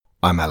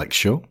I'm Alex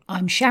Shaw.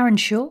 I'm Sharon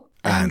Shaw.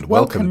 And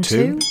welcome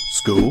to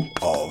School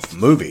of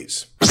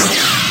Movies.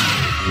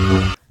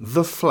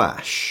 The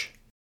Flash.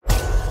 Oh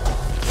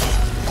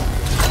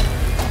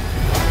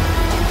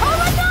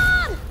my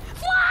God!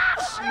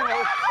 Flash!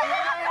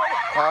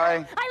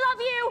 Hi. I love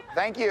you!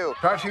 Thank you.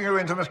 Passing you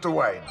into Mr.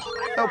 Wayne.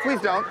 No,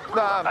 please don't.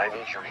 I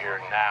need you here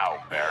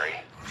now, Barry.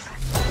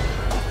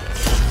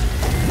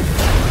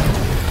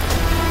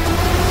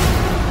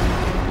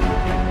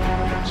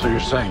 So you're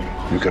saying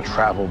you could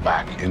travel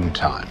back in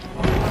time?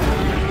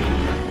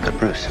 But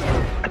Bruce,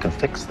 I can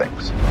fix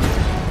things.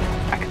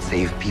 I can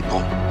save people.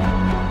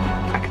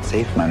 I can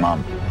save my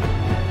mom.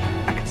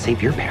 I can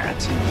save your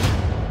parents.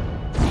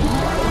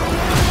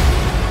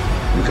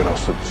 You could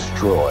also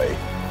destroy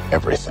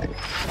everything.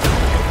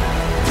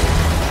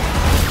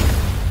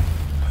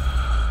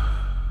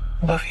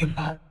 I love you,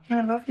 Mom.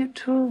 I love you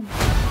too.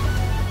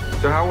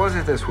 So how was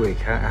it this week?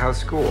 How's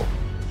school?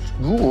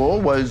 School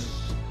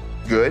was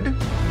good.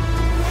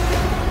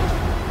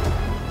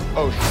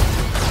 Oh,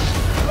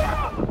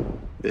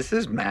 this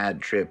is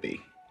mad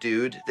trippy.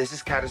 Dude, this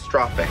is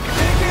catastrophic.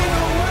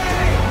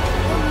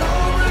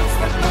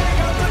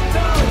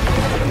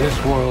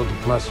 This world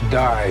must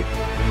die.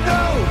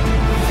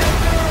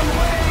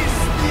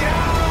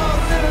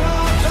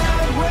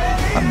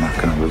 I'm not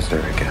gonna lose her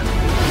again.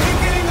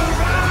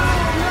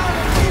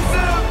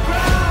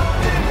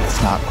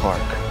 It's not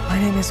Clark. My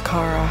name is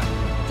Kara.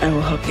 I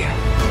will help you.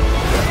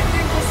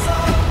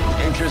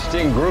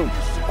 Interesting group.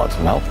 Want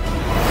some help?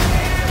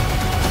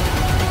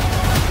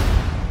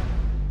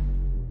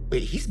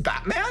 Wait, he's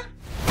Batman?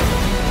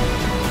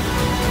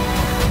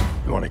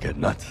 You want to get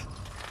nuts?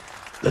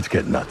 Let's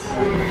get nuts.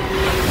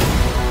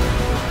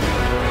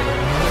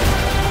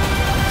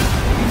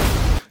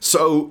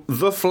 So,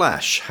 The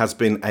Flash has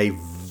been a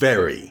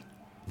very,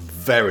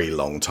 very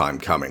long time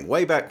coming.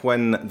 Way back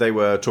when they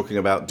were talking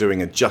about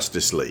doing a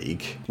Justice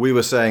League, we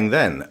were saying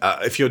then,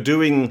 if you're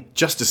doing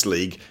Justice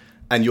League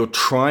and you're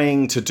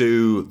trying to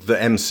do the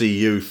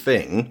MCU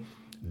thing,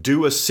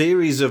 do a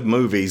series of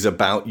movies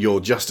about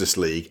your Justice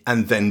League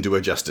and then do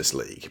a Justice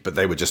League. But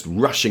they were just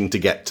rushing to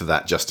get to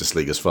that Justice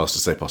League as fast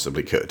as they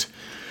possibly could.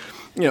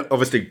 You know,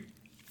 obviously,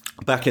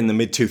 back in the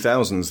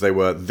mid-2000s, they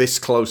were this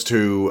close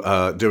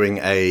to doing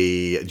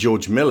a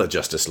George Miller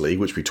Justice League,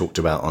 which we talked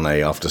about on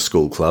a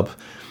after-school club,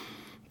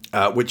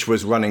 which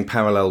was running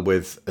parallel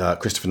with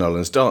Christopher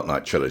Nolan's Dark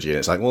Knight trilogy. And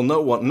it's like, well,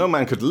 no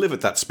man could live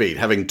at that speed.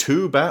 Having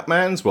two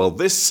Batmans? Well,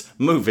 this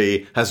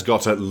movie has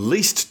got at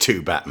least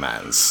two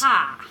Batmans.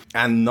 Ha!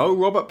 And no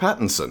Robert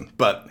Pattinson,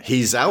 but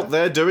he's out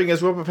there doing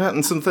his Robert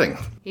Pattinson thing.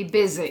 You're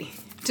busy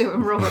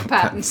doing Robert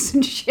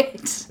Pattinson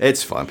shit.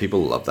 It's fine,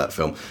 people love that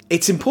film.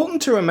 It's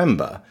important to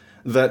remember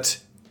that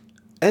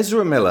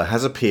Ezra Miller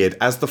has appeared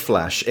as the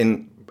Flash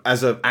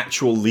as an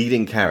actual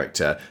leading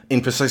character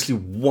in precisely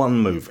one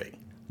movie,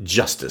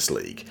 Justice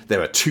League.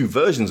 There are two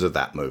versions of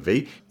that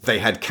movie. They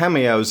had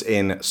cameos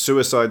in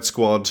Suicide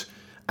Squad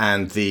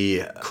and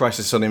the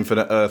Crisis on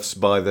Infinite Earths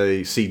by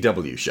the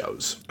CW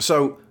shows.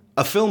 So,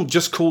 a film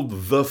just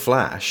called The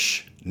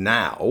Flash,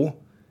 now,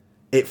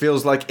 it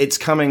feels like it's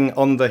coming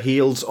on the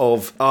heels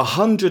of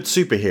 100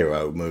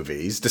 superhero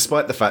movies,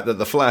 despite the fact that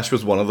The Flash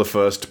was one of the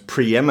first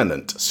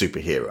preeminent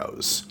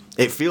superheroes.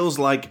 It feels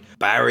like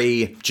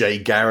Barry, Jay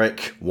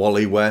Garrick,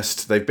 Wally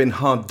West, they've been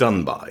hard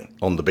done by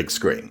on the big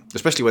screen,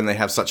 especially when they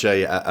have such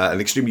an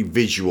extremely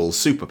visual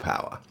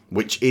superpower,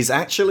 which is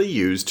actually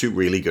used to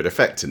really good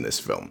effect in this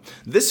film.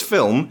 This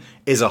film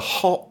is a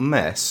hot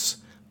mess,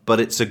 but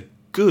it's a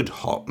good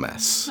hot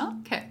mess.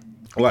 Okay.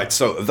 Right,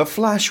 so The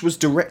Flash was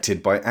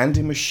directed by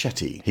Andy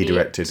Muschietti. He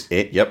directed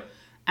It, yep.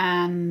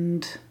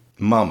 And...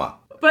 Mama.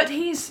 But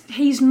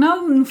he's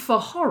known for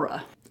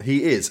horror.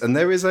 He is, and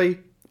there is a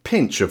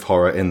pinch of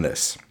horror in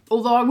this.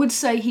 Although I would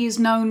say he is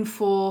known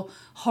for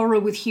horror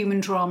with human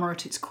drama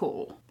at its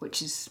core,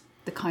 which is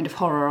the kind of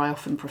horror I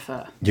often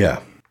prefer.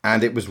 Yeah.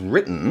 And it was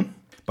written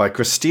by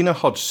Christina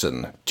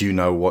Hodgson. Do you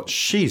know what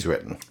she's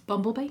written?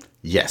 Bumblebee?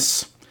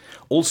 Yes.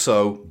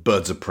 Also,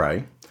 Birds of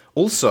Prey.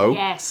 Also,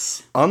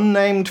 yes.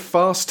 Unnamed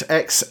Fast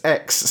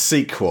XX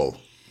sequel.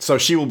 So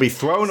she will be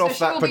thrown off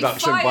that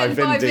production by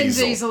Vin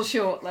Diesel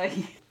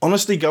shortly.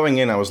 Honestly, going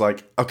in, I was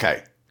like,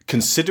 okay,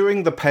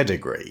 considering the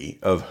pedigree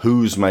of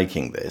who's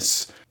making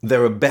this,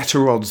 there are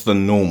better odds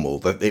than normal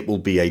that it will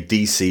be a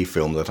DC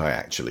film that I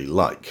actually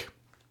like.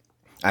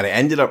 And it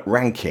ended up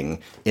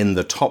ranking in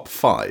the top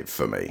 5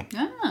 for me.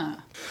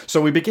 Ah.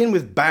 So we begin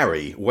with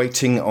Barry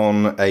waiting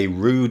on a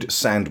rude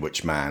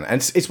sandwich man.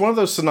 And it's one of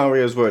those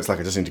scenarios where it's like,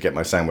 I just need to get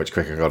my sandwich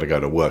quick, I gotta go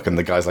to work. And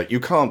the guy's like,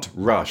 you can't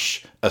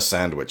rush a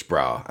sandwich,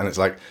 brah. And it's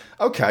like,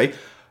 okay,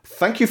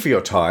 thank you for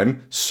your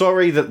time.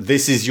 Sorry that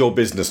this is your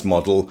business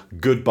model.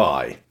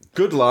 Goodbye.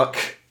 Good luck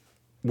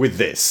with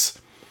this.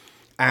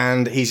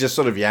 And he's just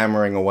sort of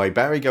yammering away.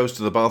 Barry goes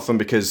to the bathroom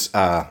because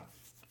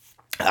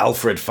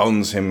Alfred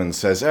phones him and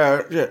says,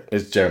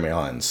 it's Jeremy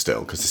Irons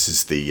still, because this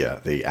is the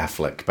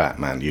Affleck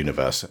Batman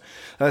universe.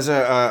 There's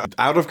a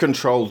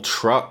out-of-control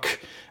truck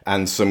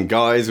and some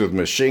guys with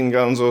machine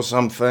guns or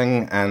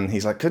something. And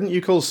he's like, couldn't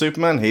you call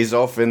Superman? He's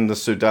off in the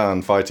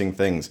Sudan fighting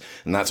things.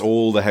 And that's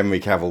all the Henry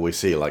Cavill we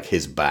see, like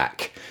his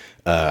back.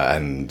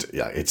 And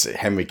yeah, it's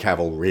Henry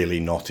Cavill really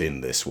not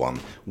in this one,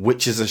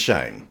 which is a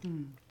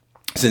shame.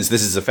 Since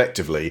this is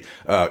effectively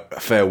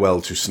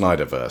farewell to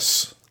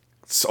Snyderverse.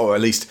 Or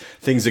at least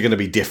things are going to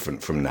be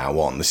different from now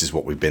on. This is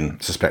what we've been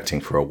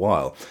suspecting for a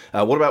while.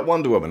 What about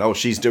Wonder Woman? Oh,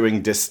 she's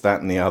doing this, that,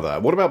 and the other.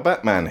 What about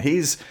Batman?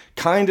 He's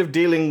kind of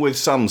dealing with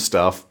some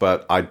stuff,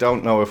 but I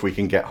don't know if we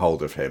can get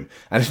hold of him.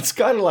 And it's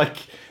kind of like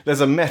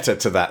there's a meta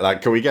to that.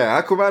 Like, can we get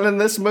Aquaman in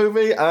this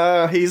movie?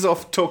 He's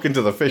off talking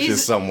to the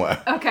fishes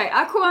somewhere. Okay,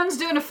 Aquaman's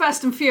doing a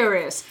Fast and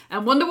Furious.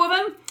 And Wonder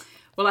Woman?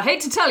 Well, I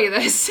hate to tell you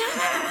this.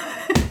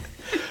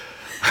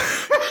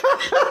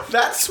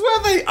 That's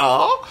where they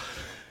are?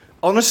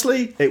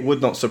 Honestly, it would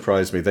not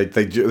surprise me. They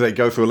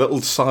go through a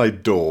little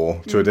side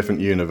door to a different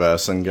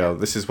universe and go,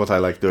 this is what I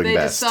like doing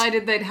best. They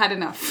decided they'd had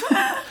enough.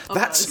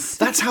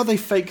 That's how they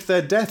fake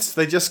their deaths.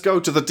 They just go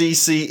to the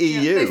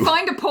DCEU. Yeah, they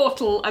find a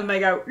portal and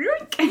they go,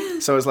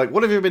 yoink. So it's like,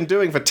 what have you been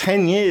doing for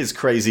 10 years,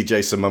 crazy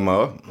Jason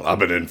Momoa? I've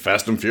been in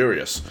Fast and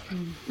Furious.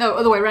 No,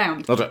 other way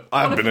round.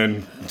 I've been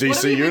in DC What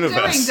have you Universe.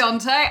 been doing,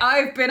 Dante?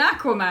 I've been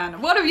Aquaman.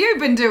 What have you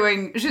been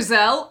doing,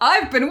 Giselle?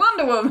 I've been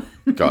Wonder Woman.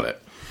 Got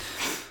it.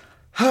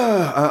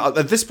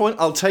 At this point,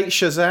 I'll take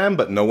Shazam,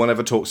 but no one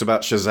ever talks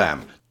about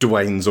Shazam.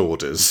 Dwayne's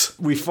orders.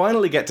 We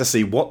finally get to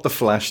see what the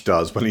Flash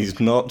does when he's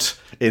not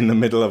in the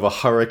middle of a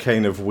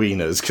hurricane of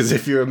wieners. Because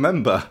if you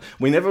remember,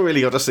 we never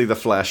really got to see the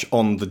Flash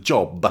on the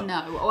job.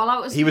 No, well,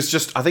 I think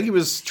he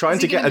was trying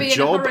to get a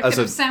job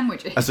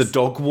as a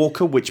dog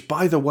walker. Which,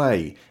 by the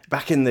way,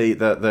 back in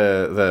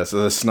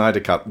the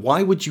Snyder Cut,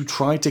 why would you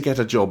try to get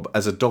a job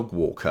as a dog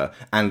walker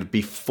and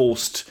be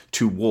forced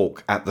to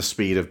walk at the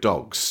speed of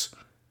dogs?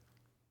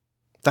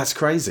 That's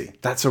crazy.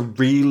 That's a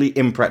really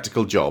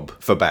impractical job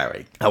for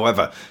Barry.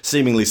 However,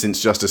 seemingly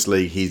since Justice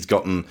League, he's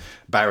gotten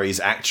Barry's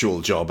actual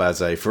job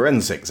as a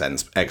forensics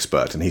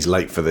expert, and he's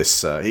late for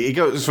this. He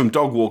goes from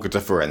dog walker to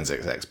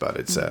forensics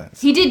expert.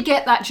 He did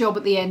get that job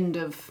at the end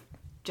of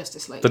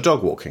Justice League. The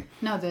dog walking?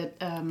 No, the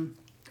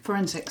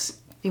forensics.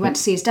 He went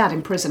to see his dad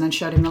in prison and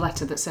showed him the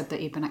letter that said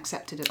that he'd been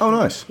accepted.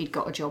 Nice. He'd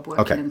got a job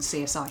working in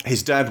CSI.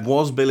 His dad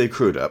was Billy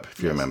Crudup,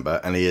 if you remember,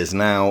 and he is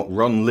now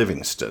Ron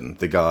Livingston,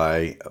 the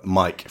guy,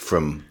 Mike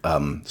from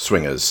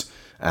Swingers,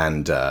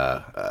 and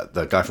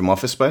the guy from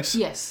Office Space.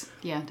 Yes,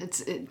 yeah.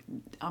 It's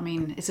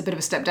a bit of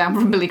a step down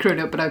from Billy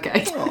Crudup, but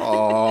okay.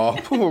 Oh,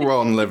 poor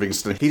Ron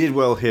Livingston. He did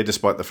well here,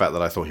 despite the fact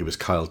that I thought he was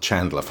Kyle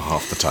Chandler for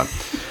half the time.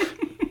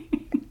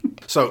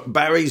 So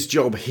Barry's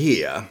job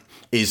here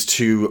is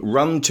to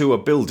run to a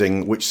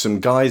building which some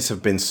guys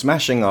have been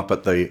smashing up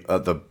at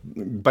the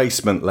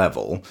basement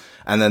level,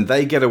 and then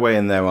they get away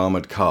in their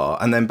armoured car,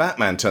 and then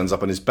Batman turns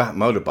up on his Bat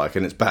motorbike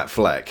and it's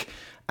Batfleck,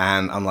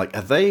 and I'm like,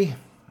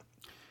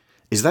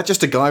 is that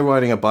just a guy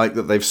riding a bike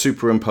that they've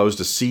superimposed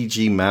a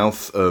CG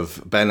mouth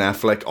of Ben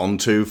Affleck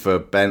onto for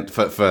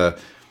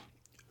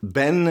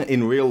Ben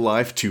in real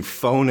life to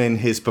phone in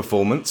his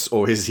performance,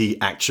 or is he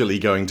actually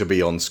going to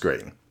be on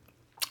screen?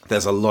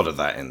 There's a lot of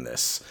that in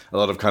this. A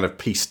lot of kind of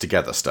pieced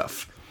together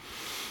stuff.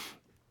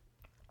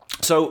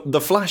 So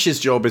the Flash's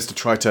job is to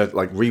try to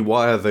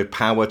rewire the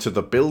power to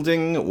the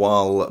building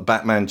while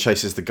Batman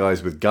chases the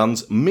guys with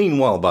guns.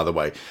 Meanwhile, by the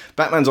way,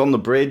 Batman's on the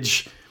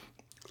bridge.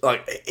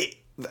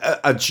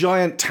 A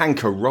giant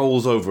tanker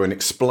rolls over and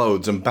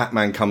explodes, and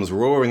Batman comes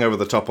roaring over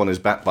the top on his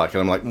Batbike.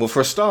 And I'm like, well,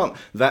 for a start,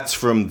 that's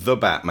from The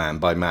Batman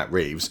by Matt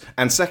Reeves.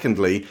 And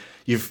secondly,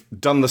 you've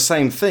done the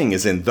same thing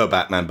as in The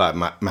Batman by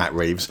Matt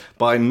Reeves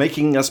by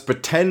making us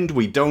pretend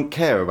we don't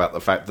care about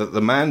the fact that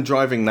the man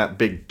driving that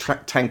big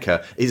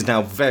tanker is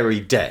now very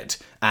dead.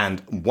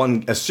 And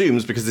one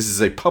assumes, because this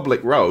is a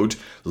public road,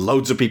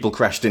 loads of people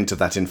crashed into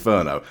that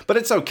inferno. But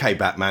it's okay,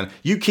 Batman.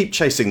 You keep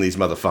chasing these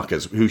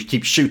motherfuckers who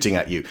keep shooting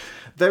at you.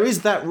 There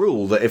is that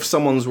rule that if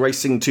someone's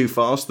racing too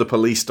fast, the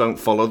police don't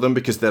follow them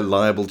because they're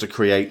liable to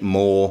create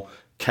more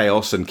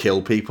chaos and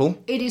kill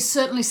people. It is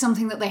certainly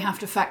something that they have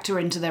to factor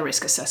into their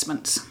risk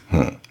assessments.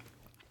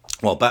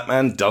 Well,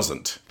 Batman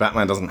doesn't.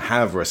 Batman doesn't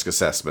have risk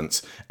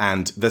assessments,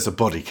 and there's a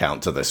body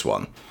count to this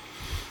one.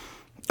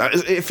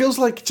 It feels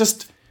like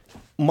just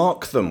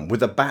mark them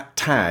with a bat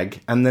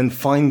tag and then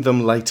find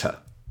them later.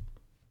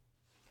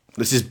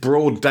 This is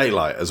broad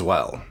daylight as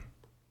well.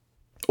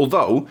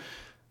 Although,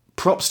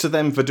 props to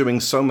them for doing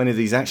so many of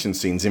these action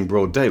scenes in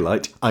broad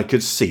daylight, I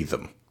could see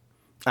them.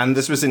 And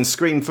this was in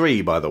Screen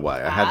 3, by the way.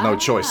 I had no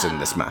choice in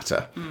this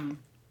matter.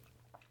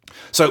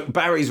 So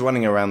Barry's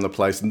running around the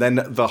place, and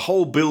then the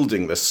whole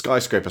building, the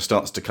skyscraper,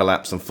 starts to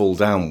collapse and fall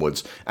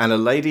downwards. And a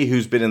lady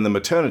who's been in the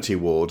maternity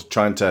ward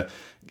trying to,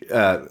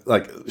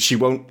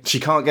 she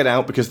can't get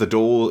out because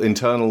the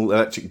internal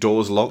electric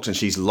door's locked, and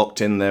she's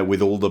locked in there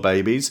with all the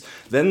babies.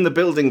 Then the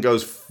building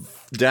goes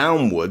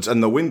downwards,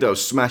 and the window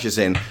smashes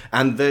in,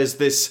 and there's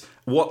this,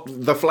 what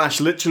the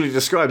Flash literally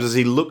describes as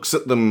he looks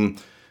at them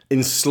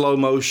in slow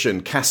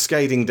motion,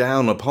 cascading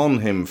down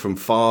upon him from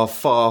far,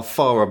 far,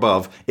 far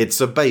above.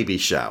 It's a baby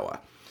shower.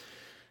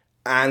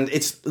 And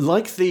it's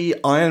like the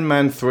Iron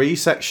Man 3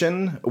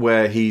 section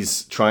where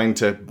he's trying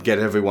to get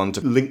everyone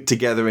to link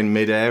together in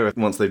midair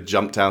once they've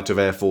jumped out of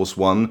Air Force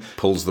One,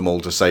 pulls them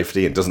all to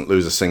safety and doesn't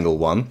lose a single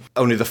one.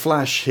 Only the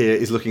Flash here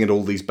is looking at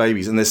all these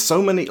babies, and there's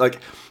so many,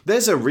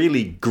 there's a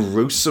really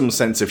gruesome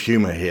sense of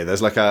humour here.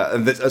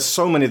 There's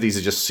so many of these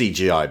are just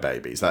CGI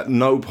babies. At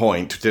no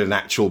point did an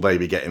actual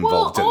baby get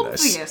involved in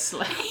this.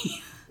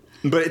 Obviously.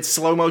 But it's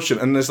slow motion,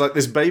 and there's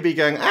this baby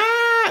going,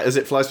 as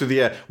it flies through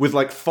the air, with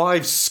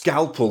 5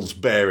 scalpels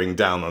bearing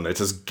down on it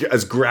as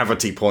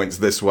gravity points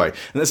this way. And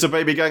there's a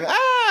baby going,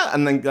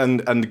 and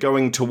then and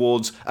going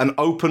towards an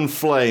open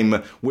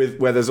flame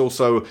where there's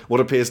also what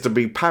appears to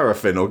be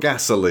paraffin or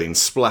gasoline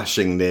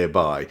splashing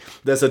nearby.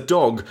 There's a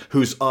dog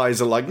whose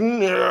eyes are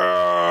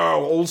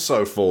no,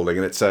 also falling,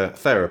 and it's a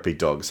therapy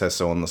dog, says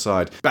so on the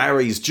side.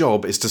 Barry's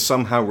job is to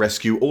somehow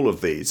rescue all of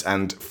these,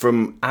 and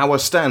from our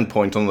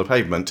standpoint on the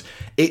pavement,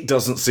 it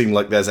doesn't seem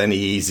like there's any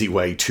easy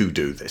way to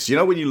do this. You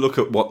know, when you look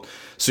at what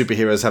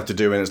superheroes have to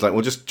do, and it's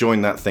well, just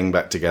join that thing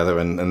back together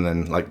and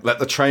then, let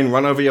the train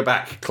run over your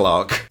back,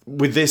 Clark.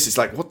 With this, it's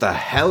what the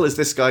hell is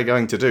this guy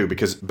going to do?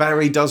 Because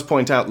Barry does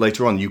point out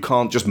later on, you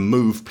can't just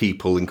move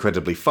people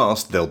incredibly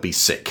fast, they'll be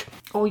sick.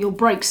 Or you'll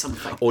break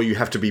something. Or you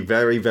have to be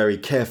very, very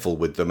careful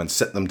with them and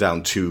set them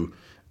down to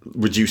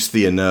reduce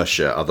the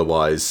inertia,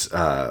 otherwise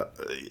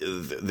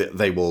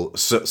they will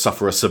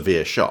suffer a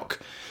severe shock.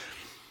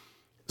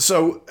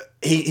 So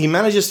he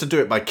manages to do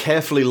it by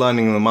carefully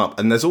lining them up,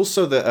 and there's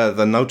also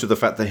the note of the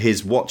fact that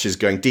his watch is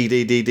going D.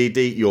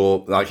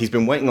 He's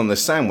been waiting on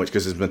this sandwich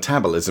because his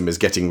metabolism is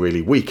getting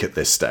really weak at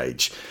this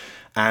stage.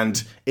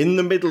 And in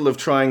the middle of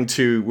trying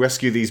to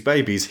rescue these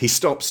babies, he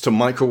stops to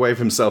microwave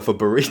himself a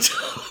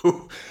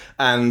burrito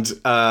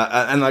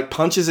and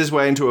punches his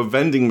way into a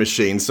vending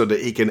machine so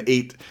that he can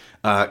eat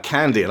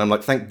candy. And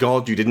I'm thank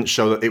God you didn't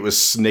show that it was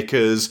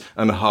Snickers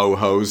and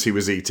Ho-Hos he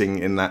was eating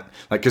in that.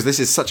 Because this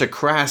is such a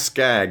crass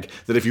gag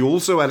that if you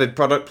also added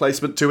product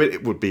placement to it,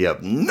 it would be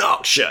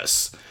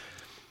obnoxious.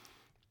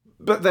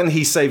 But then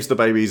he saves the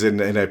babies in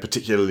a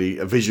particularly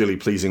visually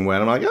pleasing way.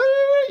 And I'm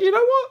you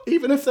know what?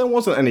 Even if there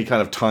wasn't any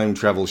kind of time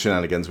travel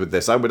shenanigans with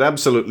this, I would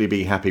absolutely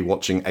be happy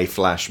watching a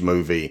Flash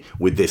movie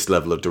with this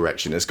level of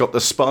direction. It's got the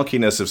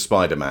sparkiness of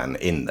Spider-Man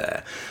in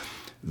there.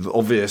 The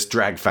obvious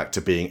drag factor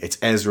being it's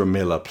Ezra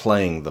Miller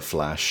playing the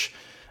Flash,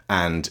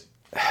 and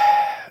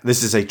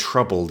this is a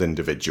troubled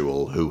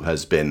individual who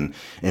has been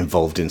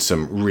involved in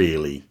some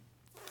really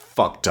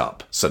fucked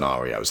up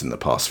scenarios in the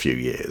past few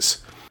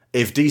years.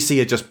 If DC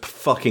had just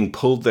fucking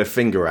pulled their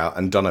finger out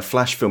and done a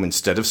Flash film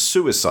instead of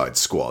Suicide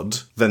Squad,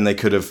 then they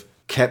could have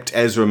kept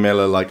Ezra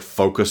Miller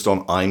focused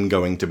on I'm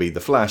going to be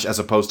the Flash, as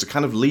opposed to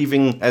kind of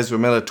leaving Ezra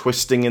Miller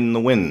twisting in the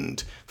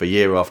wind for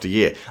year after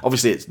year.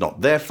 Obviously, it's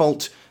not their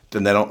fault,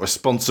 and they're not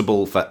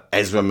responsible for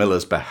Ezra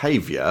Miller's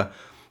behaviour,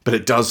 but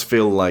it does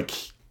feel like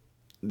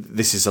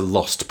this is a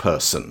lost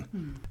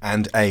person.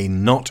 And a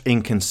not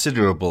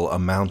inconsiderable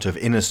amount of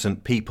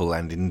innocent people,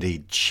 and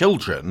indeed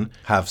children,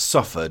 have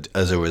suffered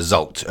as a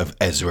result of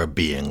Ezra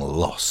being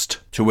lost.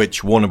 To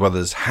which Warner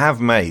Brothers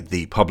have made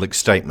the public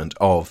statement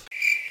of...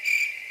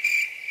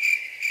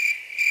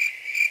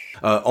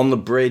 on the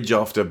bridge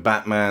after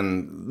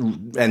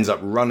Batman ends up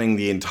running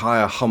the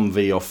entire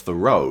Humvee off the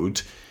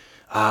road...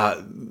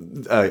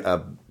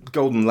 a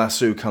golden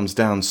lasso comes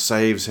down,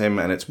 saves him,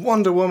 and it's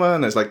Wonder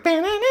Woman, and it's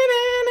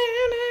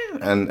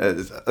and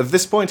at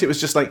this point it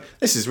was just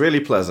this is really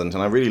pleasant,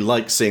 and I really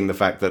like seeing the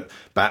fact that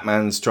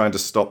Batman's trying to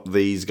stop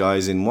these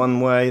guys in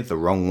one way, the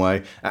wrong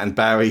way, and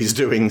Barry's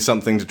doing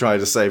something to try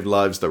to save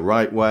lives the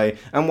right way,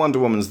 and Wonder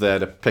Woman's there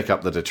to pick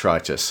up the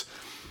detritus.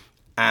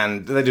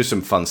 And they do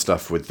some fun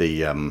stuff with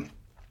the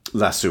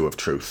lasso of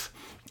truth.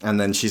 And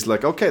then she's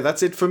like, okay,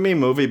 that's it for me,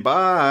 movie,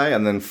 bye,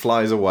 and then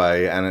flies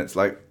away, and it's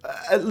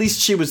at least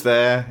she was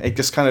there. It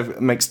just kind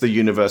of makes the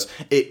universe,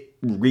 it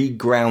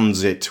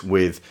regrounds it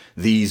with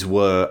these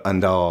were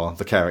and are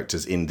the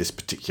characters in this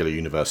particular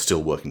universe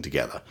still working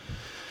together.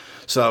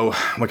 So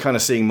we're kind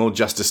of seeing more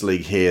Justice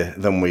League here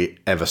than we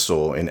ever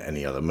saw in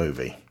any other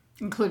movie.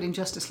 Including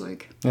Justice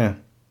League. Yeah.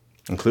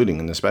 Including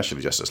and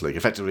especially Justice League.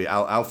 Effectively,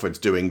 Alfred's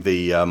doing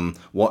the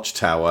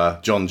Watchtower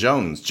John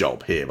Jones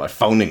job here by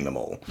phoning them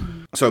all.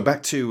 So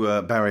back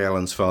to Barry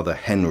Allen's father,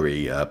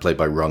 Henry, played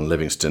by Ron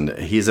Livingston.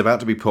 He is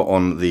about to be put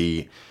on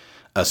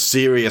a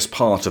serious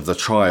part of the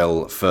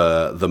trial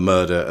for the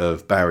murder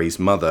of Barry's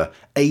mother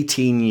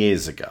 18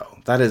 years ago.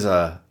 That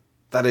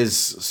is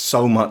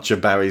so much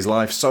of Barry's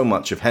life, so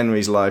much of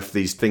Henry's life.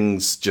 These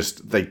things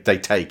just, they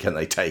take and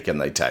they take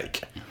and they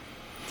take.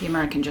 The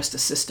American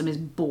justice system is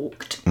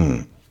balked.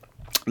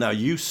 Now,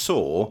 you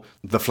saw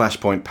the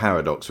Flashpoint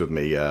Paradox with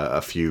me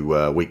a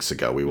few weeks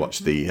ago. We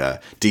watched the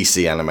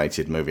DC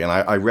animated movie, and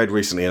I read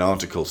recently an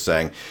article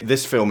saying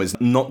this film is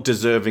not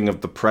deserving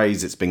of the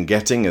praise it's been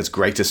getting as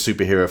greatest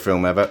superhero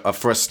film ever.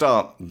 For a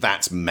start,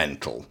 that's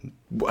mental.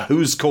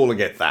 Who's calling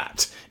it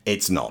that?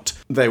 It's not.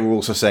 They were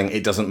also saying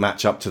it doesn't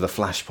match up to the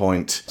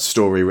Flashpoint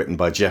story written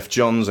by Jeff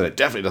Johns, and it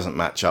definitely doesn't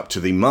match up to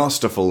the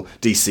masterful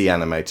DC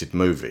animated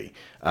movie.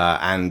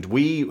 and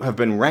we have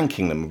been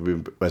ranking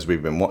them as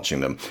we've been watching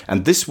them.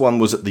 And this one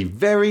was at the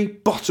very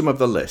bottom of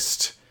the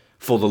list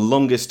for the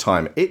longest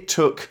time. It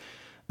took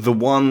the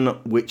one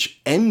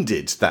which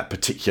ended that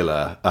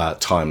particular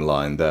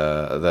timeline,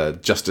 the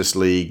Justice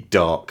League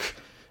Dark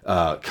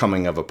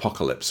Coming of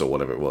Apocalypse, or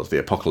whatever it was, the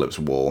Apocalypse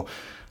War,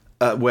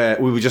 where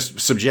we were just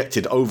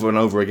subjected over and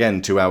over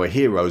again to our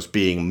heroes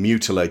being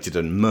mutilated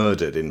and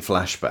murdered in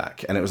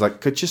flashback. And it was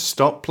like, could you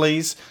stop,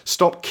 please?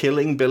 Stop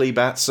killing Billy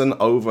Batson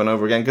over and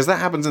over again, because that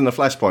happens in the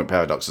Flashpoint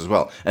Paradox as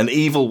well. An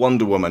evil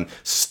Wonder Woman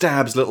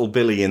stabs little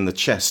Billy in the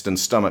chest and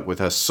stomach with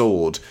her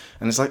sword,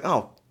 and it's like,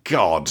 oh,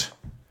 God.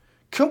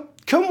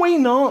 Can we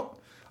not?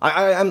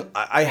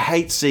 I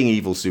hate seeing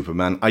evil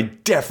Superman. I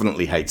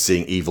definitely hate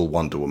seeing evil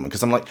Wonder Woman,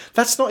 because I'm like,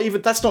 that's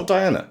not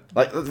Diana.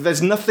 Like,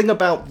 there's nothing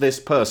about this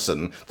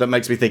person that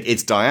makes me think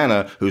it's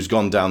Diana who's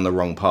gone down the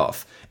wrong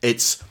path.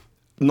 It's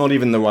not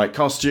even the right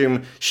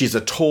costume. She's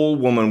a tall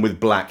woman with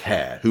black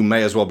hair who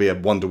may as well be a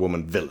Wonder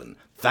Woman villain.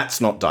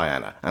 That's not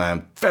Diana, and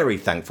I'm very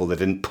thankful they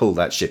didn't pull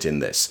that shit in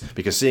this,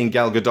 because seeing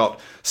Gal Gadot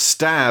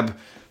stab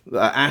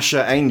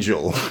Asher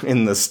Angel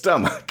in the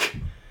stomach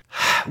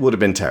would have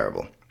been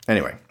terrible.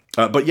 Anyway,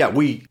 but yeah,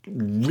 we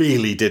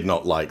really did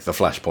not like the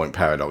Flashpoint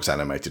Paradox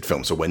animated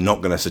film, so we're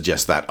not going to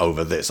suggest that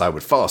over this. I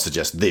would far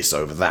suggest this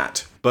over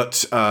that.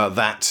 But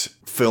that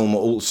film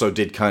also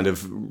did kind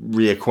of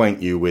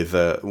reacquaint you with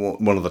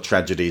one of the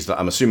tragedies that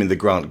I'm assuming the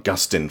Grant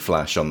Gustin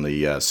Flash on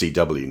the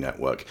CW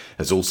network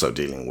is also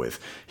dealing with.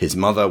 His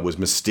mother was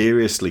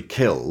mysteriously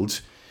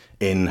killed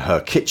in her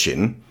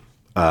kitchen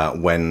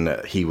when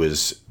he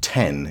was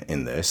 10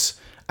 in this,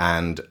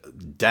 and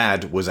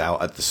Dad was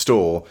out at the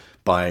store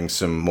buying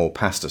some more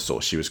pasta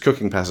sauce. She was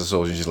cooking pasta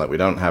sauce, and she's like, "We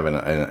don't have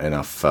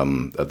enough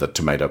of the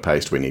tomato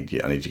paste. I need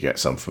to get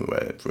some from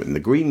in the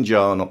green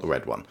jar, not the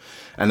red one."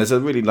 And there's a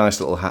really nice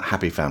little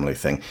happy family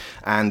thing.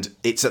 And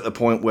it's at the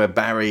point where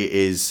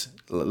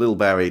little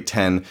Barry,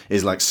 10,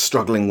 is like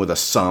struggling with a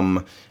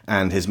sum,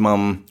 and his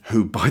mum,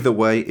 who, by the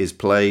way, is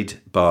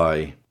played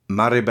by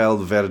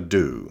Maribel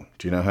Verdú.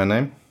 Do you know her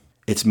name?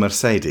 It's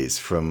Mercedes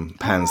from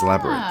Pan's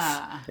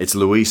Labyrinth. It's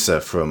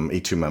Luisa from Y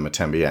Tu Mamá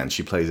También.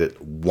 She plays it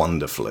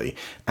wonderfully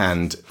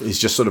and is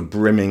just sort of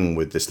brimming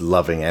with this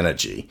loving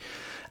energy.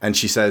 And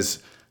she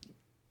says,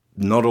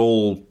 not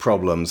all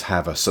problems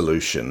have a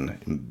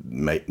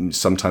solution.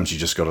 Sometimes you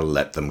just got to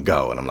let them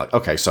go. And I'm like,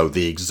 okay, so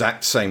the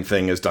exact same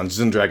thing as Dungeons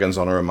and Dragons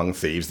Honor Among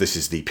Thieves. This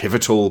is the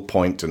pivotal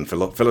point and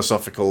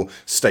philosophical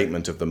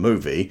statement of the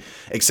movie,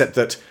 except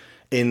that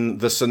in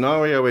the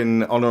scenario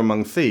in Honor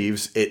Among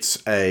Thieves,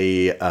 it's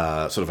a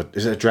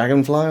is it a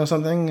dragonfly or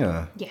something?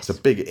 Yes. It's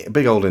a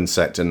big old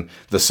insect, and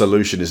the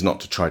solution is not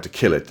to try to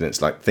kill it, and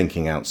it's like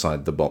thinking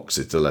outside the box,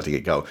 it's to letting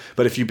it go.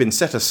 But if you've been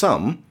set a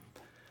sum,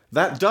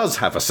 that does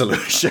have a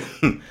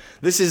solution.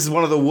 This is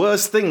one of the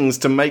worst things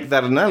to make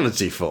that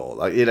analogy for.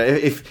 Like, you know,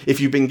 if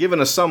you've been given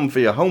a sum for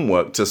your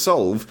homework to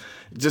solve,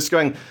 just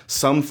going,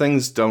 some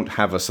things don't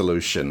have a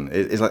solution.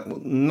 It's like,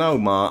 no,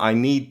 Ma, I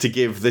need to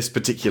give this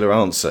particular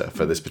answer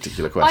for this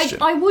particular question.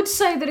 I would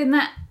say that in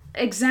that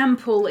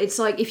example, it's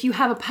like if you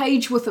have a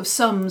page worth of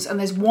sums and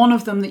there's one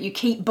of them that you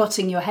keep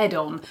butting your head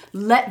on,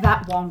 let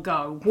that one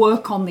go.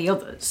 Work on the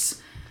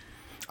others.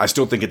 I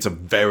still think it's a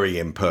very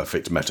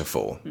imperfect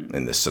metaphor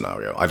in this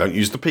scenario. I don't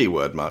use the P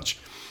word much,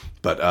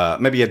 but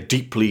maybe a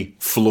deeply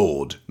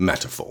flawed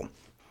metaphor.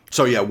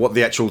 So yeah, what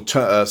the actual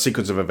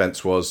sequence of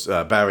events was,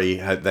 Barry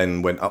had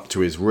then went up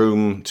to his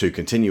room to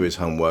continue his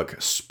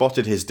homework,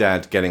 spotted his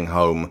dad getting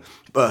home,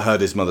 but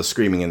heard his mother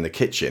screaming in the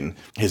kitchen,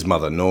 his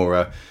mother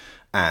Nora,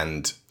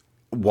 and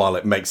while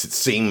it makes it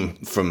seem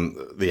from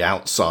the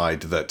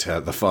outside that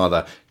the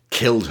father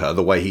killed her,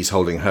 the way he's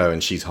holding her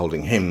and she's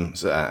holding him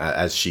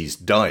as she's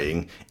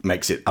dying,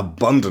 makes it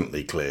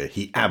abundantly clear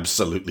he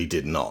absolutely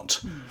did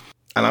not.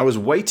 And I was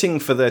waiting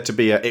for there to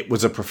be it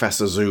was a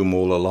Professor Zoom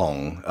all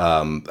along.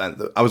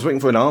 And I was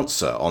waiting for an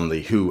answer on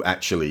the who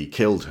actually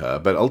killed her,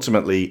 but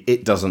ultimately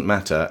it doesn't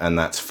matter, and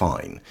that's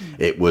fine.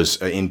 It was,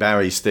 in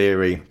Barry's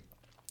theory,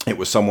 it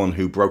was someone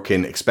who broke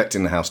in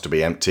expecting the house to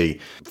be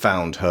empty,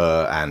 found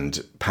her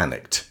and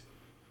panicked,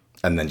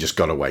 and then just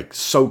got away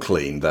so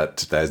clean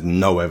that there's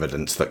no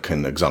evidence that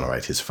can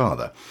exonerate his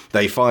father.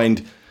 They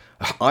find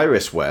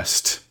Iris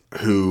West,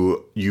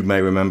 who you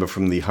may remember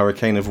from the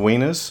Hurricane of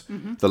Wieners,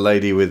 the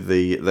lady with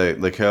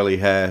the curly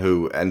hair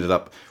who ended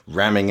up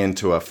ramming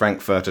into a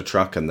Frankfurter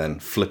truck and then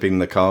flipping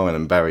the car,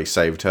 and Barry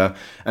saved her,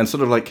 and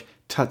sort of like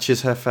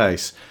touches her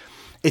face.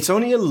 It's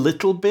only a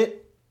little bit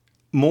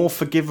more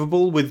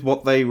forgivable with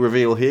what they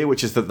reveal here,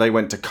 which is that they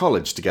went to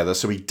college together,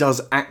 so he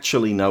does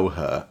actually know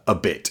her a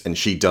bit, and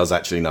she does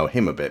actually know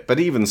him a bit. But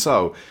even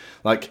so,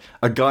 like,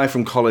 a guy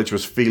from college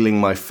was feeling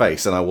my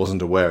face and I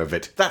wasn't aware of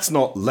it. That's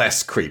not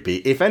less creepy.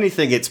 If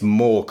anything, it's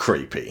more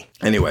creepy.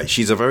 Anyway,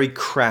 she's a very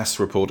crass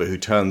reporter who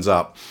turns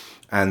up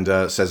and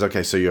says,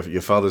 okay, so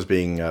your father's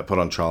being put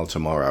on trial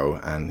tomorrow.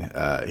 And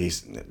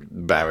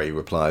Barry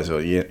replies, oh,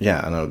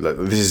 yeah, I know,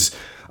 this is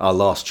our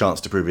last chance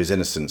to prove his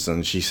innocence.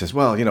 And she says,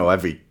 well, you know,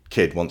 every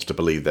kid wants to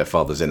believe their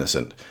father's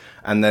innocent.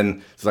 And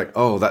then it's like,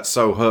 oh, that's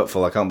so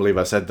hurtful. I can't believe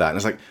I said that. And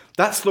it's like,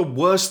 that's the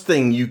worst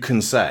thing you can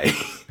say.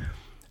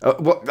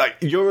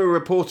 You're a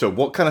reporter.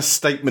 What kind of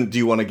statement do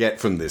you want to get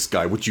from this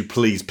guy? Would you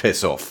please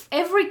piss off?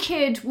 Every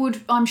kid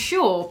would, I'm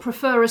sure,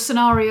 prefer a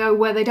scenario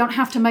where they don't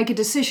have to make a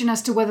decision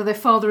as to whether their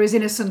father is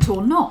innocent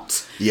or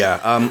not. Yeah,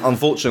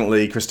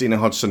 unfortunately, Christina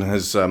Hodgson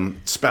has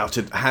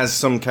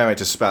some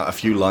characters spout a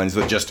few lines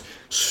that just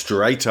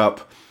straight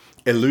up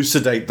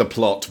elucidate the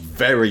plot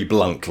very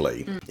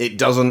bluntly. It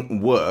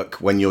doesn't work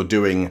when you're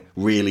doing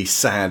really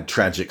sad,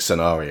 tragic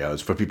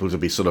scenarios for people to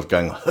be sort of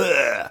going,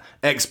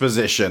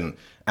 exposition,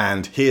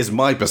 and here's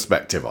my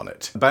perspective on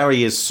it.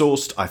 Barry is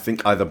sourced, I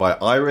think, either by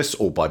Iris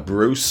or by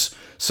Bruce,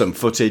 some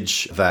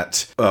footage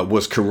that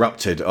was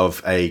corrupted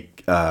of a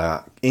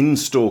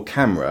in-store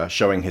camera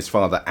showing his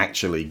father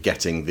actually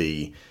getting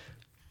the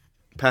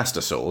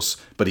pasta sauce,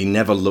 but he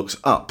never looks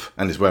up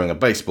and is wearing a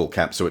baseball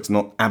cap, so it's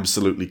not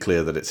absolutely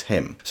clear that it's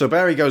him. So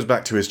Barry goes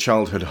back to his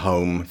childhood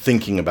home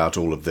thinking about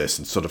all of this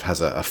and sort of has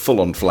a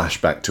full-on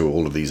flashback to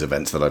all of these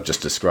events that I've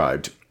just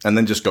described, and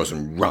then just goes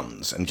and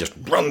runs, and just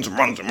runs and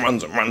runs and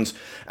runs and runs.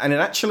 And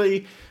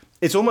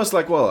it's almost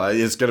like, well,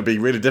 it's going to be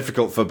really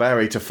difficult for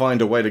Barry to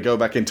find a way to go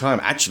back in time.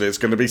 Actually, it's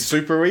going to be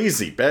super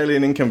easy, barely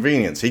an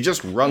inconvenience. He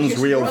just runs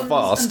real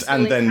fast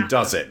and then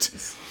does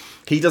it.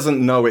 He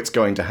doesn't know it's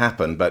going to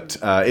happen, but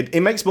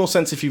it makes more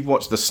sense if you've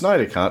watched the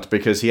Snyder Cut,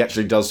 because he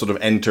actually does sort of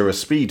enter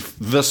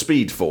the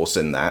Speed Force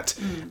in that,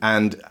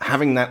 and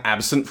having that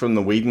absent from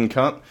the Whedon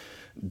Cut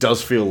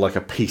does feel like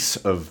a piece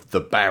of the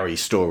Barry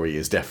story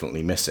is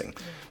definitely missing.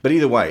 But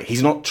either way,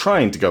 he's not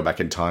trying to go back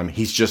in time.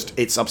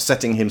 It's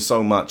upsetting him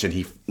so much, and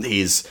he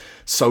is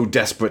so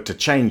desperate to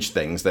change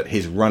things that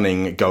his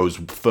running goes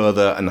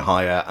further and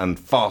higher and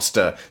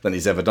faster than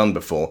he's ever done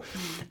before.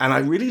 And I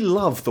really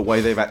love the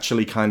way they've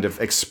actually kind of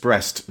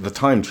expressed the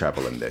time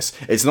travel in this.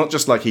 It's not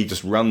just like he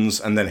just runs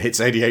and then hits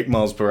 88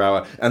 miles per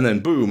hour and then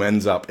boom,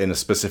 ends up in a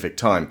specific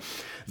time.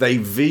 They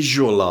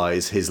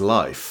visualize his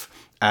life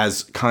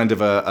as kind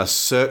of a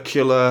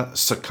circular,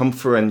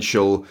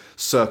 circumferential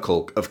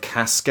circle of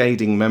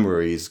cascading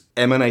memories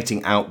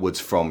emanating outwards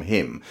from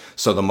him.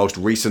 So the most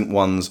recent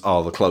ones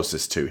are the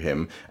closest to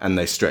him, and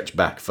they stretch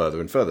back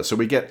further and further. So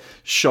we get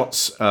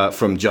shots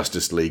from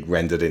Justice League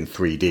rendered in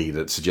 3D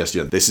that suggest,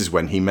 this is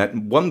when he met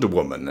Wonder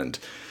Woman, and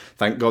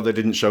thank God they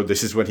didn't show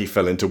this is when he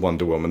fell into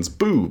Wonder Woman's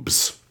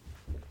boobs.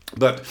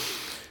 But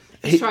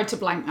he tried to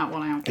blank that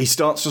one out. He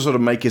starts to sort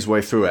of make his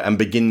way through it and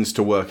begins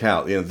to work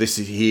out,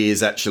 he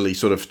is actually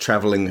sort of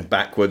travelling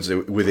backwards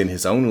within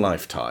his own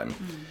lifetime.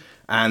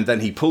 And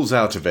then he pulls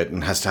out of it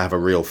and has to have a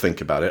real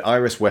think about it.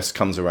 Iris West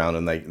comes around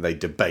and they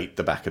debate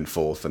the back and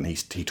forth, and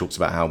he talks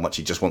about how much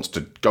he just wants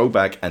to go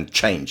back and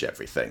change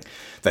everything.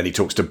 Then he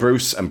talks to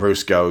Bruce, and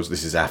Bruce goes,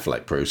 this is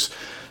Affleck Bruce,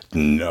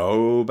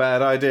 no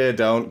bad idea,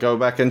 don't go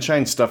back and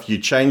change stuff. You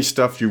change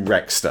stuff, you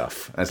wreck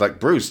stuff. And it's like,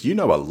 Bruce, you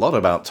know a lot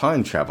about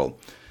time travel.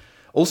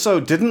 Also,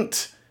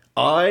 didn't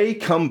I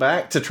come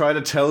back to try to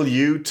tell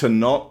you to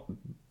not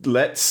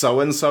let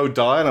so-and-so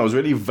die? And I was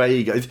really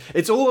vague.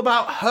 It's all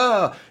about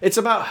her. It's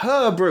about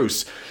her,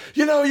 Bruce.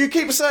 You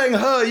keep saying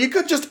her. You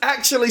could just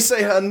actually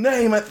say her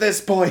name at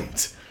this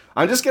point.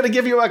 I'm just going to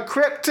give you a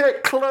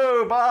cryptic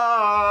clue.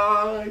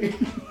 Bye.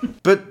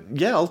 But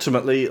yeah,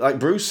 ultimately,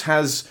 Bruce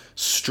has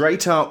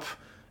straight up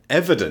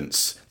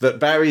evidence that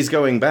Barry's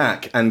going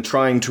back and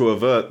trying to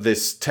avert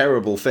this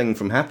terrible thing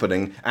from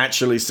happening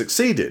actually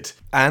succeeded.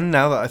 And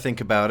now that I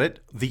think about it,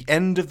 the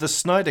end of the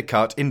Snyder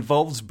Cut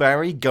involves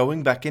Barry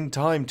going back in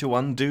time to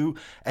undo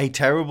a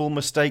terrible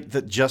mistake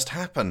that just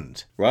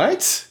happened.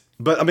 Right?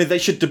 But, they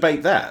should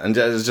debate that and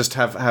just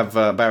have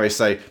Barry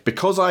say,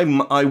 because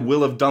I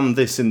will have done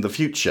this in the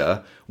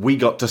future, we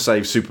got to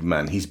save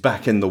Superman. He's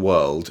back in the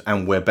world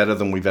and we're better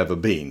than we've ever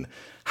been.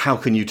 How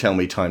can you tell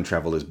me time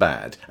travel is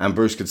bad? And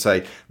Bruce could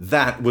say,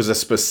 that was a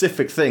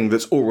specific thing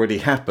that's already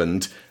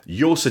happened.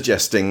 You're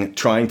suggesting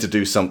trying to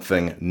do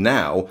something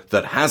now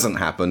that hasn't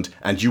happened,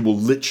 and you will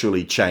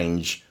literally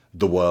change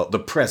the world, the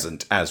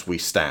present as we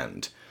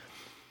stand.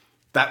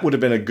 That would have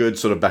been a good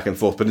sort of back and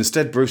forth, but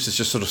instead Bruce is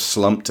just sort of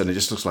slumped, and it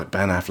just looks like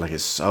Ben Affleck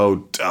is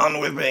so done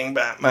with being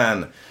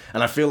Batman.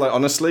 And I feel like,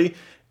 honestly,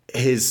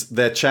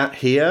 their chat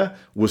here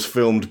was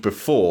filmed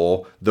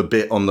before the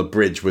bit on the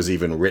bridge was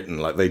even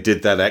written. They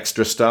did that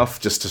extra stuff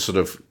just to sort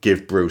of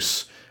give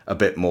Bruce a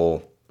bit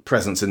more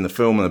presence in the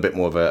film and a bit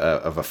more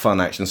of a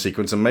fun action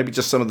sequence, and maybe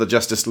just some of the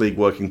Justice League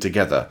working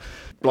together.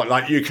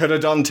 Like you could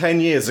have done 10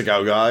 years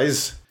ago,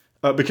 guys.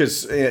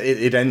 Because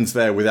it ends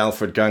there with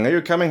Alfred going, "Are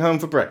you coming home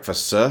for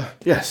breakfast, sir?"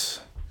 Yes,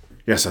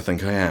 I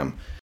think I am.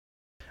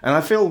 And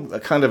I feel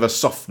a kind of a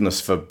softness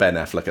for Ben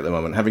Affleck at the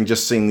moment. Having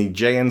just seen the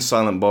Jay and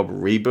Silent Bob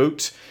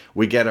reboot,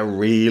 we get a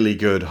really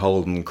good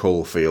Holden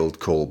Caulfield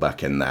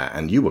callback in that.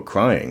 And you were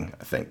crying,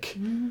 I think,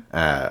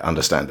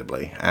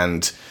 understandably.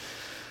 And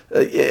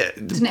yeah.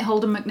 Isn't it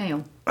Holden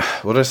McNeil?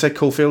 What did I say,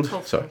 Caulfield?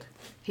 Sorry.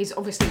 He's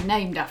obviously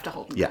named after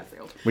Holden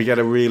Caulfield. We get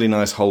a really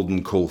nice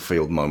Holden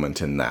Caulfield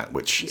moment in that,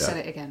 which... You said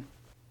it again.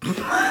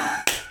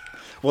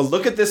 Well,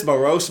 look at this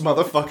morose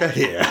motherfucker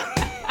here.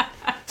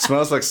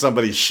 Smells like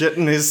somebody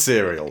shitting his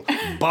cereal.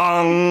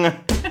 Bong!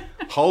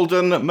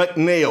 Holden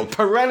McNeil,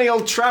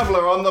 perennial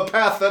traveller on the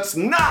path that's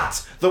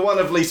not the one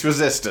of least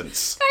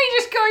resistance. You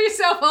just call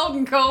yourself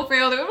Holden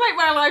Caulfield. It would make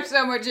my life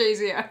so much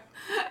easier.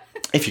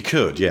 If you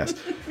could, yes.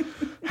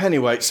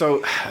 Anyway,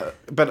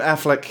 but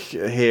Affleck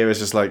here is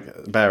just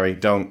like, Barry,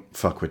 don't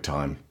fuck with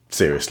time.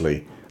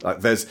 Seriously.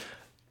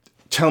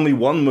 Tell me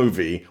one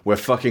movie where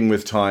fucking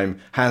with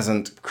time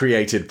hasn't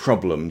created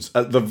problems,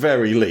 at the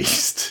very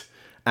least,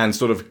 and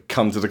sort of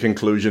come to the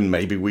conclusion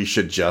maybe we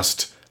should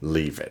just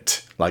leave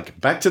it.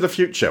 Like, Back to the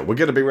Future. We're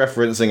going to be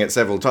referencing it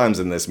several times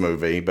in this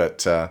movie,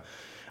 but...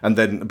 and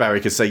then Barry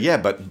could say, yeah,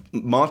 but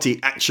Marty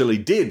actually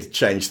did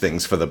change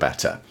things for the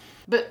better.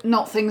 But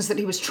not things that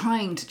he was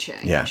trying to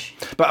change. Yeah.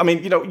 But, I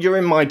mean, you're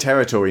in my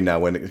territory now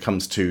when it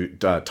comes to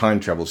time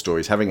travel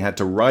stories, having had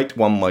to write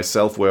one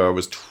myself where I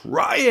was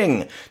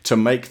trying to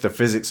make the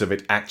physics of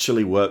it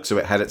actually work so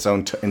it had its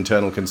own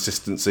internal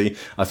consistency.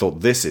 I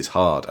thought, this is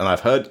hard. And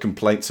I've heard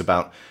complaints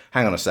about,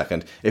 hang on a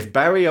second, if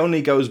Barry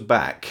only goes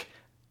back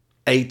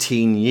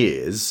 18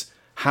 years,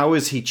 how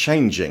is he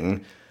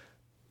changing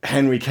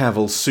Henry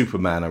Cavill's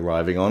Superman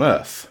arriving on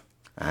Earth?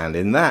 And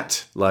in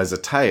that lies a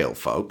tale,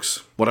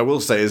 folks. What I will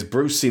say is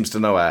Bruce seems to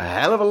know a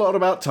hell of a lot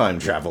about time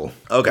travel.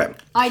 Okay.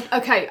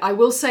 I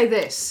will say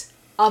this.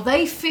 Are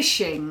they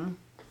fishing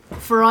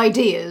for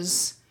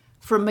ideas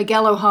from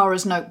Miguel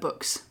O'Hara's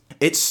notebooks?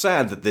 It's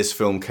sad that this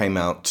film came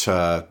out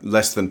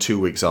less than 2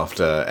 weeks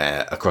after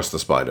Across the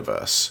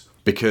Spider-Verse,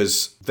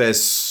 because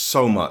there's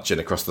so much in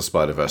Across the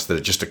Spider-Verse that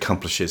it just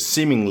accomplishes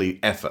seemingly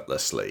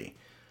effortlessly.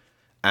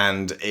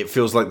 And it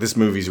feels like this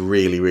movie's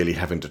really, really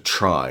having to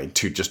try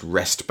to just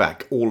wrest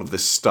back all of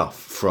this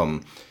stuff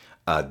from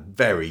a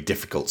very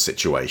difficult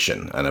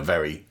situation and a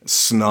very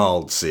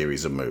snarled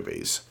series of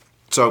movies.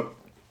 So,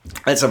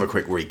 let's have a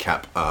quick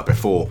recap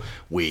before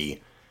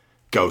we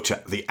go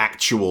to the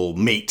actual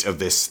meat of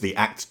this, the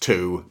Act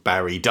 2,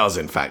 Barry does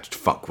in fact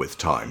fuck with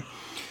time.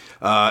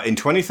 In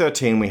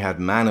 2013 we had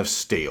Man of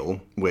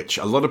Steel, which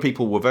a lot of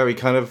people were very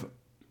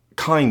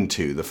kind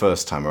to the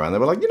first time around. They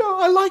were like,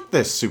 I like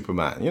this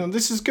Superman.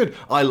 This is good.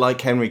 I like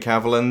Henry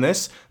Cavill in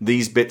this.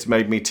 These bits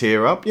made me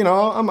tear up.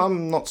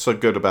 I'm not so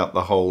good about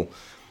the whole,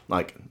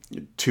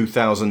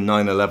 2000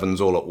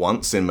 9/11s all at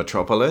once in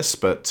Metropolis,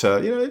 but,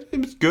 it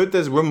was good.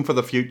 There's room for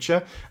the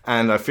future.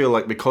 And I feel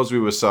like because we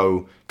were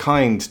so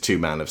kind to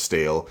Man of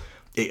Steel,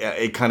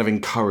 it kind of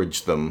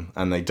encouraged them,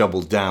 and they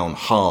doubled down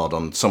hard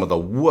on some of the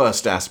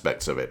worst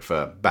aspects of it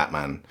for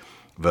Batman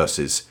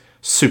versus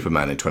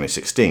Superman in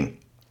 2016.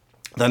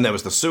 Then there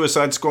was the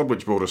Suicide Squad,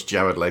 which brought us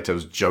Jared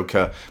Leto's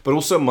Joker, but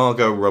also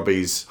Margot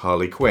Robbie's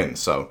Harley Quinn.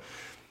 So,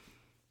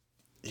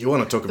 you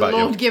want to talk about the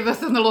Lord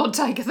giveth and the Lord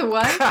taketh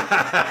away.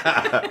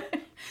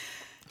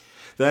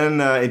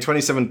 Then in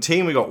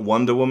 2017 we got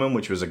Wonder Woman,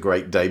 which was a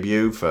great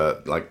debut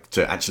for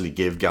to actually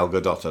give Gal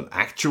Gadot an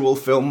actual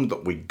film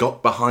that we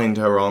got behind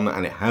her on,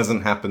 and it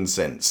hasn't happened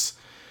since.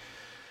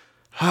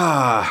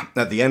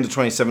 At the end of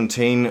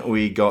 2017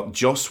 we got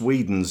Joss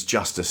Whedon's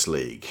Justice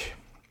League.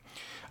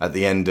 At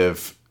the end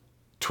of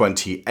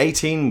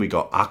 2018, we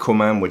got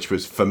Aquaman, which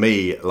was, for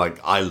me,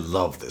 I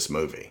love this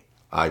movie.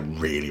 I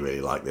really, really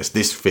like this.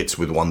 This fits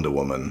with Wonder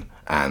Woman,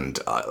 and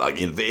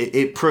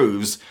it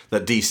proves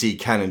that DC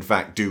can, in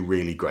fact, do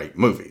really great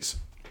movies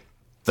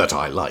that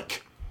I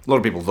like. A lot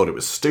of people thought it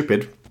was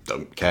stupid.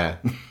 Don't care.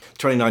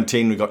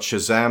 2019, we got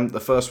Shazam. The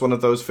first one of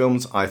those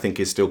films, I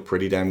think, is still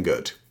pretty damn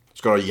good. It's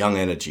got a young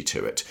energy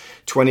to it.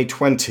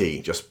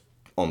 2020, just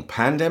on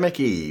Pandemic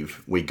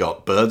Eve, we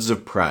got Birds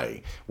of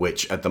Prey,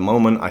 which at the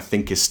moment I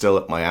think is still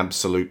at my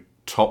absolute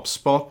top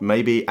spot.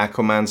 Maybe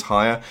Aquaman's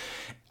higher.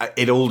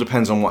 It all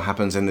depends on what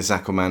happens in this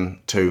Aquaman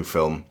 2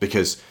 film,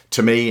 because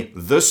to me,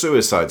 The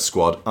Suicide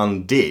Squad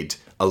undid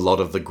a lot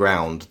of the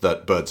ground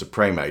that Birds of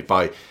Prey made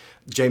by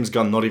James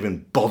Gunn not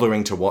even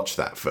bothering to watch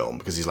that film,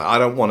 because he's like, I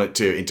don't want it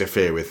to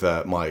interfere with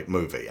my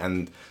movie.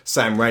 And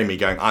Sam Raimi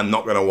going, I'm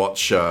not going to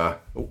watch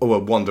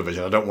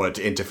WandaVision. I don't want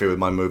it to interfere with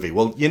my movie.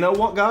 Well, you know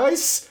what,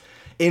 guys?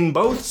 In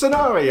both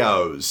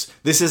scenarios,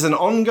 this is an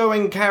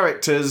ongoing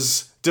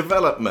character's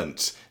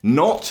development.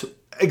 Not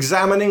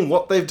examining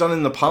what they've done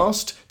in the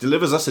past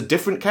delivers us a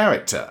different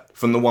character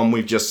from the one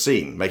we've just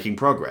seen, making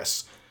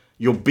progress.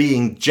 You're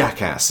being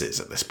jackasses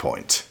at this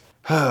point.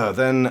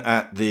 Then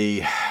at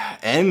the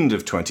end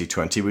of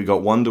 2020, we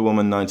got Wonder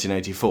Woman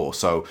 1984.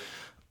 So,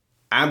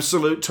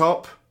 absolute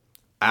top,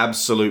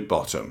 absolute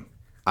bottom.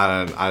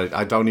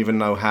 I don't even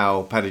know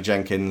how Patty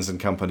Jenkins and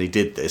company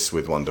did this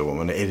with Wonder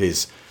Woman. It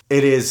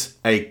is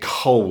a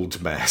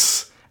cold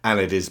mess, and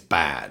it is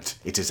bad.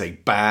 It is a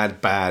bad,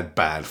 bad,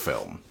 bad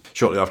film.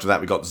 Shortly after that,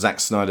 we got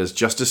Zack Snyder's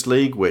Justice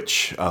League,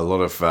 which a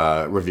lot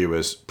of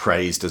reviewers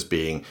praised as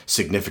being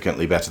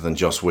significantly better than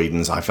Joss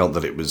Whedon's. I felt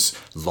that it was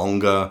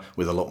longer,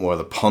 with a lot more of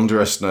the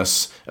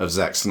ponderousness of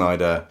Zack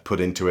Snyder put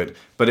into it.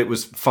 But it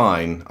was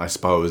fine, I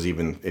suppose,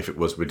 even if it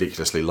was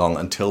ridiculously long,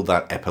 until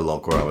that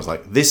epilogue where I was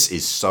like, this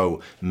is so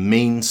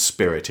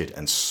mean-spirited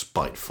and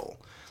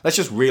spiteful. Let's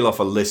just reel off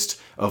a list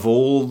of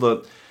all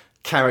the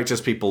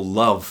characters people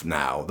love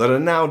now that are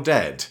now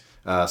dead.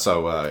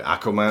 So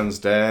Aquaman's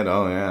dead.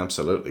 Oh, yeah,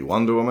 absolutely.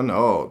 Wonder Woman.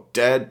 Oh,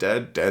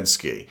 dead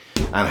ski.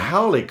 And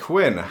Harley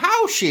Quinn,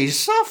 how she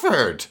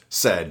suffered,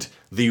 said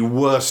the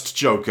worst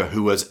Joker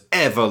who has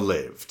ever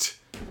lived.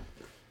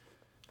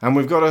 And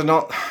we've got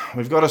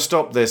to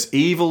stop this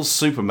evil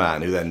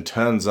Superman who then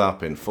turns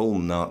up in full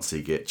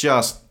Nazi gear.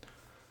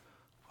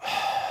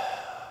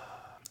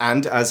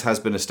 And as has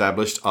been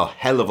established, a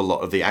hell of a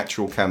lot of the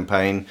actual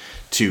campaign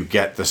to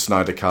get the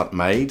Snyder Cut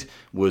made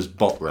was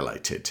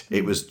bot-related.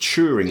 It was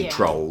Turing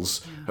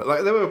trolls.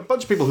 Like, there were a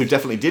bunch of people who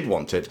definitely did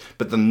want it,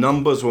 but the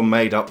numbers were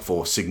made up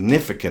for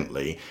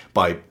significantly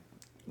by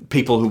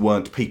people who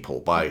weren't people,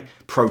 by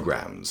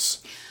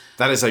programs.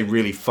 That is a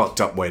really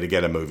fucked up way to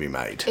get a movie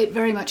made. It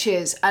very much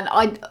is. And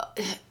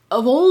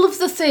of all of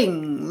the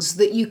things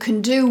that you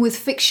can do with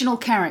fictional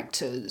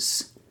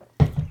characters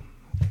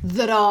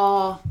that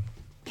are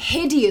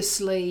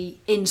hideously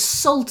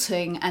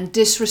insulting and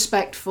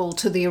disrespectful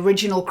to the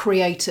original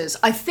creators,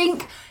 I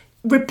think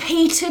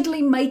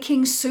repeatedly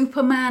making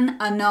Superman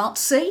a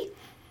Nazi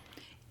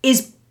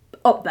is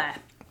up there.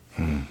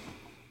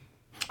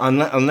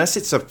 Unless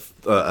it's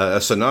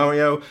a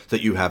scenario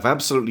that you have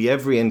absolutely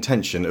every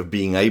intention of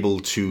being able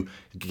to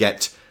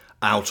get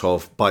out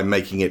of by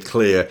making it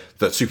clear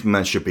that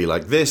Superman should be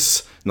like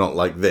this, not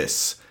like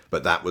this.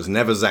 But that was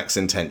never Zack's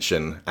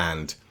intention,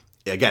 and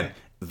again,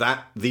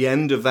 the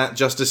end of that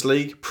Justice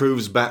League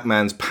proves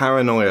Batman's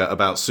paranoia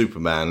about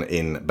Superman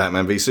in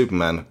Batman v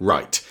Superman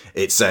right.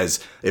 It says,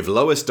 if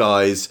Lois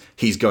dies,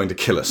 he's going to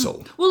kill us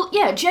all. Well,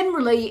 yeah,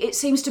 generally it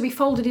seems to be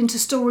folded into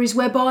stories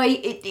whereby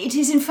it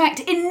is in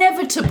fact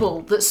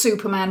inevitable that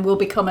Superman will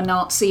become a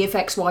Nazi if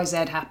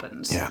XYZ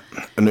happens. Yeah,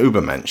 an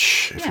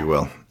Ubermensch, if you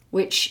will.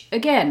 Which,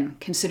 again,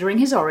 considering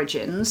his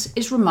origins,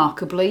 is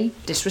remarkably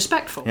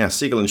disrespectful. Yeah,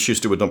 Siegel and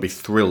Schuster would not be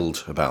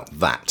thrilled about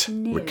that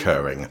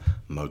recurring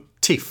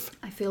motif.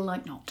 I feel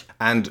like not.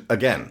 And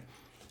again,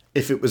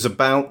 if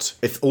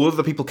all of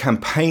the people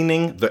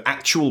campaigning, the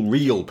actual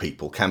real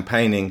people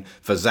campaigning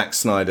for Zack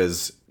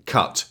Snyder's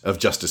cut of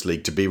Justice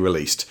League to be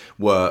released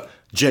were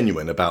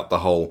genuine about the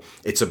whole,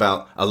 it's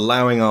about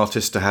allowing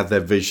artists to have their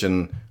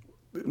vision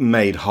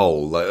made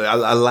whole,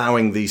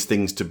 allowing these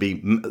things to be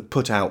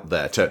put out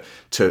there,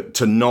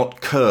 to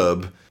not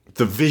curb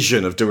the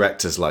vision of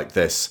directors like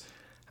this.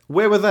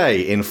 Where were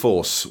they in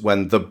force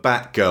when the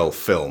Batgirl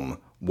film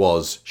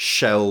was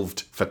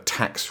shelved for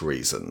tax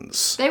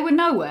reasons? They were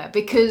nowhere,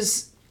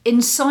 because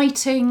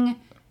inciting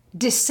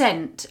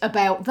dissent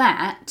about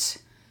that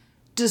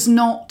does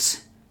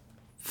not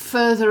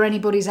further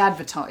anybody's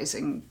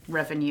advertising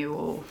revenue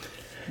or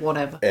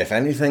whatever. If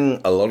anything,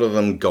 a lot of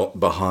them got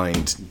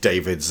behind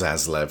David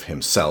Zaslav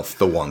himself,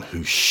 the one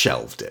who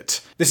shelved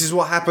it. This is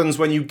what happens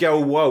when you go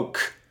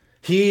woke.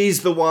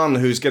 He's the one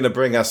who's going to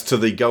bring us to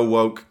the go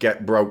woke,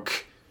 get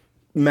broke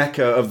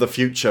mecca of the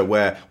future,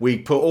 where we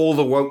put all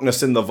the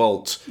wokeness in the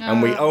vault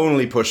and we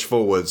only push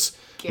forwards.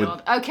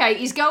 God. Okay,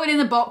 he's going in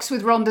the box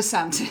with Ron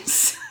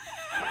DeSantis.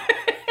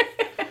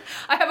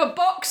 I have a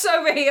box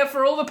over here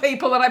for all the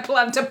people that I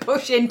plan to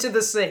push into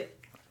the sea.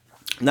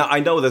 Now, I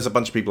know there's a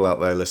bunch of people out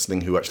there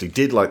listening who actually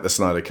did like the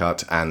Snyder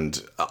Cut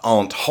and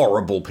aren't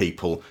horrible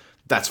people.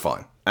 That's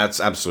fine. That's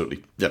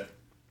absolutely, yep.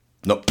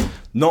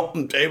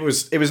 It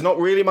was not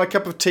really my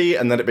cup of tea,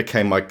 and then it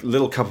became my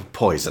little cup of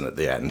poison at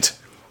the end.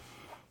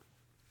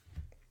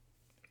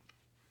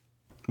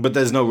 But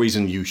there's no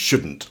reason you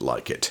shouldn't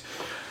like it.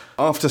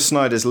 After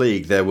Snyder's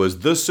League, there was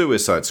The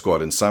Suicide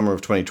Squad in summer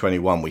of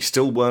 2021. We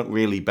still weren't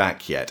really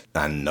back yet,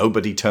 and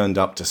nobody turned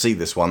up to see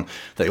this one.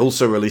 They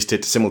also released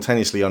it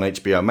simultaneously on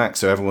HBO Max,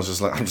 so everyone was just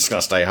like, I'm just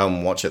going to stay home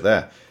and watch it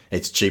there.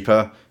 It's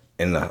cheaper.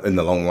 In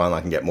the long run, I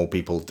can get more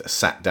people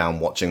sat down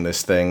watching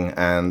this thing,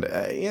 and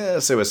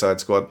Suicide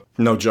Squad.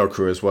 No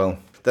Joker as well.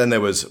 Then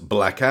there was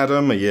Black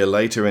Adam a year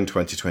later in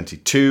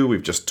 2022.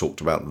 We've just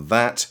talked about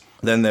that.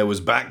 Then there was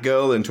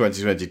Batgirl in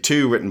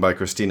 2022, written by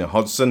Christina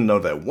Hodgson. No,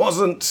 there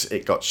wasn't.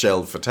 It got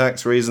shelved for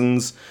tax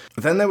reasons.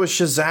 Then there was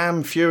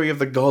Shazam! Fury of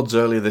the Gods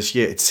earlier this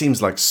year. It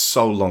seems like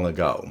so long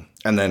ago.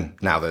 And then,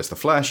 now there's The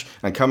Flash.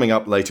 And coming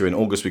up later in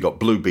August, we got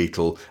Blue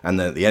Beetle. And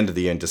then at the end of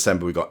the year in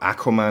December, we got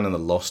Aquaman and the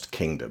Lost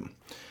Kingdom.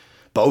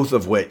 Both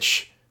of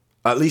which,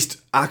 at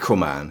least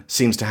Aquaman,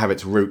 seems to have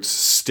its roots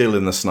still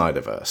in the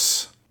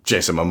Snyderverse.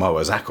 Jason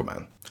Momoa's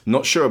Aquaman.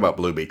 Not sure about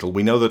Blue Beetle.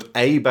 We know that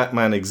a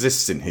Batman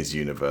exists in his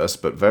universe,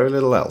 but very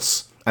little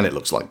else. And it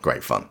looks like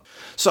great fun.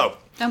 So...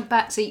 Don't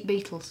bats eat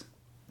beetles?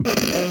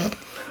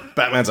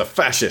 Batman's a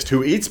fascist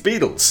who eats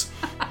beetles.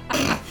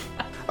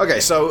 Okay,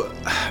 so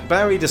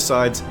Barry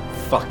decides,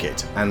 fuck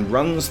it, and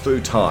runs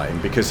through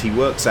time because he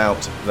works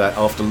out that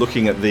after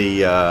looking at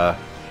the...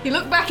 He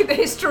looked back at the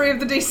history of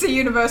the DC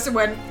universe and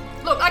went,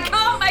 look, I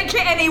can't make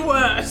it any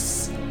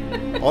worse.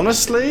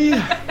 Honestly...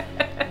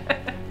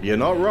 You're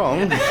not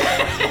wrong.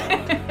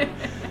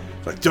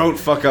 But don't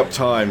fuck up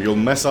time. You'll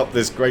mess up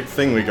this great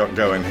thing we got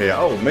going here.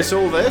 Oh, miss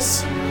all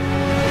this?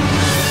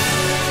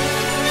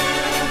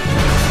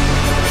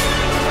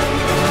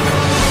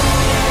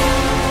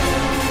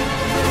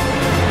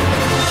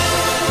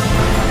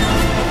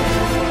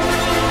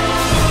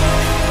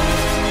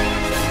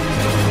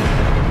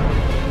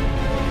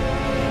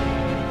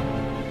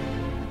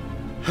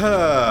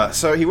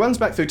 So he runs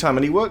back through time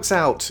and he works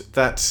out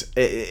that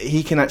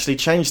he can actually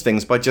change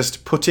things by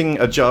just putting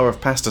a jar of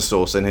pasta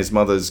sauce in his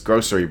mother's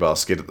grocery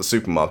basket at the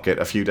supermarket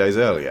a few days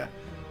earlier.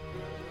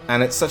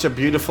 And it's such a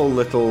beautiful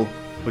little,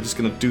 we're just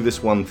going to do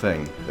this one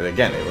thing. And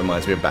again, it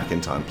reminds me of Back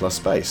in Time plus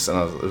Space. And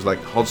it was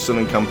like, Hodgson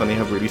and company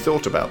have really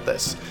thought about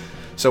this.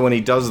 So when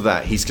he does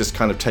that, he's just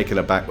kind of taken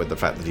aback with the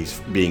fact that he's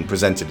being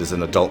presented as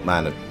an adult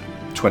man at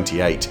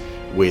 28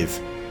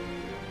 with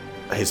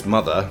his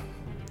mother,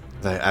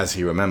 as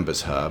he remembers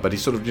her, but he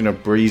sort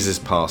of, breezes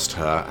past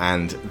her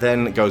and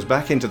then goes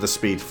back into the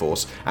Speed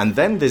Force, and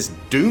then this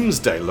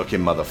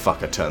doomsday-looking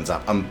motherfucker turns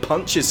up and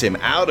punches him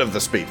out of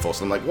the Speed Force.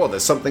 I'm like, what,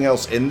 there's something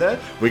else in there?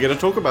 We're going to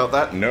talk about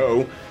that?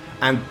 No.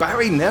 And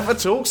Barry never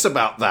talks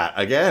about that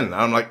again.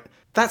 I'm like,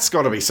 that's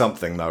got to be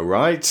something, though,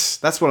 right?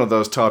 That's one of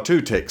those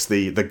Tartu ticks,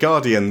 the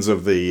guardians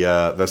of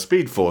the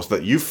Speed Force,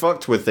 that you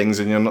fucked with things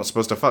and you're not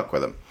supposed to fuck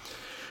with them.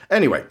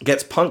 Anyway,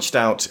 gets punched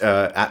out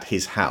at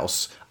his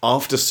house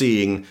after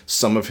seeing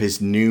some of his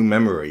new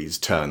memories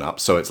turn up.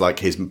 So it's like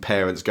his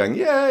parents going,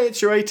 yeah,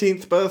 it's your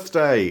 18th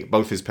birthday.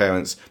 Both his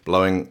parents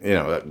blowing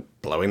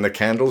the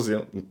candles,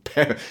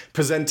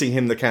 presenting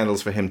him the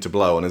candles for him to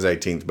blow on his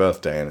 18th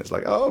birthday. And it's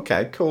like, oh,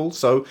 okay, cool.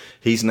 So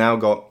he's now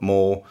got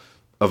more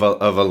of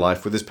a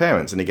life with his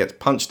parents. And he gets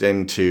punched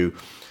into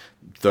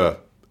the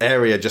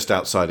area just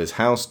outside his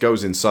house,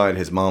 goes inside,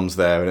 his mom's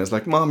there, and it's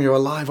like, Mom, you're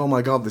alive, oh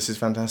my god, this is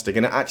fantastic.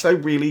 And it actually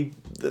really,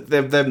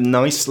 they're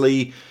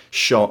nicely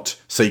shot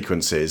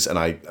sequences,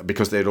 and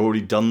because they had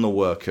already done the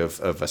work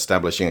of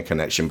establishing a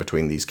connection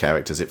between these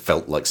characters, it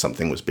felt like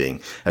something was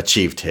being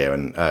achieved here.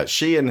 And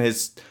she and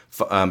his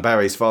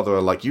Barry's father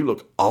are like, you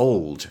look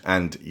old,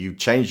 and you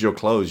changed your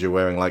clothes, you're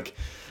wearing like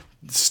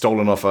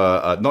stolen off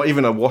not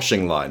even a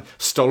washing line,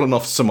 stolen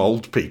off some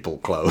old people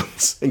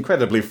clothes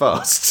incredibly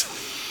fast.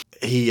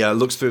 He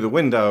looks through the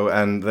window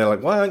and they're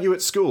like, why aren't you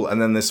at school? And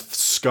then this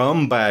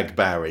scumbag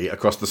Barry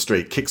across the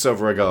street kicks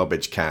over a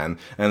garbage can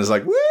and is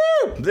like,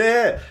 woo,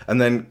 there! And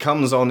then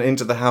comes on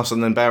into the house,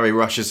 and then Barry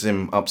rushes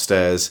him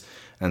upstairs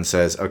and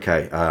says,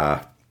 okay,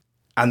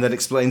 and then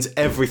explains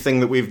everything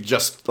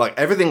that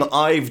everything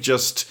I've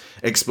just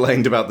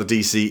explained about the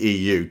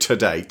DCEU to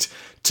date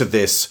to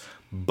this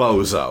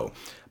bozo.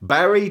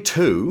 Barry,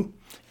 too,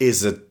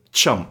 is a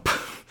chump.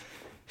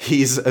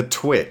 He's a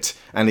twit,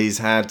 and he's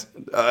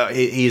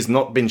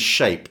not been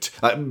shaped.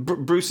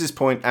 Bruce's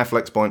point,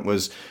 Affleck's point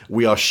was,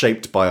 we are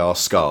shaped by our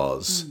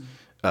scars.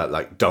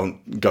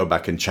 Don't go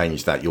back and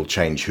change that, you'll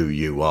change who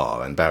you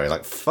are. And Barry,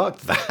 fuck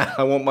that,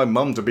 I want my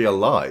mum to be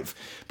alive.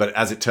 But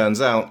as it turns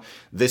out,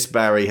 this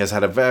Barry has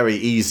had a very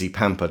easy,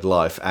 pampered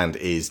life and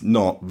is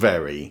not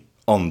very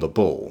on the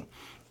ball.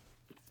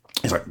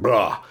 He's like,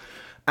 brah.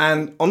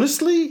 And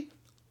honestly,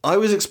 I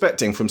was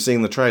expecting from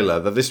seeing the trailer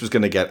that this was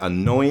going to get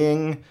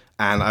annoying,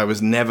 and I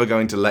was never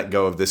going to let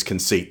go of this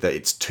conceit that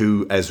it's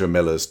two Ezra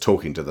Millers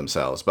talking to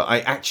themselves. But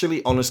I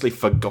actually honestly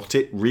forgot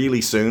it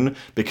really soon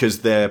because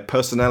their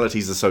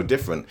personalities are so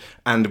different.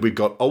 And we've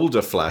got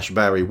older Flash,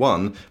 Barry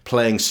 1,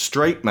 playing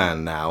straight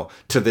man now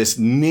to this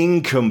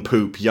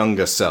nincompoop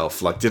younger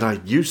self. Like, did I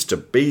used to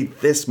be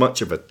this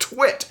much of a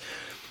twit?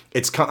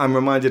 I'm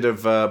reminded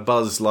of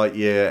Buzz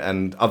Lightyear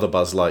and other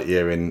Buzz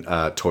Lightyear in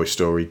Toy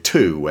Story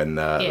 2 when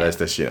there's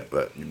this,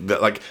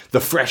 the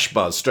fresh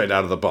Buzz straight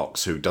out of the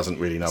box who doesn't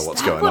really know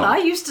what's going on. What I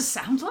used to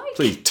sound like?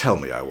 Please tell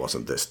me I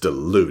wasn't this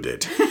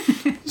deluded.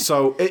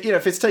 So,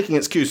 if it's taking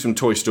its cues from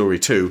Toy Story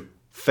 2,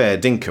 fair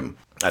dinkum.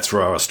 That's for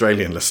our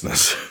Australian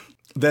listeners.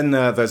 Then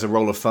there's a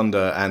roll of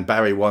thunder and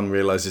Barry 1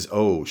 realises,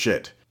 oh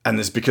shit. And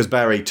it's because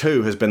Barry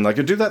 2 has been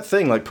like, do that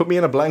thing, put me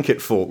in a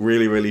blanket fort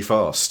really, really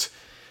fast.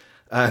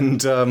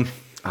 And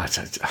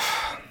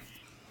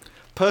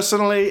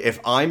personally, if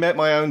I met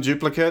my own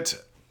duplicate,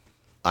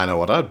 I know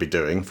what I'd be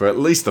doing for at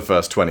least the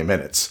first 20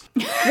 minutes.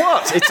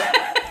 What?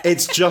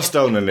 It's just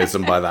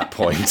onanism by that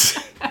point.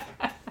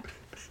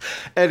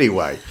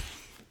 Anyway,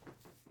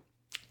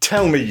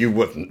 tell me you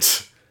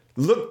wouldn't.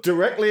 Look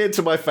directly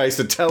into my face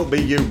and tell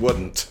me you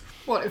wouldn't.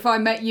 What, if I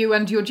met you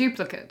and your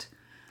duplicate?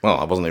 Well,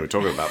 I wasn't even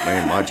talking about me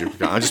and my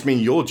duplicate. I just mean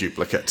your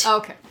duplicate.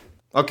 Okay.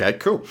 Okay,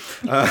 cool.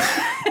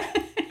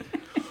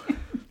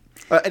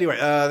 Anyway,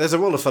 there's a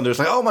roll of thunder. It's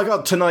like, oh my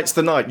god, tonight's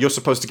the night. You're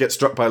supposed to get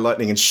struck by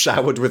lightning and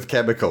showered with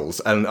chemicals.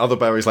 And other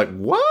Barry's like,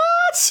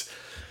 what?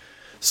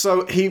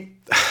 So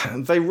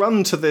they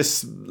run to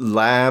this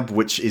lab,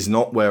 which is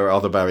not where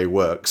other Barry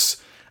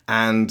works.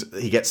 And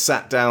he gets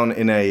sat down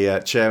in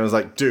a chair and is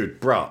like, dude,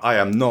 bruh, I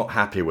am not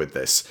happy with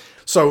this.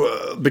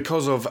 So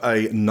because of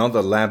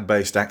another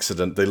lab-based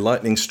accident, the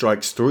lightning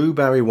strikes through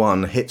Barry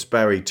 1, hits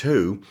Barry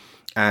 2,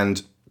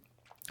 and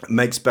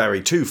makes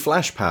Barry 2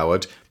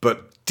 flash-powered,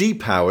 but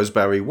depowers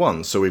Barry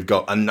 1, so we've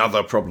got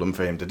another problem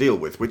for him to deal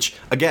with, which,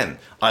 again,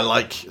 I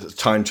like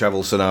time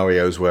travel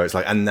scenarios where it's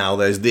like, and now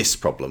there's this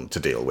problem to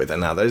deal with,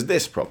 and now there's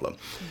this problem.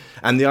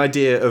 And the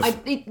idea of...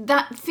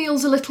 that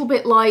feels a little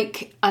bit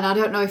like, and I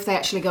don't know if they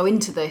actually go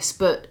into this,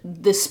 but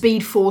the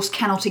Speed Force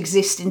cannot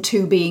exist in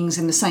two beings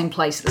in the same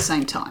place at the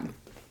same time.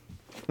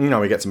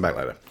 No, he gets him back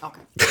later.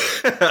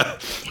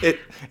 Okay.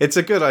 It's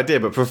a good idea,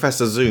 but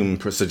Professor Zoom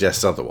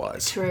suggests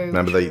otherwise. True.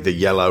 Remember the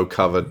yellow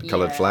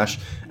coloured Flash?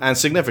 And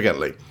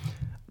significantly,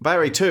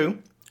 Barry 2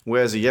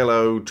 wears a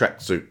yellow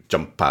tracksuit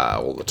jumper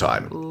all the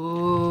time.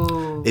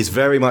 Ooh. Is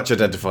very much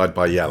identified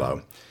by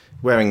yellow.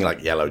 Wearing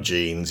like yellow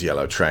jeans,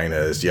 yellow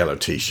trainers, yellow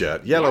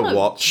t-shirt, yellow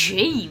watch.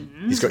 Jeans?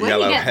 He's got Where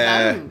yellow do you get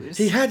hair. those?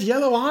 He had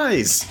yellow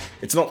eyes.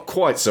 It's not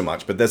quite so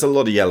much, but there's a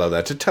lot of yellow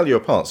there to tell you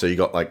apart. So you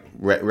got like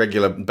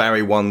regular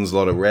Barry 1's a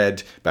lot of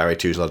red, Barry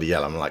 2's a lot of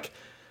yellow. I'm like,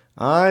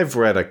 I've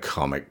read a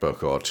comic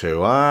book or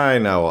two. I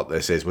know what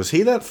this is. Was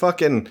he that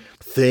fucking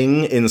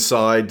thing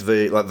inside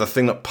the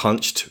thing that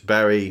punched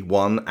Barry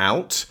 1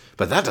 out?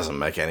 But that doesn't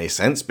make any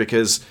sense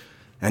because,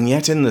 and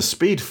yet in the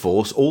Speed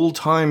Force, all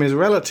time is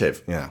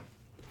relative. Yeah.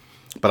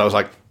 But I was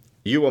like,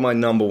 you are my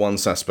number one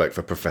suspect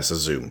for Professor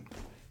Zoom.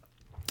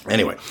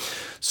 Anyway,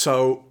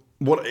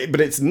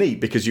 but it's neat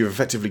because you've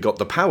effectively got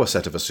the power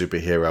set of a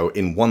superhero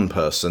in one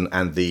person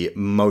and the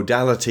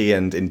modality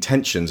and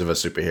intentions of a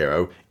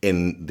superhero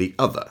in the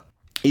other.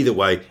 Either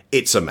way,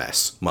 it's a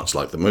mess, much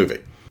like the movie.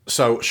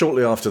 So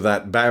shortly after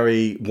that,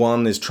 Barry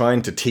 1 is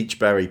trying to teach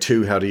Barry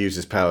 2 how to use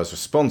his powers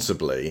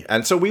responsibly.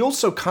 And so we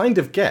also kind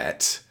of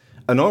get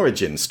an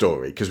origin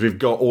story because we've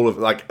got all of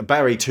like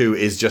Barry 2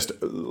 is just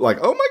like,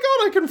 oh my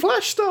god, I can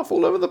flash stuff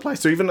all over the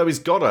place. So even though he's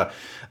got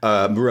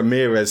a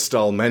Ramirez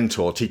style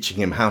mentor teaching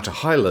him how to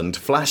Highland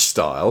Flash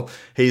style,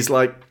 he's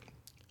like,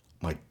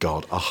 my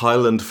god, a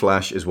Highland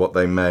Flash is what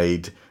they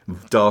made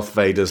Darth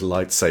Vader's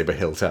lightsaber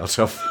hilt out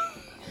of.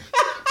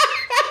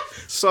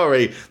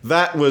 Sorry,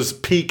 that was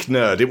peak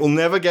nerd. It will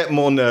never get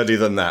more nerdy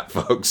than that,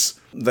 folks.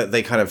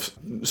 They kind of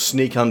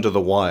sneak under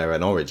the wire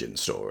an origin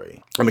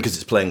story. And because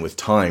it's playing with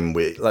time,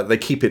 they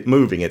keep it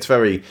moving. It's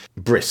very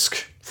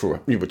brisk,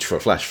 which for a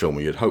Flash film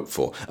you'd hope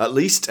for. At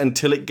least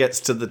until it gets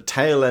to the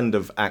tail end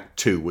of Act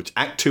 2, which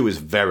Act 2 is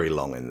very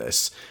long in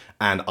this.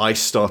 And I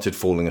started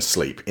falling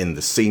asleep in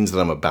the scenes that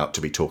I'm about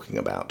to be talking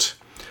about.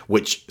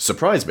 Which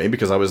surprised me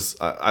because I was,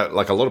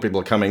 like a lot of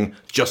people, are coming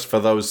just for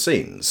those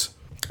scenes.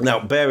 Now,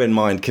 bear in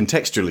mind,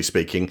 contextually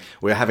speaking,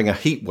 we're having a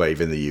heat wave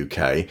in the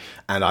UK,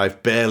 and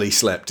I've barely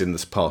slept in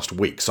this past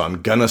week, so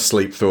I'm gonna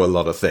sleep through a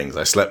lot of things.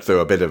 I slept through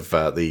a bit of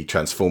the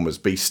Transformers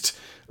Beast,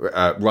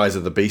 Rise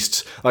of the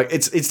Beasts. Like,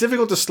 it's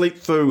difficult to sleep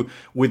through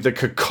with the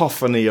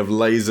cacophony of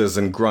lasers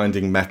and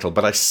grinding metal,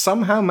 but I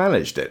somehow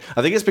managed it.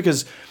 I think it's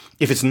because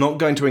if it's not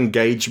going to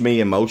engage me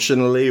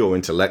emotionally or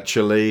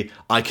intellectually,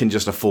 I can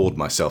just afford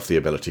myself the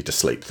ability to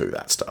sleep through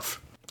that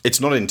stuff. It's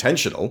not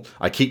intentional.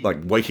 I keep like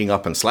waking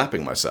up and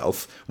slapping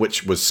myself,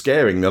 which was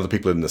scaring the other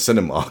people in the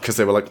cinema because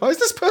they were like, why is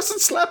this person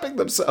slapping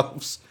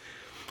themselves?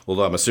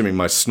 Although I'm assuming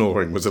my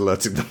snoring was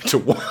alerting them to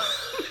why.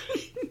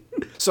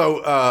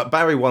 So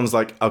Barry 1's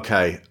like,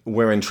 okay,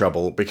 we're in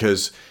trouble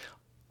because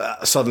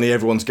suddenly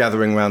everyone's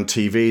gathering around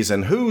TVs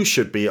and who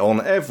should be on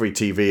every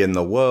TV in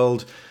the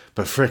world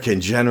but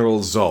frickin'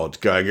 General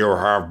Zod going, you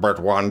have but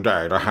one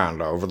day to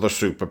hand over the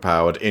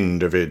superpowered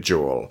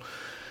individual.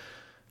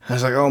 I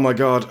was like, oh my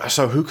god,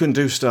 so who can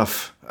do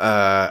stuff?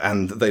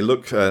 And they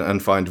look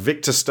and find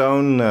Victor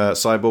Stone.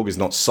 Cyborg is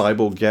not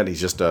Cyborg yet.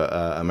 He's just an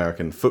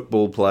American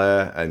football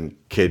player and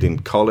kid in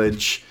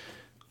college.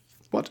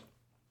 What?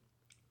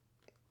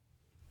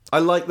 I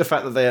like the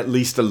fact that they at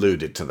least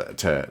alluded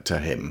to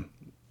him.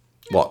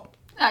 What?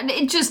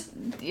 It just,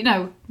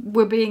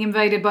 we're being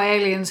invaded by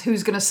aliens.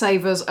 Who's going to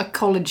save us? A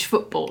college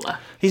footballer.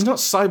 He's not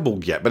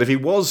Cyborg yet, but if he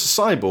was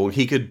Cyborg,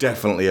 he could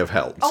definitely have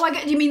helped. Oh,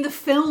 you mean the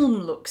film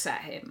looks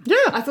at him? Yeah.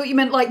 I thought you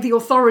meant like the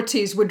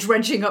authorities were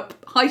dredging up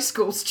high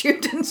school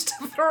students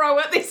to throw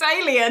at this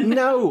alien.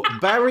 No,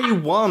 Barry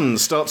 1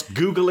 starts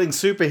Googling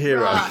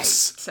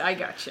superheroes. Right, I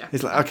gotcha.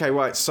 He's like, okay,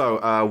 right,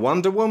 so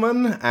Wonder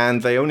Woman,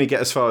 and they only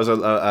get as far as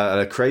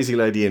a crazy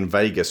lady in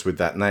Vegas with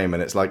that name,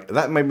 and it's like,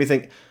 that made me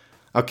think,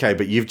 okay,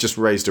 but you've just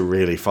raised a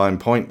really fine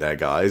point there,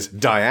 guys.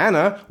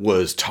 Diana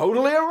was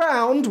totally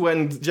around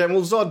when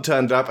General Zod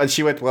turned up, and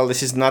she went, well,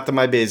 this is not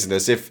my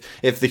business. If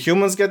the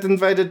humans get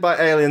invaded by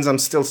aliens, I'm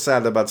still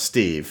sad about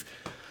Steve.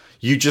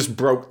 You just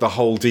broke the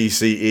whole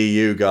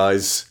DCEU,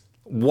 guys.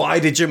 Why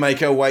did you make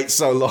her wait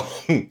so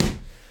long?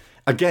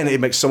 Again, it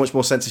makes so much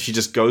more sense if she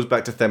just goes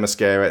back to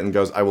Themyscira and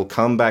goes, I will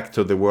come back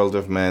to the world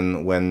of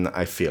men when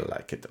I feel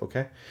like it,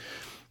 okay?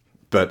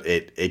 But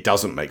it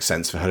doesn't make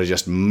sense for her to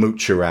just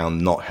mooch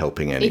around not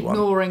helping anyone.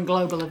 Ignoring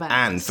global events.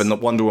 And for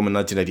Wonder Woman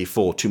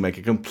 1984 to make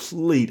a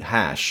complete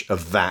hash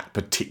of that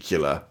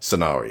particular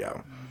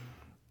scenario.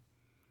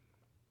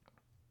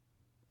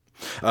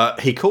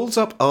 He calls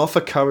up Arthur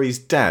Curry's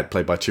dad,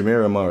 played by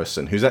Tamira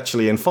Morrison, who's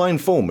actually in fine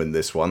form in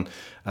this one.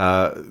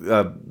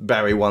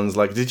 Barry 1's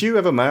like, did you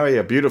ever marry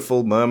a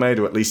beautiful mermaid,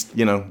 or at least,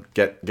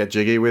 get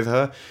jiggy with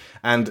her?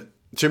 And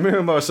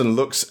Tamira Morrison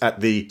looks at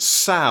the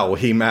sow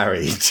he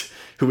married,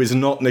 who is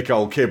not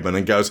Nicole Kidman,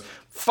 and goes,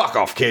 fuck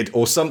off, kid,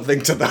 or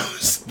something to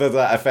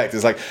that effect.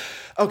 It's like,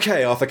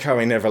 okay, Arthur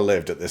Curry never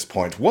lived at this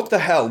point. What the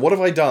hell? What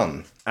have I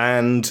done?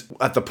 And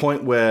at the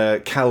point where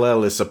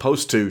Kal-El is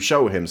supposed to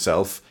show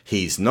himself,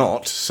 he's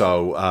not.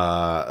 So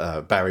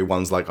Barry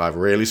 1's like, I've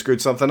really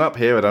screwed something up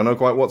here. I don't know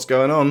quite what's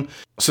going on.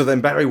 So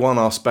then Barry 1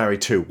 asks Barry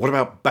 2, what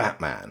about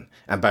Batman?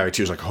 And Barry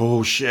 2's like,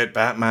 oh shit,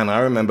 Batman. I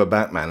remember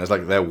Batman. It's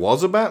like, there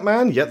was a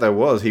Batman? Yeah, there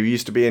was. He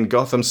used to be in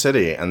Gotham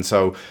City. And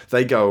so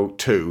they go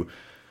to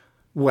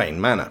Wayne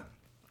Manor.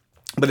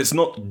 But it's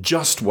not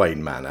just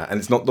Wayne Manor, and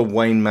it's not the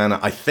Wayne Manor.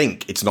 I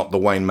think it's not the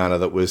Wayne Manor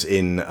that was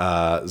in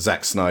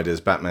Zack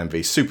Snyder's Batman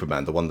v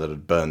Superman, the one that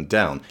had burned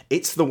down.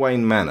 It's the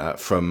Wayne Manor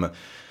from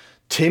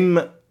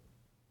Tim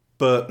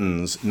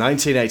Burton's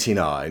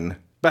 1989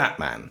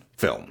 Batman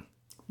film.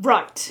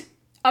 Right.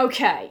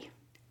 Okay.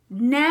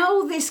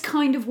 Now this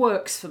kind of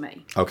works for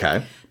me.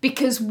 Okay.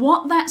 Because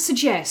what that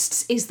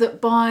suggests is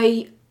that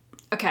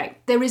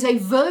there is a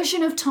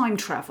version of time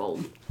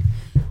travel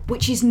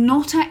which is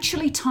not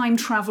actually time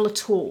travel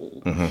at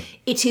all. Mm-hmm.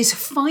 It is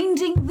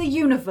finding the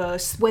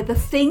universe where the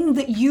thing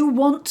that you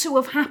want to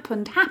have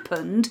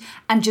happened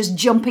and just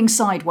jumping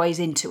sideways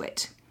into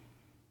it.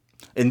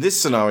 In this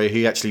scenario,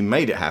 he actually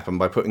made it happen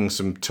by putting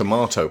some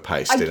tomato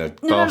paste in a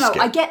basket.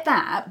 No, I get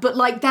that. But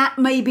that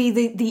may be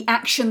the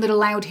action that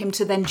allowed him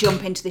to then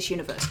jump into this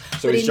universe.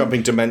 So he's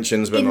jumping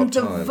dimensions but not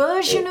time.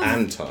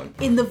 Time.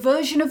 In the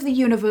version of the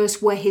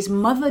universe where his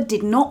mother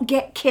did not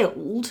get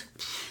killed...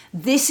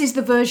 This is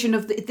the version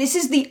of this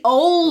is the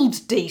old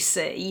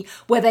DC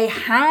where they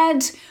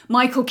had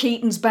Michael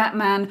Keaton's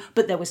Batman,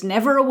 but there was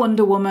never a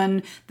Wonder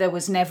Woman, there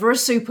was never a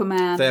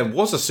Superman. There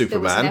was a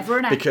Superman, there was never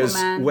an Aquaman. Because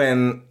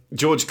when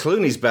George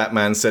Clooney's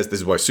Batman says this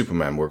is why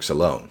Superman works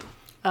alone.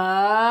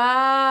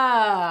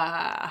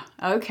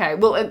 Okay.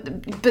 Well,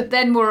 but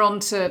then we're on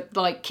to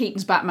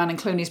Keaton's Batman and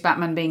Clooney's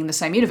Batman being in the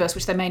same universe,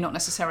 which they may not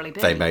necessarily be.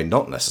 They may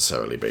not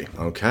necessarily be.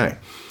 Okay.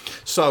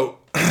 So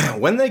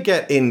when they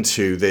get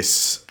into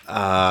this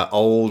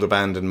old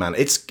abandoned manor,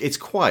 it's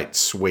quite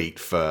sweet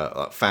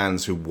for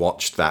fans who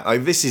watched that.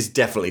 This is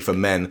definitely for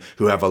men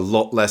who have a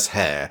lot less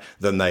hair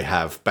than they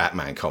have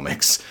Batman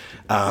comics,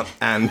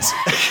 and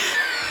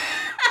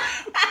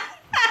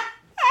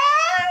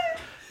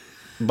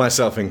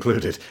myself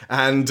included.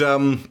 And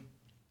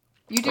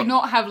you do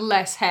not have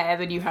less hair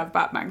than you have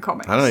Batman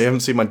comics. I don't know. You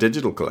haven't seen my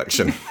digital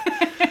collection,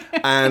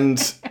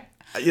 and.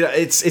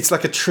 It's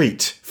like a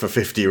treat for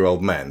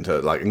 50-year-old men to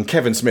and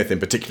Kevin Smith in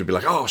particular be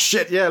like, oh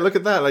shit, yeah, look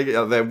at that.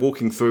 They're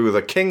walking through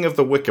the King of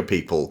the Wicker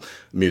People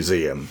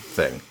museum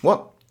thing.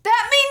 What?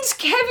 That means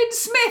Kevin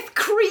Smith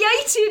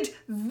created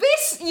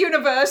this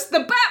universe, the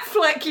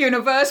Batfleck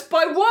universe,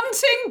 by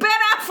wanting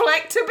Ben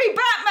Affleck to be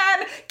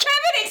Batman.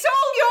 Kevin, it's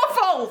all your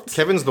fault.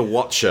 Kevin's the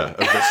watcher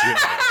of this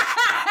universe.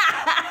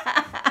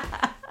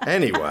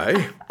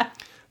 Anyway...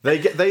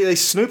 They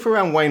snoop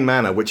around Wayne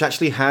Manor, which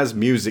actually has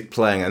music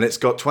playing, and it's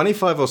got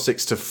 25 or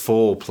 6 to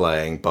 4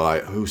 playing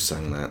by... Who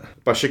sang that?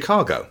 By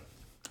Chicago.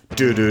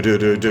 Do do do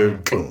do do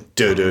do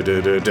do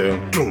do do do do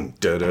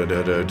do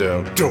do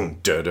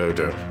do do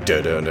do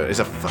do do. It's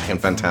a fucking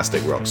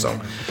fantastic rock song.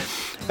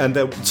 And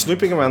they're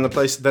snooping around the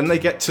place. Then they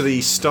get to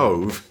the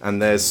stove, and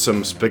there's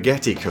some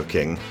spaghetti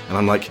cooking, and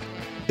I'm like,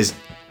 Is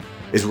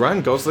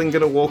Ryan Gosling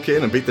going to walk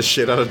in and beat the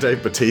shit out of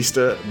Dave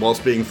Bautista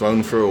whilst being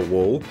thrown through a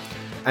wall?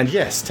 And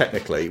yes,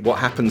 technically, what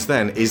happens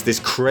then is this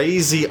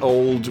crazy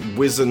old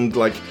wizened,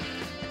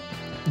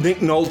 Nick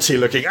Nolte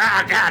looking,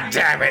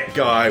 goddammit,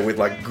 guy with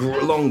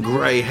long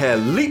grey hair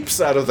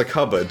leaps out of the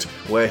cupboard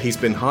where he's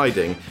been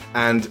hiding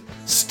and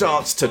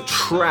starts to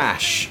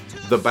trash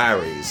the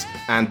Barrys.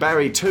 And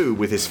Barry 2,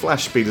 with his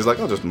flash speed, is like,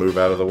 I'll just move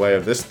out of the way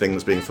of this thing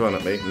that's being thrown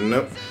at me.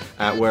 Nope.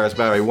 Whereas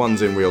Barry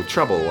 1's in real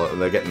trouble.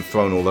 They're getting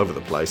thrown all over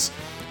the place.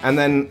 And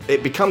then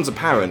it becomes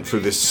apparent through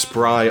this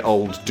spry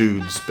old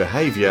dude's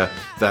behaviour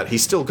that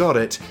he's still got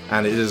it,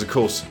 and it is, of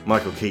course,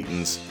 Michael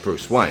Keaton's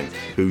Bruce Wayne,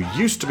 who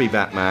used to be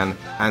Batman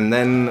and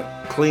then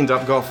cleaned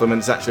up Gotham, and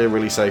it's actually a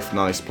really safe,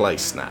 nice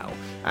place now,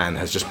 and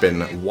has just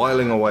been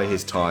whiling away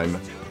his time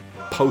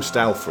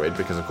post-Alfred,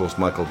 because, of course,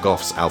 Michael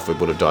Goff's Alfred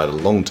would have died a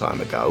long time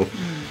ago,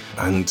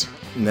 and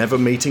never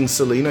meeting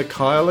Selena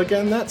Kyle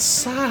again. That's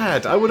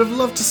sad. I would have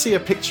loved to see a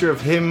picture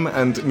of him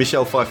and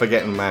Michelle Pfeiffer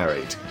getting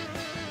married.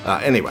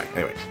 Anyway,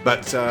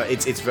 but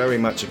it's very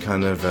much a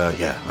kind of,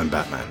 I'm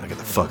Batman, I get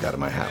the fuck out of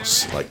my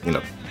house.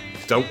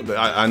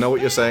 I know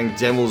what you're saying,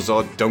 General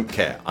Zod, don't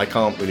care. I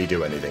can't really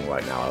do anything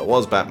right now. I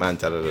was Batman,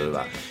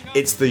 da-da-da-da.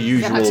 It's the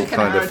usual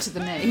kind of... to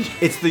the knee.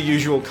 It's the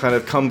usual kind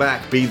of come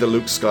back, be the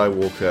Luke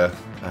Skywalker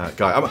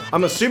guy.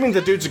 I'm assuming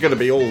the dudes are going to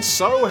be all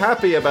so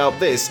happy about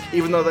this,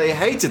 even though they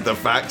hated the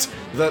fact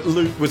that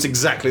Luke was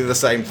exactly the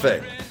same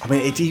thing. I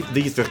mean,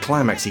 the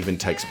climax even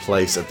takes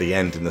place at the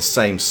end in the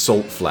same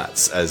salt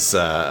flats as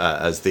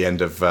the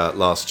end of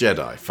Last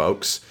Jedi,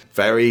 folks.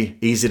 Very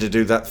easy to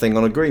do that thing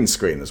on a green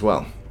screen as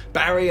well.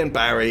 Barry and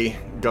Barry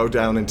go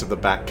down into the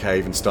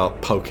Batcave and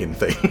start poking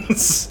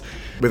things.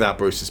 without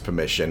Bruce's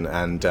permission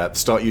and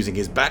start using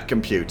his Bat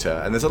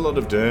computer. And there's a lot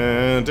of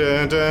dun,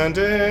 dun, dun,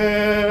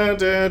 dun,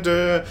 dun,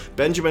 dun.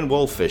 Benjamin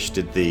Wallfish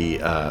did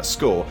the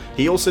score.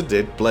 He also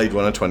did Blade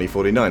Runner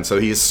 2049, so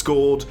he has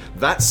scored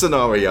that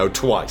scenario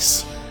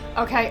twice.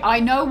 Okay, I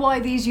know why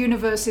these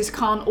universes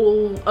can't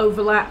all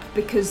overlap,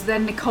 because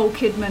then Nicole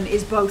Kidman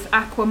is both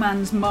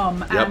Aquaman's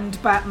mum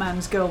and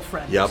Batman's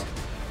girlfriend. Yep.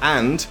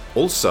 And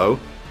also,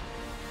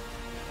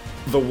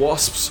 the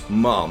Wasp's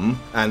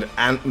mum and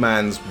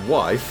Ant-Man's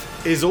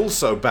wife is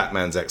also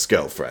Batman's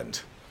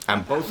ex-girlfriend.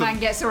 And both Batman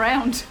gets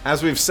around.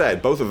 As we've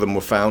said, both of them were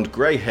found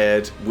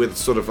grey-haired with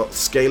sort of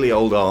scaly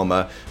old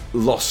armour,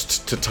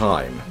 lost to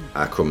time.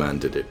 Aquaman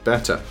did it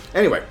better.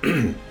 Anyway,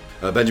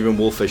 Benjamin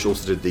Wallfish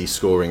also did the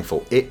scoring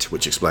for It,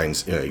 which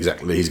explains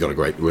exactly he's got a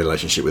great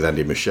relationship with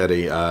Andy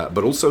Muschietti,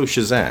 but also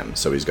Shazam,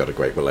 so he's got a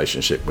great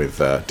relationship with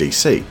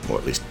DC, or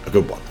at least a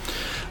good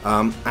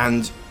one.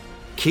 And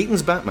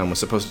Keaton's Batman was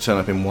supposed to turn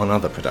up in one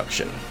other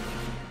production.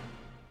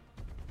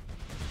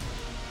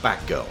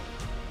 Batgirl.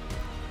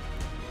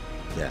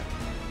 Yeah.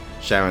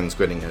 Sharon's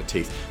gritting her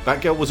teeth.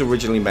 Batgirl was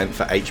originally meant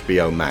for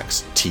HBO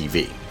Max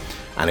TV.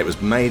 And it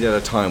was made at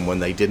a time when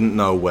they didn't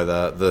know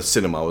whether the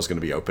cinema was going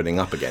to be opening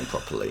up again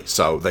properly.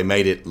 So they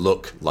made it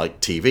look like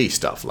TV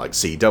stuff, like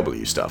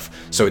CW stuff.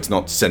 So it's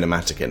not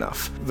cinematic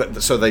enough.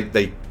 So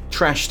they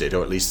trashed it,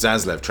 or at least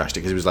Zaslav trashed it,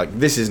 because he was like,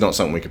 this is not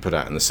something we could put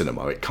out in the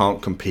cinema. It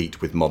can't compete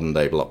with modern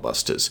day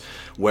blockbusters.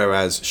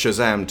 Whereas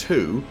Shazam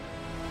 2,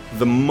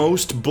 the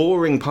most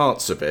boring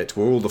parts of it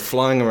were all the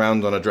flying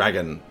around on a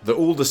dragon.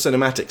 All the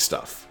cinematic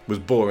stuff was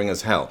boring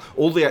as hell.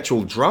 All the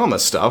actual drama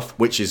stuff,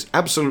 which is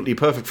absolutely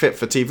perfect fit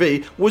for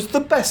TV, was the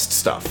best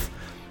stuff.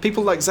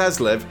 People like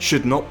Zaslav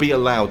should not be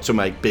allowed to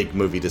make big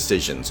movie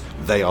decisions.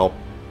 They are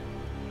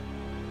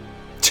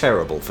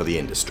terrible for the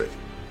industry.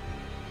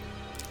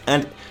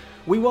 And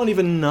we won't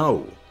even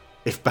know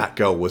if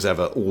Batgirl was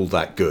ever all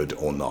that good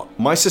or not.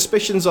 My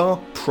suspicions are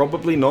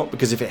probably not,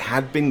 because if it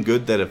had been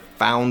good, they'd have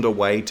found a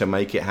way to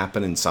make it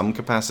happen in some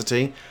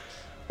capacity.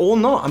 Or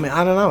not. I mean,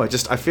 I don't know.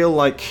 I feel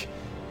like,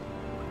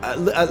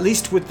 at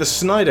least with the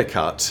Snyder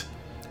Cut,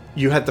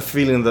 you had the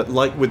feeling that,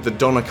 like with the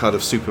Donner Cut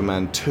of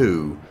Superman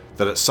 2,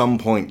 that at some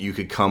point you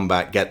could come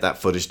back, get that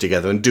footage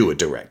together, and do a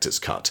director's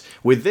cut.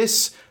 With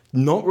this,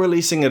 not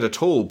releasing it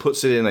at all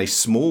puts it in a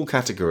small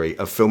category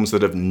of films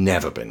that have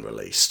never been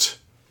released.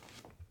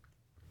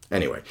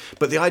 Anyway,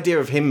 but the idea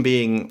of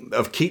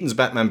of Keaton's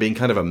Batman being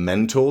kind of a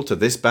mentor to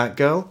this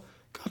Batgirl,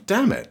 god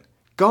damn it.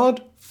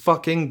 God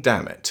fucking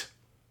damn it.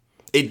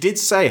 It did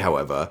say,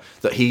 however,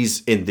 that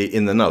he's in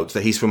the notes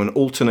that he's from an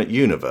alternate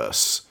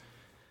universe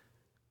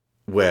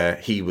where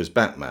he was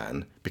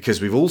Batman,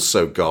 because we've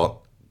also got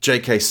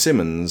J.K.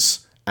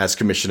 Simmons as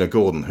Commissioner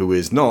Gordon, who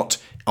is not,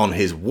 on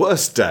his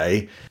worst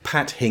day,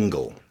 Pat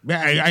Hingle.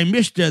 I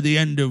missed the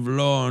end of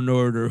Law and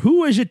Order.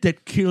 Who is it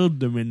that killed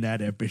them in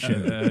that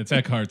episode? It's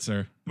Eckhart,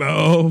 sir.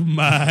 Oh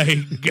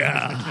my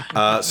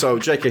God. So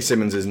J.K.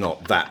 Simmons is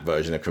not that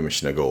version of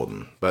Commissioner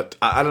Gordon. But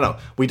I don't know.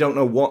 We don't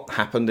know what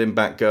happened in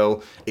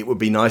Batgirl. It would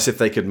be nice if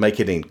they could make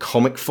it in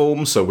comic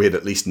form so we'd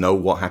at least know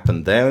what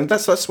happened there. And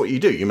that's what you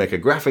do. You make a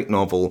graphic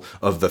novel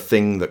of the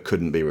thing that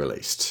couldn't be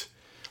released.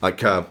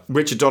 Like,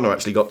 Richard Donner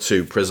actually got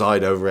to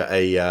preside over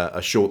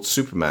a short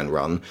Superman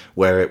run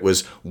where it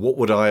was, what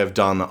would I have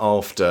done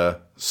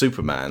after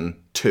Superman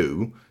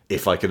 2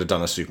 if I could have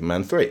done a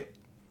Superman 3?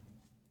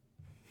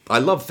 I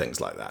love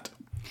things like that.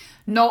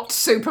 Not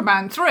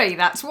Superman 3,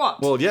 that's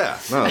what? Well, yeah.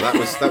 No,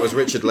 that was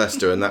Richard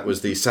Lester, and that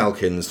was the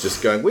Salkins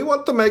just going, we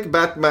want to make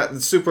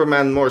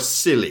Superman more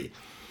silly.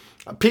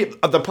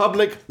 The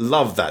public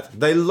love that.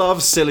 They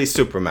love silly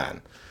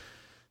Superman.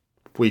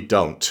 We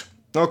don't.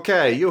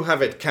 Okay, you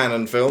have it,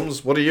 Canon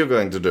Films. What are you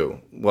going to do?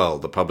 Well,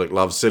 the public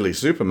loves silly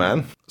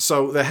Superman.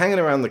 So they're hanging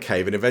around the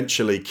cave, and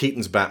eventually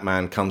Keaton's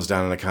Batman comes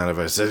down in a kind of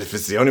says, if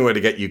it's the only way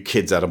to get you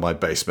kids out of my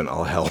basement,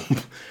 I'll help.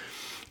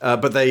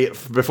 But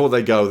before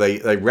they go,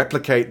 they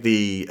replicate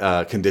the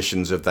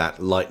conditions of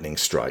that lightning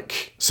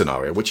strike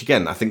scenario, which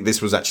again, I think this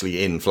was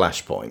actually in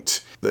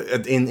Flashpoint.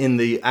 In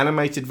the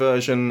animated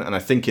version, and I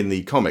think in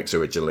the comics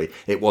originally,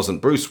 it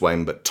wasn't Bruce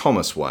Wayne, but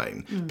Thomas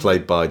Wayne,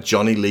 played by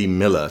Johnny Lee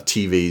Miller,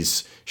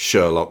 TV's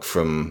Sherlock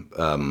from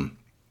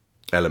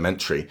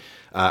Elementary,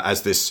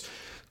 as this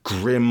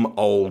grim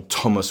old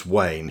Thomas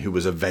Wayne who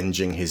was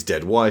avenging his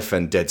dead wife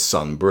and dead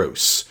son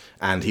Bruce.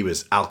 And he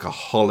was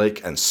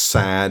alcoholic and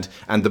sad.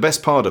 And the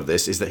best part of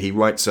this is that he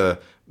writes a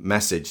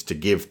message to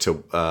give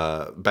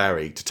to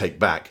Barry to take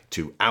back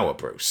to our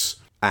Bruce.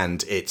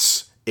 And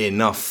it's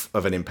enough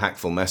of an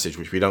impactful message,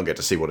 which we don't get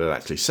to see what it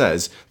actually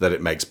says, that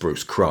it makes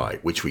Bruce cry,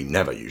 which we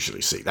never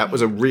usually see. That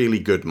was a really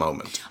good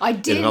moment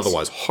in an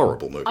otherwise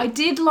horrible movie. I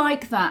did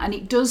like that, and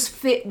it does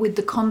fit with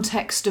the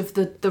context of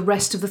the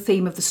rest of the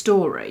theme of the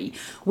story,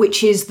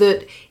 which is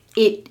that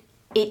it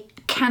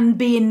can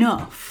be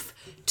enough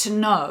to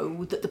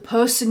know that the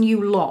person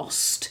you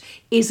lost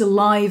is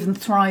alive and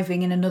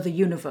thriving in another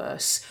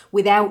universe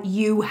without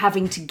you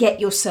having to get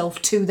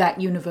yourself to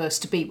that universe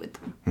to be with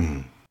them.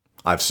 Mm.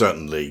 I've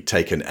certainly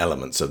taken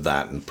elements of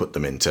that and put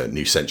them into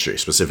New Century,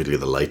 specifically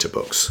the later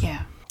books.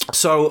 Yeah.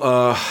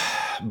 So,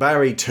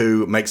 Barry,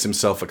 too, makes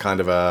himself a kind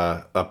of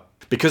a...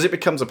 Because it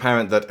becomes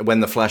apparent that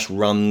when the Flash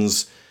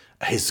runs,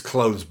 his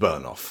clothes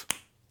burn off.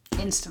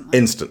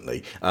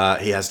 Instantly.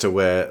 He has to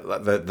wear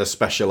the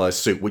specialized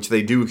suit, which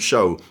they do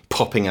show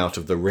popping out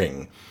of the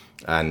ring.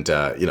 And,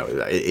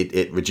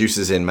 it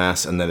reduces in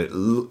mass, and then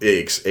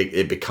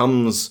it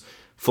becomes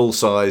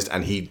full-sized,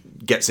 and he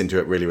gets into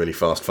it really, really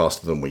fast,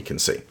 faster than we can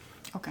see.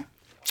 Okay.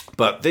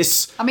 But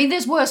this... I mean,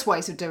 there's worse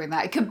ways of doing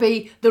that. It could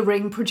be the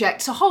ring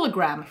projects a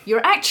hologram.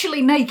 You're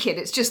actually naked,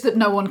 it's just that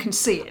no one can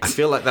see it. I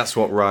feel like that's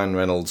what Ryan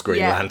Reynolds'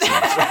 Green Lantern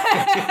is.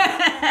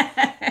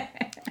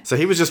 So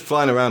he was just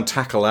flying around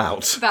tackle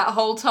out. That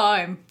whole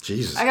time.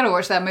 Jesus. I gotta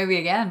watch that movie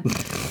again.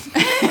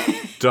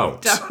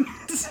 Don't.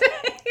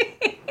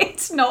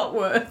 It's not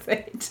worth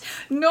it.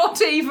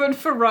 Not even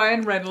for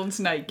Ryan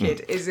Reynolds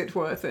naked is it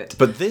worth it.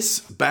 But this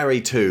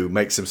Barry 2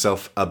 makes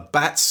himself a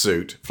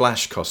batsuit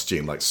Flash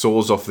costume, like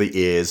saws off the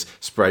ears,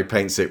 spray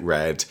paints it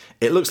red.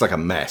 It looks like a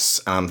mess.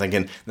 And I'm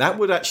thinking, that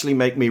would actually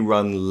make me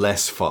run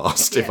less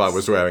fast if I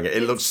was wearing it.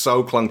 It looks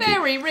so clunky.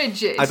 Very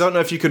rigid. I don't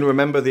know if you can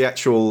remember the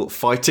actual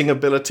fighting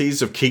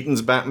abilities of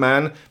Keaton's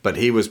Batman, but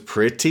he was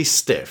pretty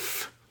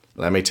stiff.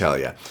 Let me tell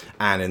you.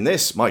 And in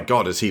this, my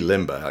God, is he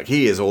limber. Like,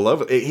 he is all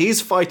over. He's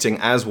fighting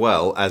as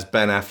well as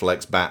Ben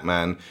Affleck's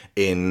Batman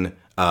in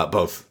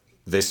both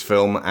this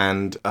film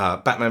and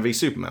Batman v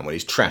Superman, when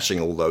he's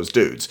trashing all those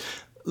dudes.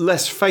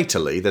 Less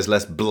fatally, there's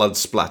less blood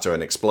splatter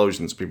and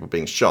explosions, people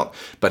being shot.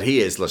 But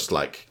he is just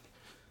like,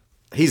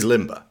 he's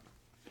limber.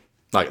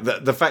 Like,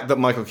 the fact that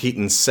Michael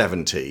Keaton's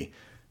 70...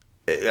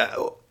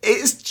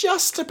 It's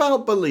just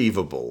about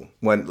believable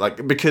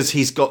because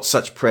he's got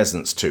such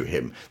presence to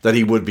him that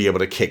he would be able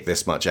to kick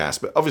this much ass.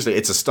 But obviously,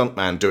 it's a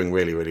stuntman doing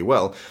really, really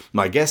well.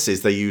 My guess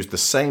is they used the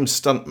same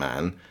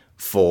stuntman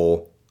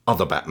for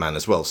other Batman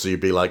as well. So you'd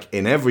be like,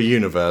 in every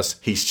universe,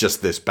 he's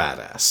just this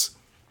badass.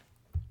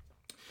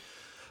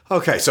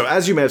 Okay, so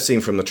as you may have seen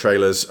from the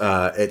trailers,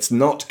 it's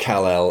not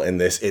Kal-El in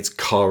this, it's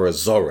Kara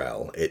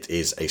Zor-El. It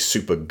is a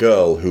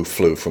Supergirl who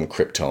flew from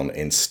Krypton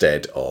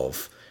instead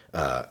of...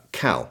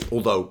 Kal,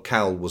 although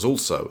Kal was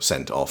also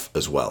sent off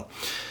as well.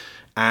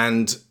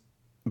 And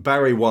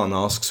Barry 1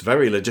 asks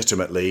very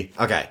legitimately,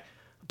 okay,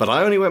 but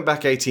I only went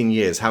back 18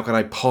 years, how can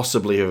I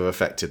possibly have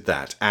affected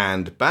that?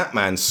 And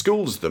Batman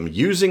schools them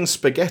using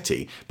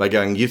spaghetti by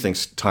going, you think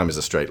time is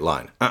a straight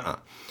line.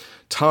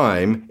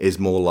 Time is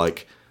more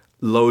like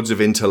loads of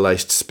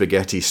interlaced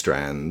spaghetti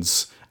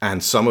strands,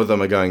 and some of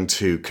them are going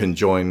to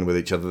conjoin with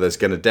each other. There's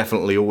going to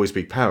definitely always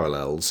be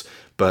parallels.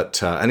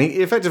 But and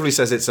he effectively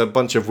says it's a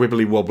bunch of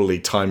wibbly-wobbly,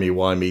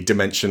 timey-wimey,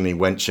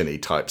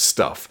 dimensiony-wensiony type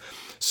stuff.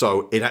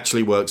 So it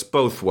actually works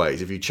both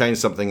ways. If you change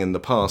something in the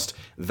past,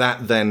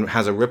 that then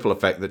has a ripple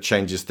effect that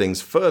changes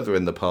things further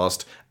in the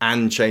past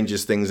and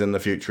changes things in the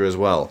future as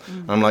well.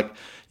 Mm-hmm. I'm like,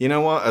 you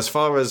know what? As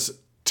far as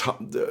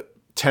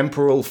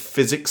temporal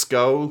physics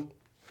go...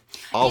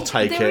 I'll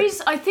take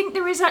it. I think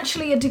there is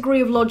actually a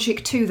degree of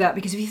logic to that,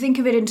 because if you think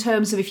of it in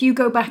terms of if you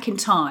go back in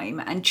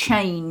time and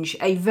change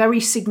a very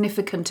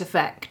significant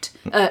event,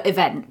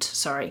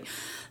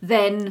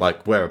 then...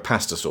 Like where a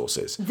pasta sauce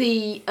is.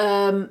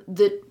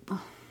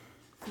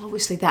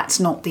 Obviously that's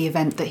not the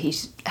event that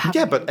he's having.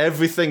 Yeah, but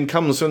everything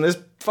comes from this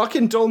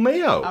fucking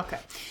Dolmio. Okay.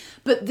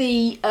 But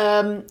the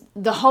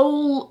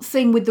whole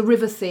thing with the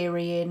river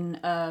theory in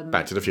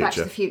Back to the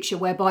Future,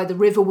 whereby the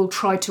river will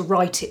try to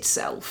right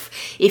itself.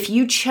 If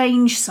you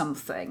change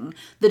something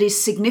that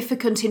is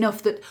significant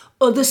enough that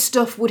other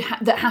stuff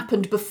that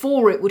happened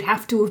before it would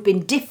have to have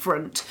been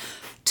different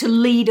to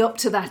lead up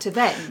to that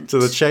event. So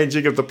the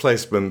changing of the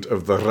placement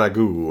of the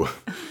ragu.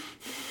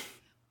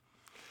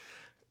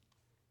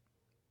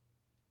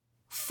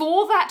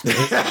 For that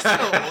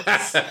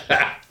pasta sauce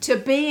to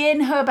be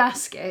in her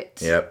basket.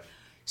 Yep.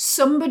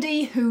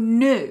 Somebody who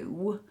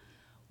knew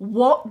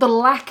what the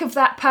lack of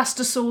that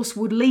pasta sauce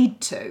would lead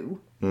to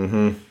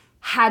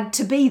had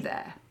to be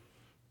there.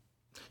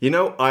 You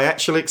know, I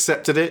actually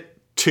accepted it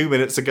 2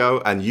 minutes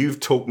ago, and you've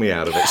talked me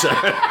out of it. So.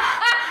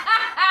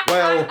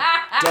 Well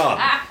done.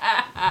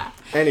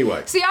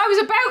 Anyway. See, I was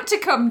about to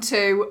come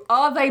to,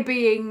 are they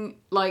being,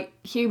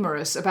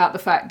 humorous about the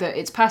fact that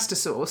it's pasta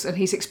sauce and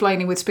he's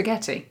explaining with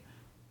spaghetti?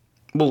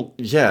 Well,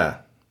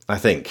 yeah, I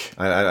think.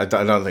 I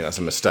don't think that's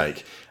a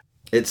mistake.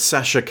 It's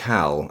Sasha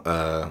Calle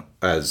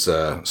as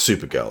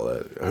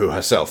Supergirl, who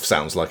herself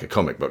sounds like a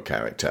comic book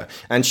character.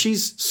 And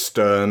she's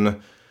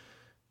stern.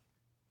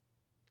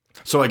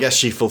 So I guess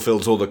she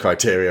fulfills all the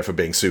criteria for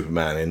being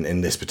Superman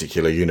in this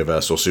particular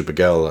universe, or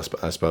Supergirl,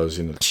 I suppose.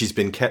 You know. She's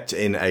been kept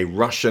in a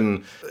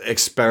Russian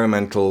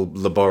experimental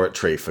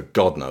laboratory for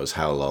God knows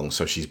how long,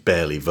 so she's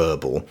barely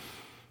verbal.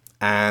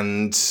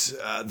 And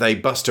they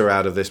bust her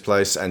out of this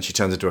place, and she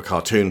turns into a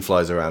cartoon,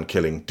 flies around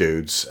killing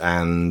dudes,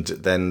 and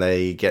then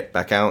they get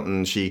back out,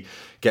 and she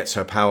gets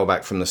her power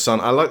back from the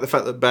sun. I like the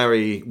fact that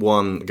Barry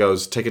 1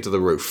 goes, take her to the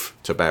roof,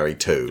 to Barry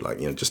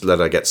 2, just let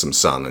her get some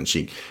sun, and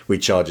she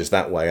recharges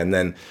that way, and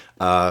then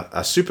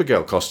a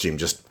Supergirl costume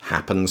just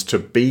happens to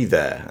be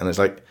there, and it's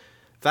like,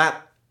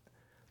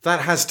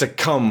 That has to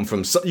come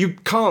from... You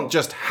can't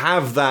just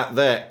have that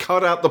there.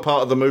 Cut out the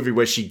part of the movie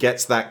where she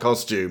gets that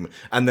costume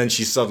and then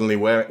she's suddenly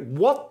wearing...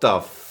 What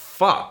the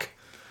fuck?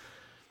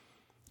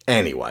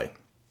 Anyway.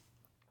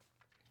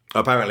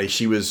 Apparently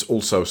she was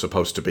also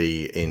supposed to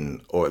be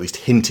in, or at least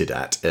hinted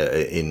at,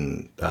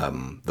 in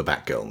the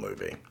Batgirl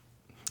movie.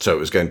 So it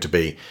was going to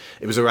be...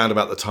 It was around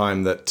about the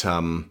time that...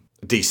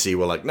 DC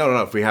were like,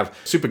 no, if we have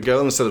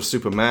Supergirl instead of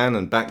Superman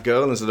and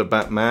Batgirl instead of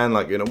Batman,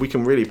 like, we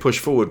can really push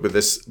forward with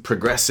this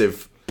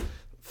progressive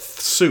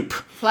soup.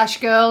 Flash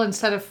Girl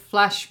instead of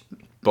Flash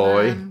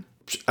Boy.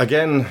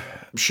 Again,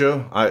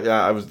 sure.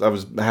 I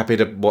was happy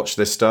to watch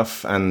this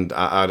stuff, and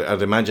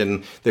I'd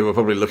imagine they were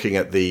probably looking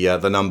at the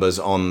numbers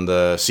on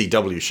the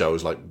CW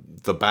shows, like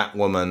the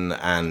Batwoman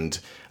and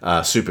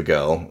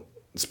Supergirl,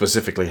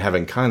 specifically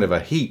having kind of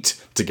a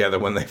heat together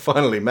when they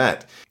finally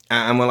met.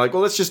 And we're like,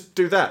 well, let's just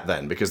do that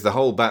then, because the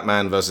whole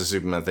Batman versus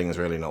Superman thing is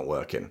really not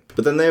working.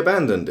 But then they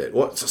abandoned it.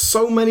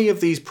 So many of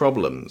these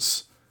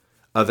problems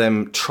are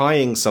them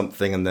trying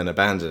something and then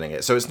abandoning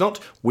it. So it's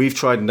not, we've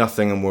tried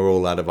nothing and we're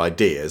all out of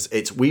ideas.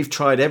 It's, we've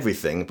tried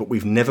everything, but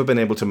we've never been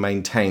able to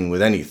maintain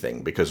with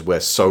anything because we're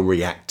so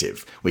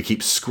reactive. We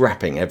keep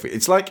scrapping everything.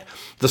 It's like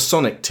the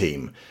Sonic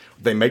team.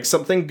 They make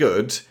something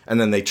good,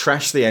 and then they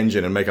trash the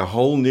engine and make a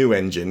whole new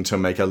engine to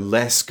make a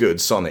less good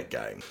Sonic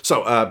game.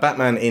 So,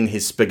 Batman, in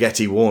his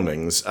spaghetti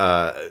warnings,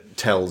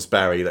 tells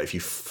Barry that if you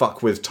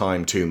fuck with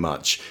time too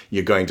much,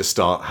 you're going to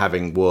start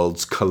having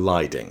worlds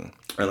colliding.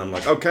 And I'm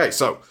like, okay,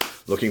 so,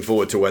 looking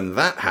forward to when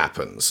that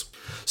happens.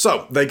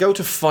 So, they go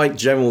to fight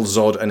General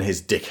Zod and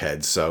his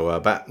dickheads. So,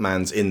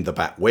 Batman's in the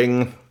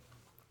Batwing.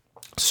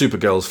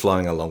 Supergirl's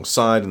flying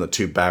alongside, and the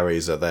two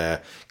Barrys are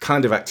there,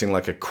 kind of acting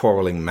like a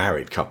quarrelling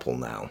married couple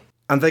now.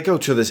 And they go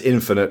to this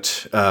infinite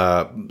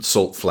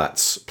Salt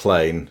Flats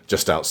plain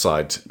just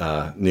outside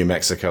New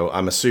Mexico.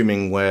 I'm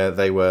assuming where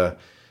they were...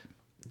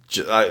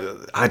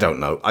 I don't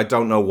know. I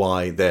don't know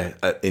why they're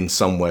in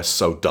somewhere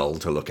so dull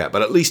to look at.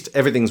 But at least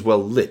everything's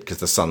well lit because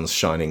the sun's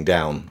shining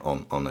down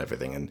on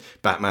everything. And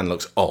Batman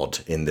looks odd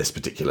in this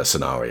particular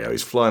scenario.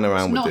 He's flying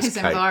around with this cape. It's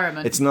not his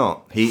environment. It's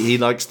not. He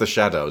likes the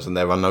shadows, and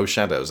there are no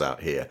shadows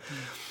out here.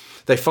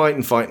 They fight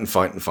and fight and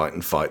fight and fight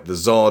and fight. The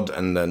Zod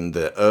and then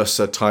the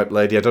Ursa type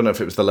lady. I don't know if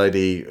it was the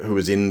lady who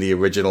was in the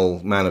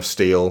original Man of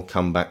Steel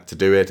come back to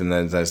do it. And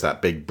then there's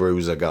that big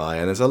bruiser guy.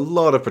 And there's a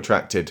lot of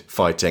protracted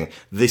fighting.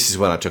 This is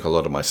when I took a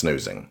lot of my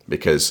snoozing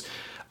because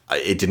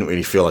it didn't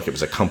really feel like it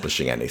was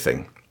accomplishing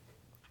anything.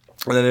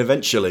 And then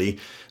eventually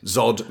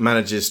Zod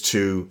manages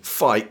to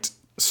fight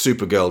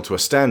Supergirl to a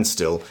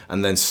standstill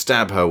and then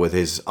stab her with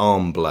his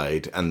arm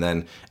blade and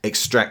then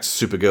extracts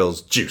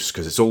Supergirl's juice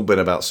because it's all been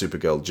about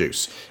Supergirl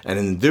juice. And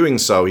in doing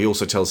so, he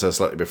also tells her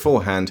slightly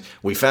beforehand,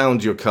 we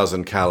found your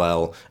cousin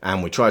Kal-El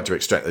and we tried to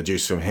extract the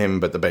juice from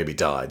him, but the baby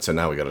died. So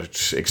now we got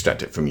to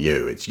extract it from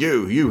you. It's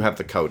you. You have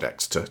the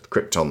codex to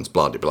Krypton's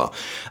blah, blah, blah.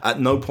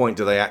 At no point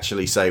do they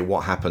actually say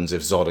what happens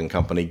if Zod and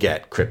company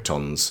get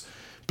Krypton's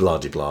blah,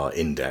 blah, blah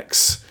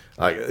index.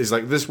 It's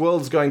like, this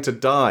world's going to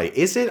die.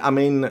 Is it? I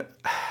mean...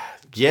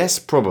 Yes,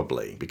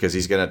 probably, because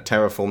he's going to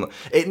terraform...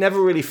 It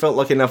never really felt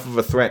like enough of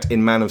a threat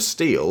in Man of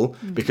Steel,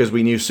 because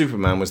we knew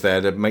Superman was there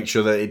to make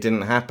sure that it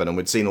didn't happen, and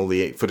we'd seen all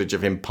the footage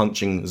of him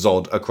punching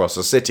Zod across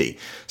a city.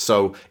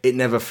 So it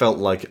never felt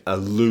like a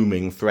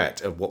looming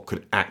threat of what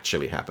could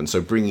actually happen.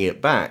 So bringing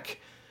it back,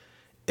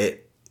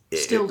 it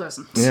still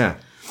doesn't. Yeah.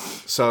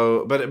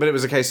 So, but it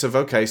was a case of,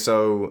 okay,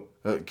 so...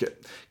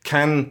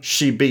 can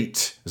she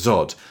beat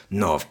Zod?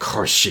 No, of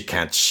course she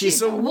can't.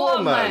 She's a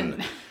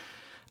woman!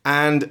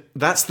 And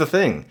that's the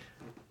thing.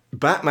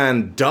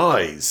 Batman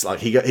dies. Like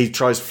he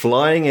tries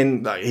flying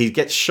in. He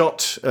gets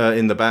shot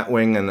in the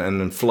Batwing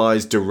and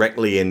flies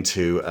directly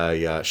into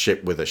a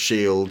ship with a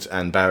shield.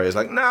 And Barry is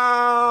like,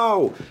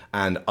 no.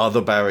 And other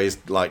Barrys,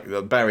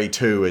 like Barry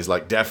 2, is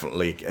like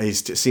definitely. He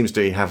seems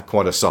to have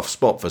quite a soft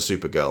spot for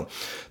Supergirl.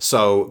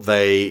 So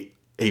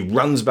he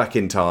runs back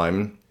in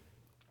time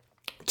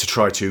to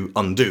try to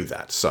undo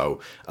that. So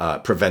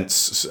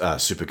prevents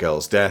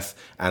Supergirl's death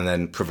and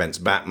then prevents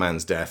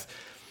Batman's death.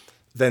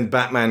 Then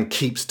Batman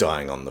keeps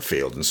dying on the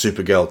field and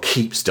Supergirl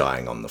keeps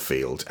dying on the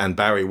field. And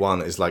Barry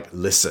 1 is like,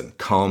 listen,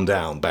 calm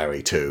down,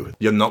 Barry 2.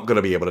 You're not going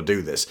to be able to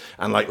do this.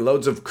 And like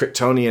loads of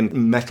Kryptonian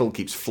metal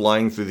keeps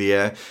flying through the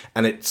air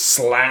and it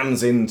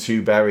slams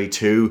into Barry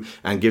 2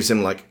 and gives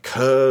him like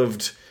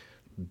curved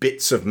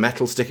bits of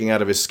metal sticking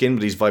out of his skin,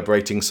 but he's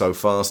vibrating so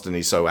fast and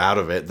he's so out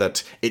of it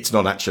that it's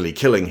not actually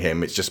killing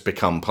him, it's just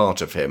become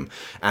part of him.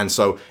 And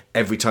so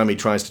every time he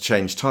tries to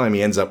change time,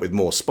 he ends up with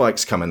more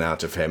spikes coming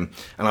out of him.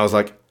 And I was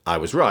like, I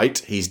was right.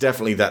 He's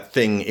definitely that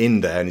thing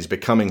in there and he's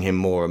becoming him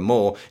more and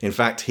more. In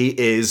fact, he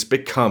is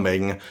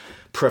becoming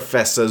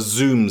Professor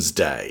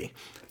Zoomsday.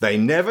 They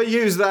never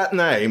use that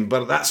name,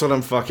 but that's what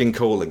I'm fucking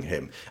calling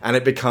him. And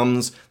it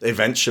becomes,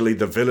 eventually,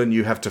 the villain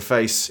you have to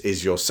face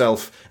is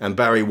yourself. And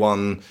Barry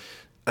 1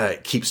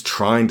 keeps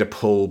trying to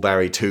pull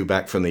Barry 2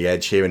 back from the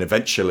edge here, and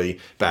eventually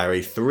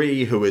Barry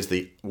 3, who is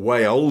the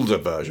way older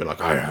version,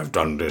 like, I have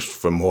done this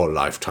for more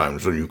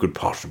lifetimes than you could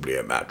possibly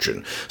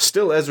imagine.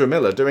 Still Ezra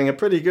Miller doing a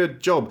pretty good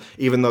job,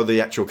 even though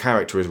the actual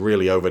character is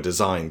really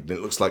over-designed.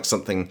 It looks like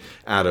something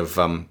out of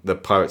the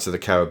Pirates of the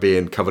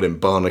Caribbean covered in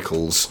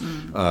barnacles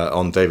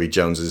on Davy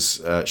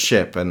Jones's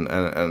ship,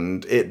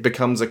 and it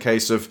becomes a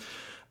case of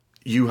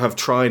you have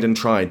tried and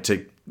tried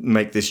to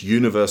make this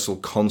universal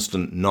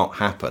constant not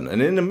happen.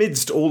 And in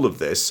amidst all of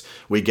this,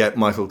 we get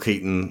Michael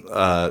Keaton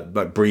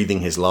breathing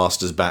his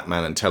last as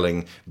Batman and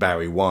telling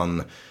Barry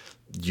 1,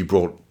 you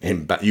brought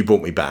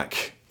me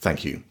back.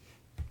 Thank you.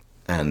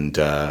 And,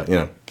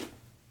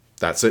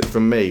 that's it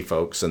from me,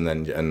 folks. And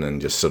then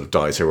just sort of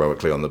dies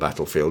heroically on the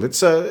battlefield.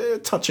 It's a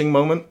touching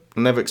moment.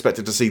 I never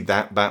expected to see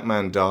that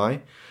Batman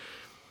die.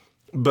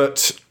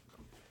 But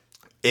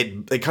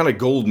it kind of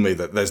galled me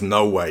that there's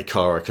no way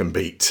Kara can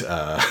beat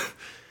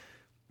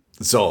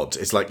Zod.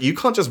 It's like, you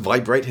can't just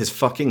vibrate his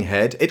fucking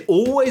head. It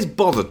always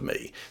bothered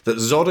me that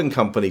Zod and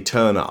company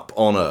turn up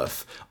on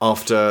Earth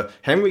after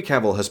Henry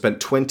Cavill has spent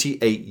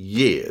 28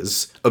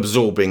 years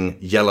absorbing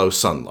yellow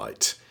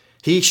sunlight.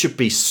 He should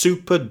be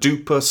super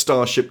duper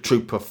Starship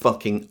Trooper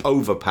fucking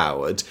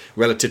overpowered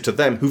relative to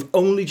them who've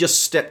only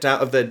just stepped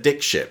out of their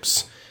dick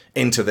ships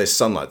into this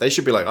sunlight. They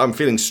should be like, I'm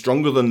feeling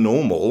stronger than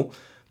normal,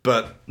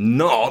 but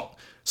not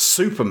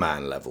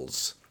Superman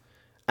levels.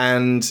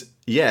 And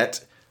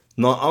yet,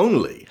 not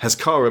only has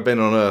Kara been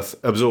on Earth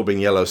absorbing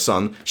yellow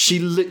sun, she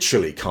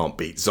literally can't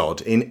beat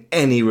Zod in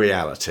any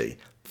reality.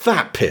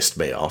 That pissed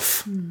me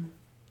off.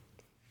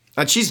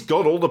 And she's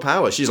got all the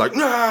power. She's like,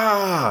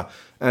 nah!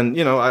 And,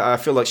 I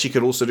feel like she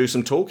could also do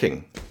some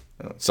talking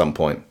at some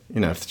point.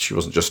 If she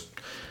wasn't just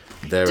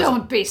there.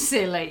 Don't be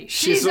silly.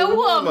 She's a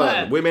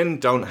woman. Women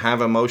don't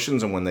have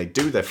emotions, and when they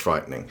do, they're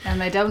frightening.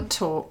 And they don't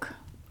talk.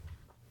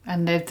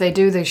 And if they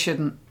do, they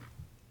shouldn't.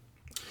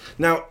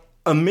 Now,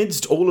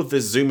 amidst all of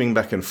this zooming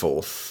back and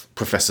forth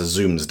Professor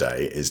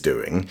Zoomsday is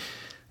doing,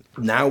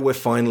 now we're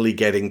finally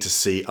getting to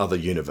see other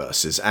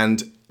universes.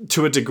 And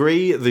to a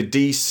degree, the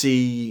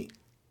DC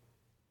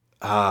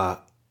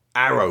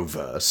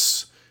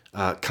Arrowverse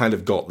kind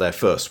of got there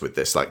first with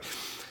this. Like,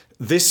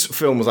 this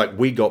film was like,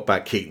 we got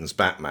back Keaton's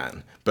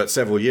Batman. But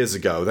several years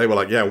ago, they were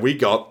like, yeah, we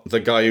got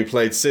the guy who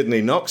played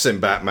Sidney Knox in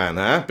Batman,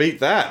 huh? Beat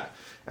that.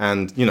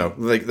 And,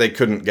 they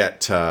couldn't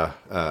get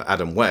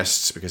Adam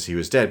West because he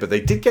was dead, but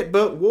they did get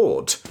Burt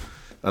Ward,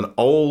 an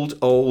old,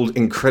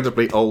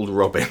 incredibly old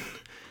Robin.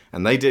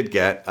 And they did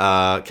get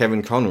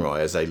Kevin Conroy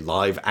as a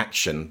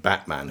live-action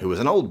Batman, who was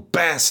an old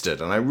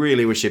bastard, and I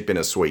really wish he'd been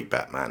a sweet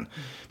Batman.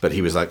 But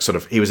he was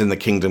he was in the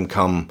Kingdom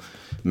Come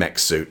mech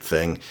suit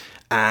thing.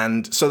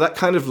 And so that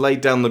kind of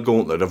laid down the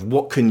gauntlet of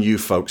what can you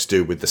folks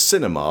do with the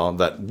cinema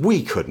that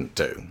we couldn't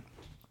do.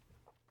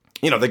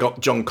 They got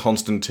John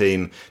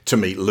Constantine to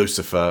meet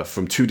Lucifer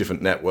from 2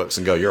 different networks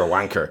and go, you're a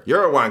wanker.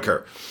 You're a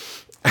wanker.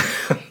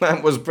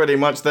 That was pretty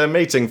much their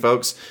meeting,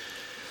 folks.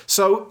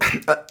 So,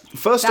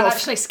 first off... That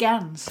actually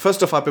scans.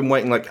 First off, I've been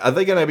waiting, are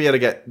they going to be able to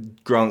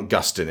get Grant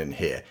Gustin in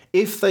here?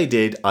 If they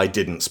did, I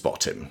didn't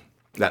spot him.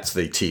 That's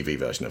the TV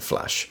version of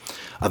Flash.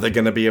 Are they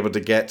going to be able to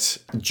get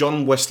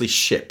John Wesley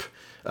Shipp,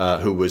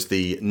 who was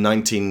the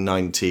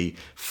 1990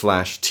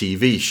 Flash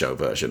TV show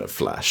version of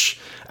Flash?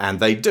 And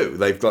they do.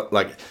 They've got,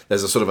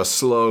 there's a sort of a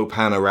slow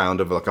pan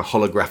around of, a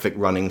holographic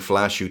running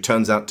Flash who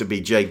turns out to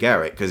be Jay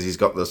Garrick because he's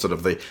got the sort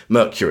of the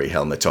Mercury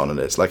helmet on, and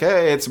it's like,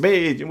 hey, it's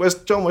me,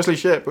 John Wesley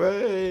Shipp,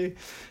 hey.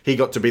 He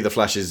got to be the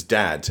Flash's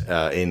dad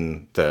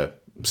in the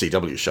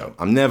CW show.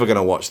 I'm never going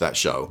to watch that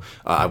show.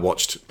 I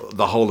watched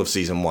the whole of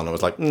season 1 and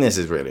was like, this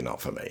is really not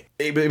for me.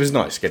 It was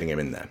nice getting him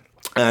in there.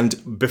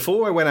 And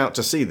before I went out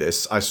to see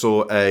this, I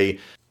saw a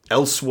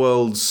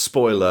Elseworlds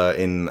spoiler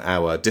in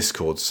our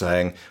Discord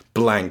saying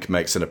blank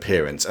makes an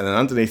appearance. And then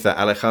underneath that,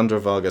 Alejandro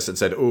Vargas had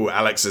said, ooh,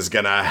 Alex is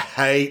going to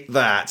hate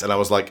that. And I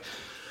was like,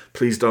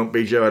 please don't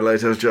be Jared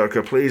Leto's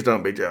Joker. Please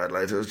don't be Jared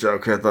Leto's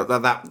Joker.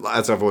 That,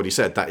 as I've already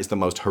said, that is the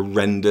most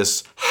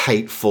horrendous,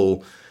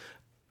 hateful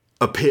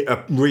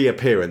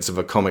reappearance of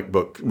a comic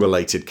book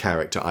related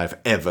character I've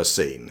ever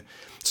seen.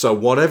 So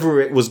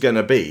whatever it was going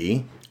to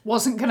be...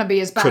 wasn't going to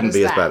be as bad couldn't as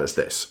be that. as bad as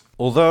this.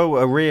 Although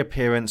a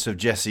reappearance of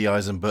Jesse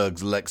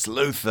Eisenberg's Lex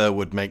Luthor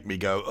would make me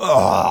go,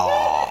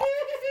 oh.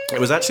 It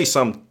was actually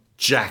some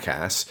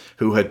jackass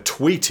who had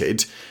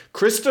tweeted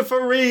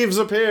Christopher Reeve's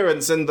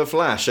appearance in The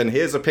Flash, and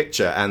here's a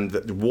picture, and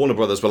the Warner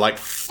Brothers were like,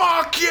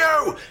 fuck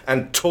you,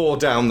 and tore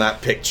down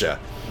that picture.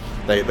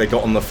 They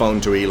got on the phone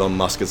to Elon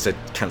Musk and said,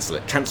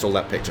 cancel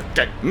that picture,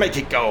 make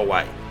it go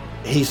away.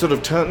 He sort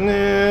of turned.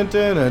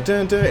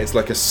 It's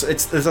like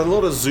there's a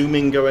lot of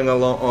zooming going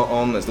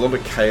on. There's a lot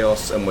of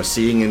chaos, and we're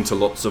seeing into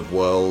lots of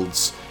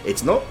worlds.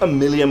 It's not a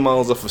million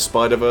miles off of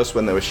Spider-Verse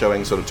when they were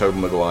showing sort of Tobey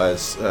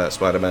Maguire's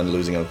Spider-Man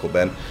losing Uncle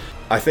Ben.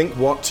 I think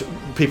what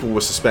people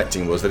were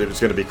suspecting was that it was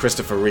going to be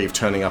Christopher Reeve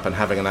turning up and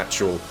having an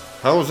actual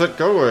 "how's it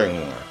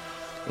going?"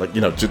 Like,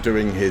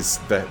 doing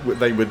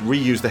they would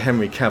reuse the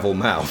Henry Cavill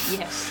mouth.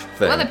 Yes.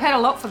 Thing, Well, they paid a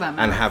lot for that.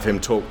 and have him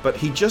talk, but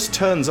he just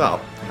turns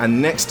up,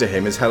 and next to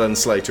him is Helen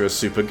Slater as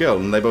Supergirl,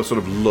 and they both sort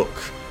of look,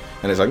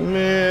 and it's like,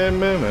 meh,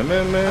 meh, meh,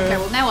 meh, meh. Okay,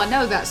 well, now I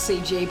know that's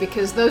CG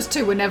because those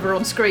two were never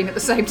on screen at the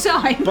same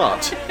time.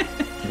 But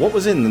what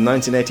was in the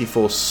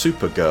 1984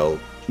 Supergirl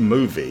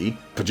movie,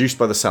 produced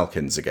by the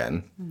Salkins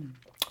again,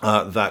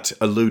 that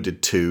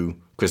alluded to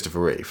Christopher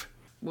Reeve?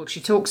 Well,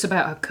 she talks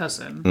about her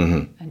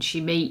cousin, and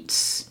she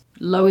meets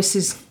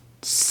Lois's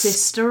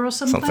sister or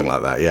something. Something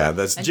like that, yeah.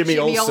 There's And Jimmy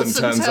Olsen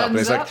turns up and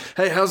he's like,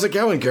 hey, how's it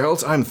going,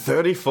 girls? I'm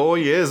 34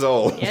 years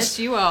old. Yes,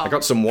 you are. I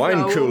got some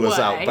wine Go coolers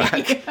away. out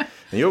back.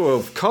 And you're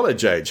of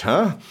college age,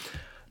 huh?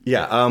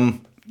 Yeah,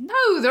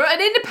 No, they're at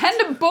an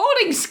independent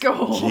boarding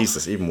school.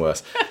 Jesus, even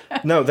worse.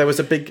 No, there was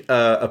a big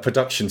a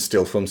production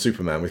still from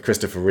Superman with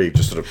Christopher Reeve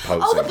just sort of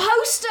posing. Oh, the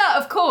poster,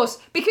 of course.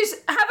 Because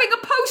having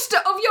a poster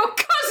of your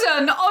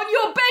cousin on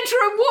your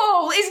bedroom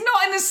wall is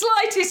not in the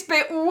slightest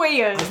bit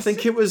weird. I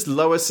think it was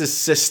Lois's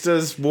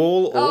sister's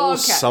wall or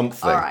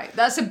something. All right,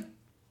 that's a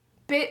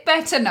bit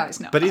better. No, it's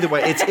not. But either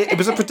way, it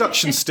was a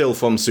production still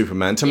from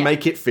Superman to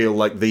make it feel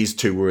like these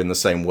two were in the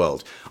same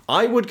world.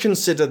 I would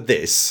consider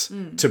this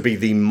to be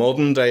the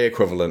modern day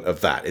equivalent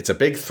of that. It's a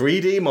big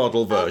 3D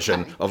model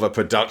version of a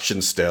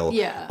production still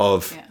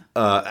of...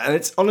 and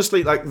it's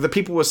honestly like the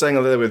people were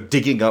saying they were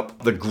digging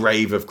up the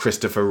grave of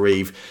Christopher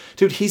Reeve.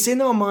 Dude, he's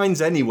in our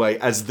minds anyway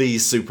as the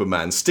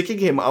Superman. Sticking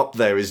him up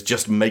there is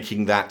just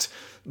making that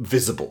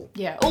visible.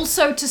 Yeah.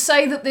 Also, to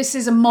say that this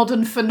is a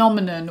modern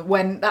phenomenon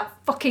when that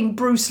fucking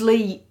Bruce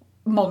Lee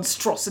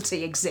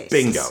monstrosity exists.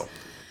 Bingo.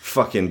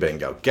 Fucking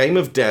bingo. Game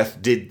of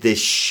Death did this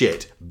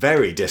shit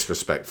very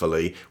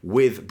disrespectfully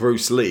with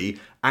Bruce Lee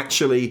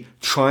actually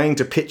trying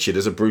to pitch it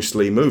as a Bruce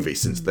Lee movie,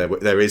 since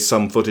there is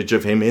some footage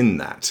of him in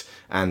that,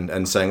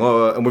 and saying,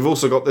 oh, and we've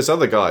also got this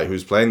other guy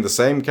who's playing the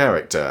same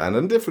character and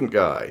a different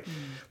guy.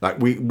 Like,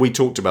 we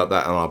talked about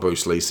that on our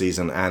Bruce Lee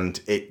season, and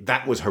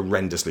that was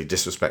horrendously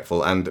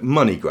disrespectful and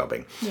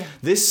money-grubbing. Yeah.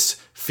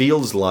 This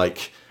feels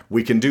like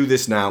we can do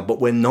this now,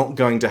 but we're not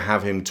going to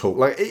have him talk.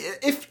 Like,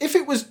 if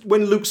it was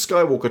when Luke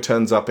Skywalker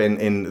turns up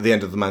in The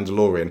End of the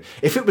Mandalorian,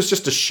 if it was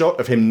just a shot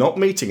of him not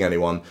meeting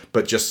anyone,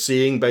 but just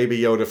seeing Baby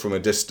Yoda from a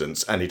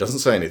distance, and he doesn't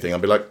say anything,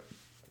 I'd be like,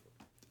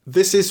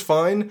 this is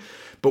fine,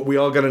 but we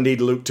are going to need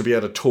Luke to be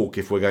able to talk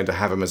if we're going to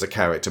have him as a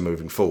character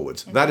moving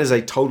forwards. That is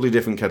a totally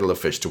different kettle of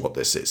fish to what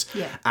this is.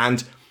 Yeah.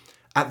 And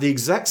at the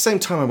exact same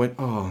time I went,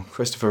 oh,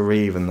 Christopher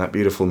Reeve and that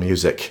beautiful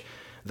music,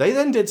 they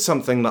then did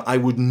something that I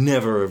would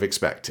never have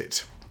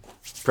expected.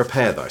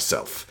 Prepare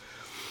thyself.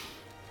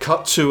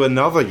 Cut to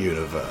another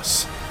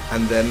universe,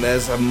 and then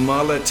there's a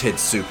mulleted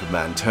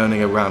Superman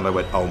turning around. I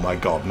went, oh my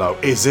god, no,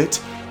 is it?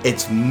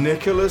 It's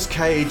Nicolas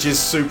Cage's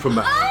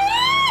Superman.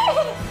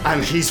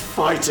 And he's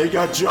fighting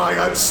a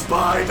giant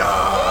spider!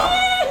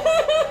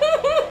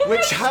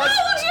 Which has... I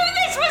told you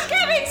this was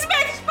Kevin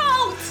Smith's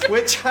fault!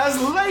 Which has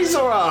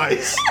laser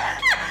eyes!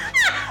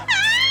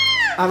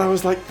 And I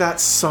was like,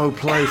 that's so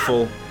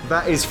playful.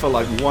 That is for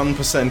like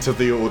 1% of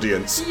the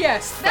audience.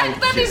 Yes,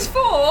 that is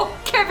for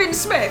Kevin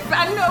Smith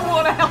and no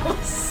one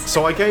else.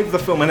 So I gave the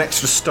film an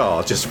extra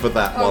star just for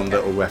that one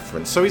little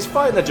reference. So he's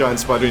fighting a giant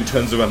spider and he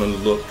turns around and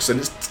looks, and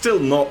it's still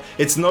not,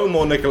 it's no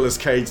more Nicolas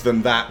Cage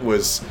than that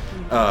was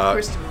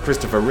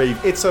Christopher Reeve.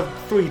 It's a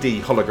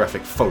 3D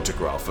holographic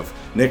photograph of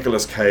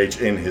Nicolas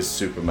Cage in his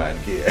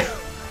Superman gear.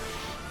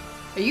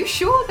 Are you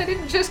sure they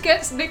didn't just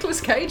get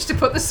Nicolas Cage to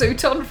put the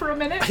suit on for a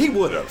minute? He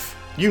would have.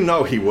 You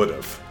know he would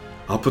have.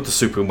 I'll put the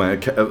Superman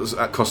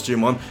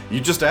costume on.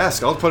 You just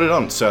ask. I'll put it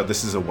on. Sir,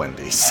 this is a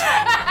Wendy's.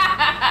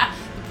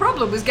 The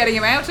problem was getting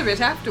him out of it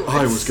afterwards.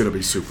 I was going to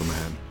be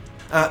Superman.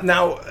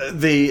 Now,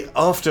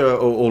 after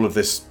all of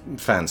this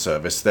fan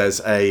service,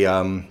 there's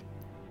an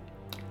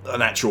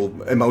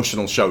actual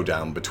emotional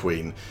showdown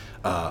between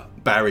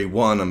Barry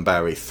 1 and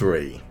Barry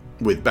 3.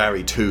 With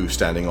Barry 2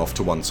 standing off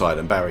to one side,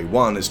 and Barry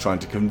 1 is trying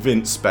to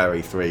convince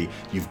Barry 3,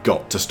 you've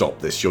got to stop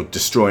this, you're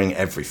destroying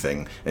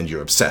everything, and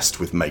you're obsessed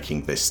with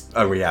making this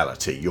a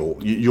reality,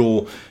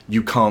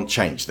 you can't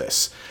change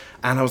this.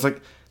 And I was like,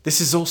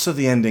 this is also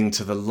the ending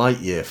to the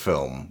Lightyear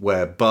film,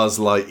 where Buzz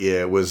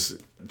Lightyear was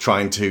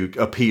trying to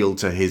appeal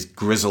to his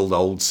grizzled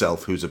old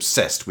self who's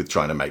obsessed with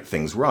trying to make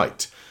things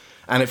right.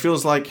 And it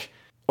feels like,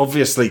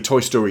 obviously,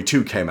 Toy Story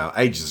 2 came out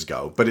ages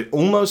ago, but it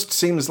almost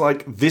seems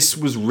like this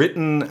was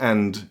written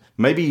and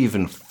maybe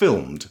even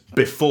filmed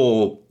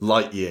before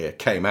Lightyear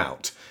came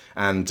out.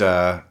 And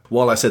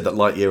while I said that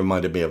Lightyear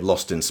reminded me of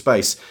Lost in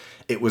Space,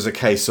 it was a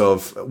case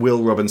of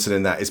Will Robinson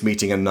in that is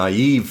meeting a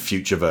naive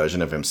future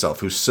version of himself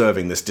who's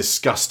serving this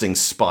disgusting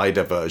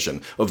spider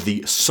version of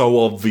the so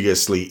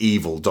obviously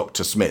evil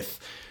Dr. Smith,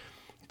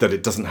 that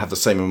it doesn't have the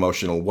same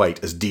emotional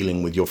weight as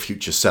dealing with your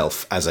future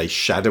self as a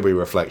shadowy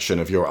reflection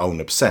of your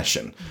own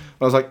obsession.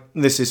 I was like,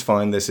 this is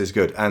fine, this is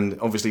good. And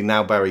obviously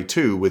now Barry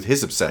 2, with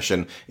his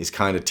obsession, is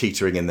kind of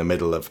teetering in the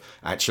middle of,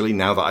 actually,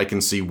 now that I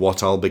can see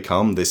what I'll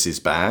become, this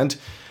is bad.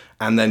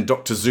 And then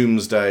Dr.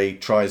 Zoomsday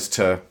tries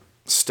to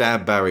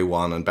stab Barry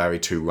 1 and Barry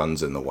 2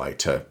 runs in the way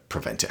to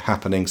prevent it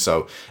happening,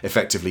 so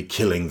effectively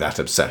killing that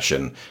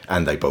obsession,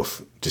 and they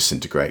both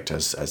disintegrate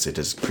as it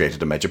has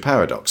created a major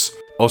paradox.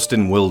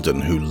 Austin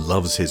Wilden, who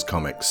loves his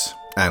comics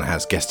and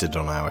has guested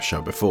on our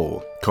show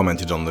before,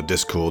 commented on the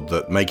Discord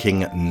that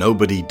making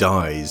Nobody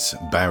Dies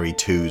Barry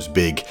 2's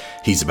big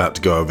he's about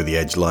to go over the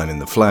edge line in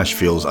The Flash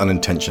feels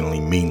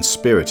unintentionally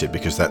mean-spirited,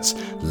 because that's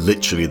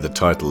literally the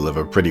title of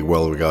a pretty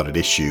well-regarded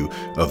issue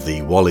of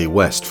the Wally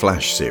West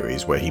Flash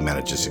series where he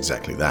manages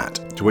exactly that.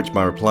 To which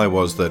my reply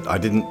was that I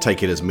didn't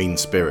take it as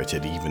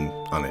mean-spirited, even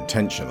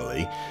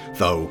unintentionally,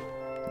 though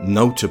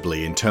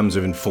notably in terms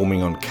of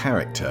informing on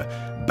character,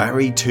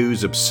 Barry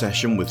 2's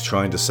obsession with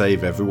trying to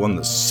save everyone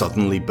that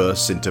suddenly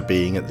bursts into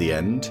being at the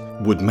end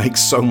would make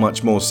so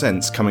much more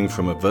sense coming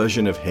from a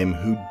version of him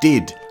who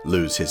did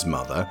lose his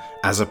mother,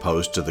 as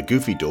opposed to the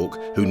goofy dork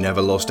who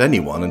never lost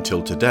anyone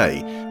until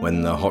today,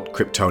 when the hot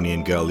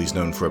Kryptonian girl he's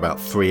known for about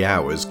 3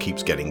 hours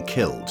keeps getting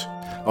killed.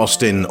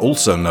 Austin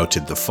also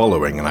noted the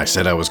following, and I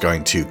said I was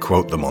going to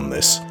quote them on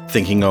this.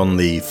 Thinking on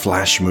the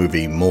Flash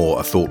movie more,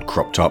 a thought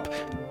cropped up.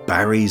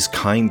 Barry's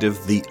kind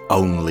of the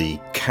only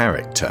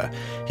character.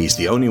 He's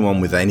the only one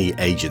with any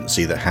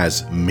agency that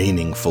has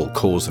meaningful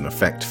cause and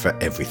effect for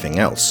everything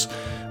else.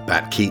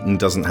 Bat Keaton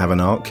doesn't have an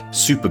arc,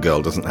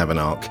 Supergirl doesn't have an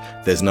arc,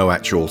 there's no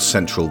actual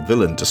central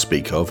villain to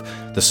speak of,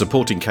 the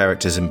supporting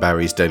characters in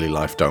Barry's daily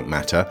life don't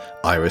matter,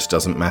 Iris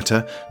doesn't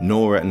matter,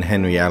 Nora and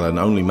Henry Allen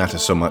only matter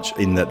so much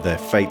in that their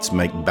fates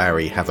make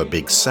Barry have a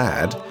big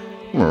sad.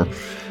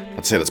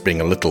 I'd say that's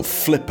being a little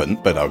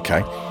flippant, but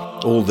okay.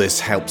 All this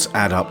helps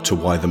add up to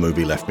why the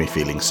movie left me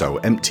feeling so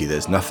empty.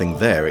 There's nothing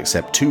there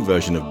except 2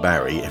 versions of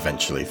Barry,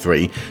 eventually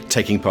 3,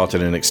 taking part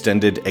in an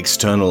extended,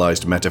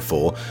 externalized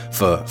metaphor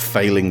for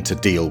failing to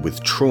deal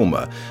with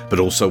trauma, but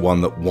also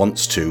one that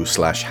wants to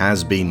 /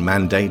 has been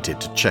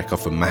mandated to check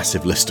off a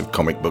massive list of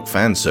comic book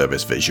fan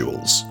service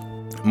visuals.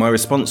 My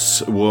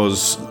response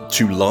was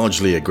to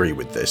largely agree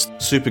with this.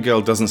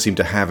 Supergirl doesn't seem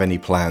to have any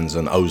plans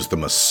and owes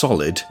them a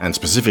solid, and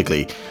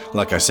specifically,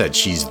 like I said,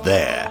 she's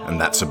there, and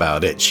that's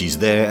about it. She's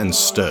there and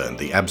stern.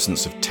 The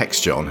absence of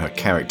texture on her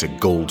character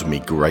galled me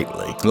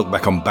greatly. Look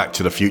back on Back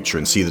to the Future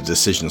and see the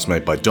decisions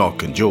made by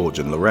Doc and George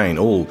and Lorraine,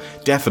 all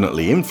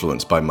definitely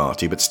influenced by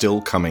Marty, but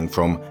still coming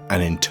from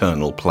an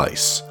internal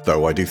place.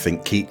 Though I do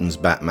think Keaton's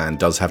Batman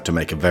does have to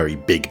make a very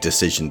big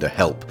decision to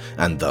help,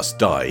 and thus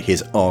die.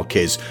 His arc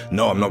is,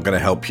 no, I'm not going to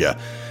help you.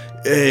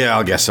 Yeah,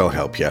 I guess I'll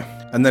help you.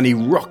 And then he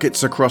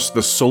rockets across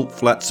the salt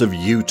flats of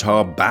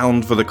Utah,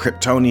 bound for the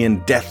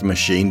Kryptonian death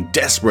machine,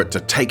 desperate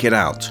to take it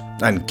out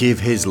and give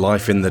his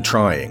life in the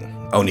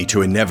trying, only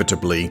to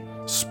inevitably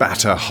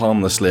spatter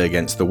harmlessly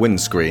against the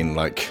windscreen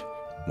like,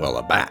 well,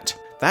 a bat.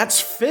 That's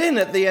Finn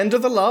at the end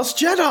of The Last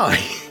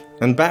Jedi!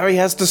 And Barry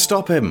has to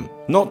stop him,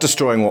 not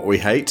destroying what we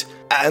hate,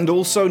 and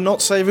also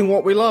not saving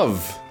what we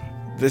love.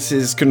 This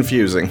is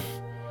confusing.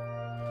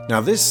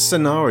 Now, this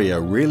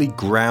scenario really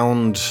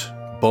ground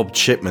Bob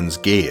Chipman's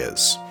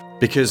gears,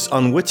 because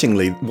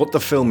unwittingly, what the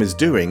film is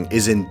doing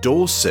is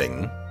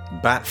endorsing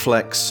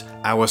Batfleck's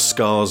 "Our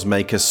Scars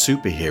Make Us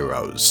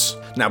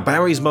Superheroes." Now,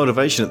 Barry's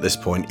motivation at this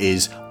point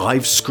is,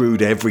 I've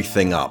screwed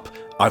everything up.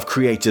 I've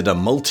created a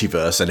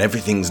multiverse and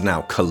everything's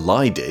now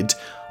collided.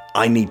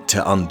 I need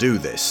to undo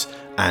this.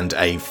 And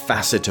a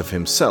facet of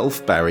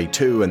himself, Barry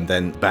 2 and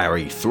then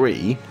Barry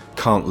 3,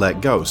 can't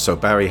let go. So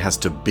Barry has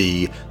to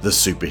be the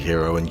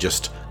superhero and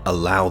just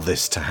allow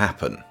this to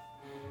happen,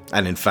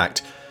 and in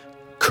fact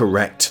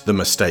correct the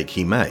mistake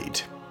he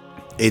made.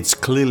 It's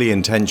clearly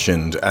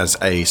intentioned as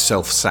a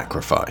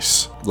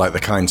self-sacrifice, like the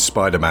kind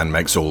Spider-Man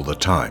makes all the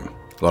time.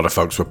 A lot of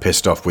folks were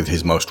pissed off with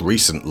his most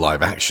recent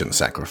live-action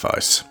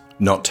sacrifice,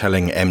 not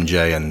telling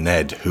MJ and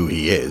Ned who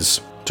he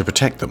is to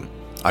protect them.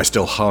 I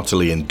still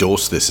heartily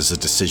endorse this as a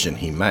decision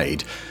he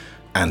made,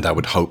 and I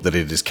would hope that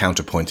it is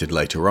counterpointed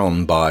later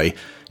on by,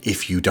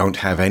 if you don't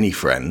have any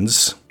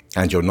friends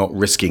and you're not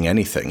risking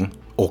anything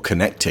or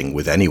connecting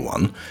with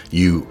anyone,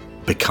 you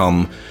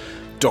become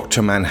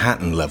Dr.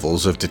 Manhattan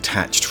levels of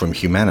detached from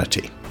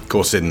humanity. Of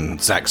course, in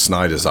Zack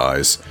Snyder's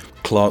eyes,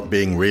 Clark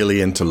being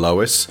really into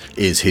Lois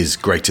is his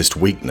greatest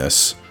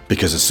weakness,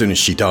 because as soon as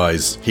she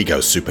dies, he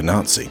goes super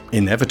Nazi.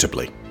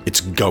 Inevitably.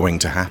 It's going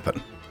to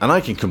happen. And I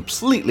can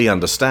completely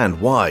understand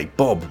why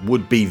Bob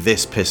would be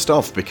this pissed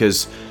off,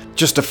 because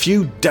just a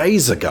few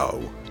days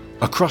ago,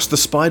 Across the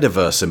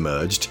Spider-Verse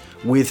emerged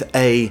with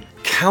a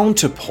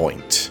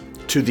counterpoint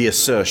to the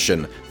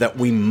assertion that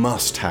we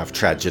must have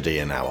tragedy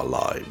in our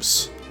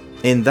lives.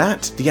 In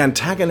that, the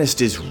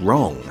antagonist is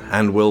wrong,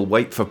 and we'll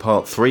wait for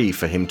part 3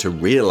 for him to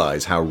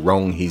realise how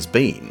wrong he's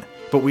been.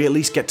 But we at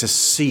least get to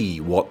see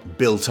what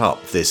built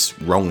up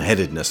this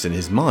wrong-headedness in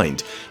his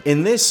mind.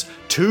 In this,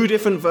 2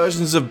 different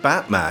versions of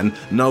Batman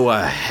know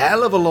a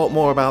hell of a lot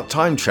more about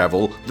time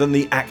travel than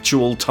the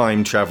actual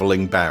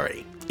time-travelling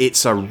Barry.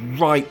 It's a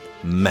right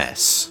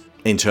mess.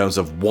 in terms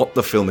of what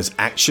the film is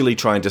actually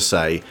trying to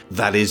say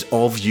that is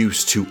of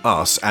use to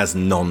us as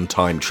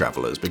non-time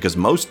travelers, because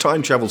most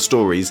time travel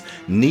stories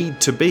need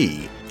to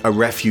be a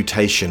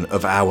refutation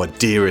of our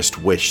dearest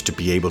wish to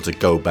be able to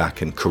go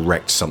back and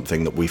correct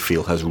something that we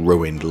feel has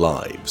ruined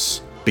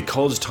lives.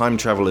 Because time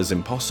travel is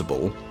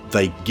impossible,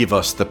 they give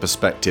us the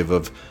perspective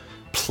of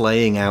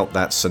playing out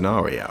that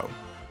scenario.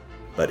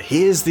 But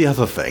here's the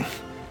other thing.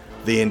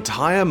 The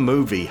entire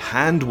movie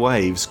hand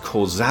waves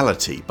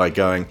causality by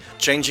going,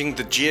 changing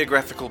the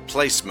geographical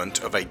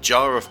placement of a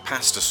jar of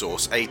pasta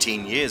sauce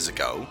 18 years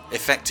ago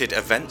affected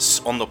events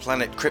on the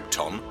planet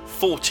Krypton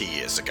 40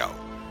 years ago.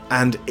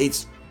 And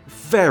it's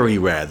very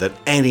rare that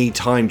any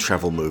time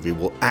travel movie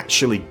will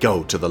actually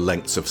go to the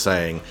lengths of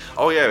saying,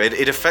 oh yeah,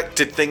 it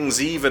affected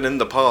things even in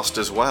the past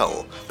as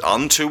well.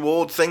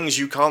 Untoward things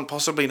you can't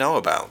possibly know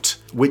about.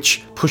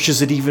 Which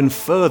pushes it even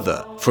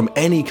further from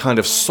any kind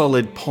of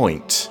solid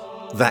point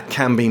that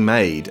can be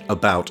made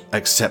about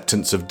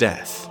acceptance of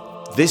death.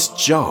 This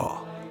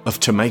jar of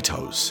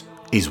tomatoes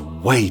is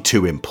way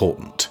too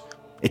important.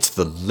 It's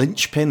the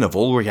linchpin of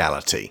all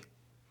reality.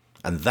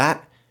 And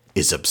that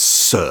is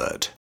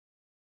absurd.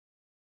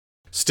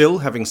 Still,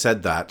 having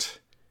said that,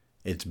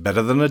 it's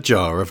better than a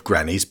jar of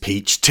Granny's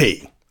peach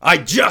tea. I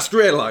just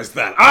realised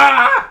that.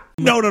 Ah!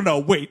 No,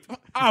 wait.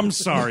 I'm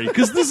sorry,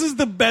 because this is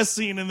the best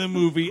scene in the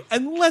movie,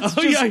 and let's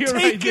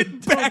take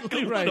it back a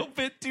little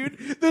bit, dude.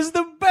 This is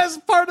the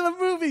best part of the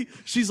movie.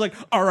 She's like,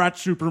 all right,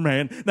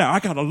 Superman, now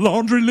I got a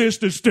laundry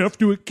list of stuff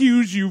to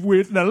accuse you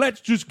with. Now let's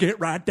just get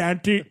right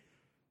down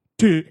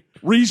to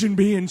reason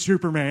being,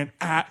 Superman.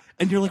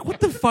 And you're like,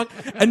 what the fuck?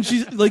 And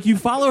she's like, you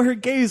follow her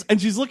gaze,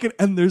 and she's looking,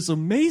 and there's a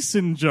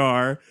mason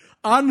jar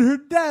on her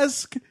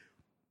desk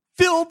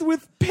filled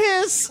with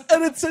piss,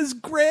 and it says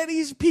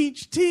Granny's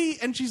peach tea,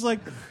 and she's like,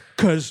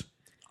 cause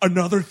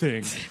another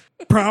thing,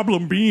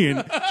 problem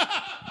being,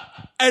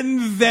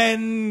 and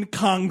then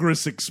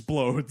Congress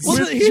explodes.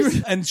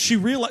 And she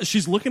realizes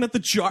she's looking at the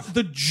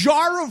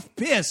jar of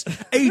piss.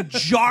 A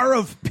jar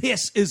of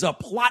piss is a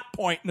plot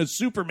point in a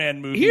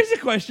Superman movie. Here's a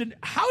question: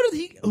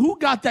 who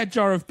got that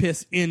jar of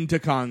piss into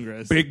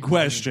Congress? Big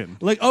question.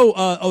 Like,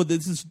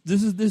 this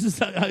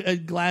is a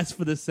glass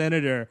for the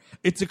senator.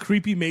 It's a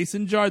creepy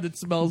mason jar that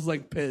smells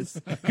like piss.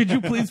 Could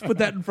you please put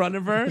that in front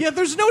of her? Yeah,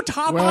 there's no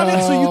top on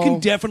it, so you can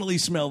definitely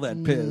smell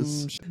that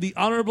piss. The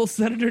honorable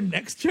senator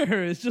next to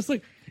her is just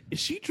like, is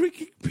she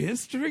drinking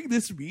piss during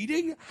this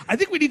meeting? I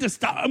think we need to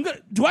stop.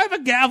 Do I have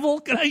a gavel?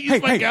 Can I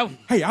use my gavel?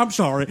 Hey, I'm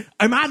sorry.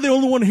 Am I the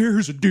only one here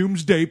who's a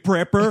doomsday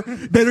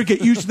prepper? Better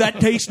get used to that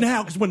taste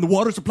now, because when the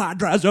water supply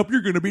dries up, you're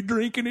going to be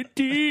drinking it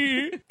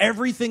too.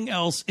 Everything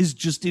else is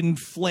just in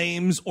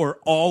flames or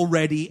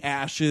already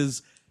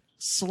ashes.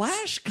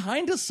 /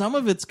 kind of some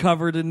of it's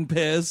covered in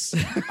piss.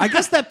 I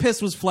guess that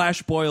piss was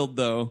flash boiled,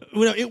 though.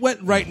 Well, it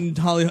went right in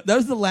Hollywood. That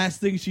was the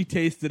last thing she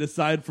tasted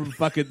aside from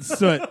fucking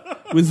soot.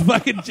 Was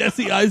fucking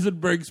Jesse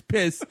Eisenberg's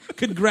piss.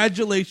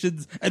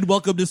 Congratulations and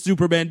welcome to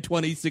Superman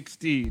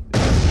 2016.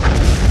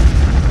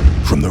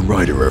 From the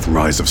writer of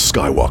Rise of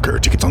Skywalker,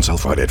 tickets on sale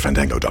Friday at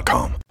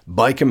Fandango.com.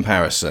 By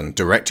comparison,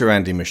 director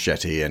Andy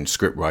Muschietti and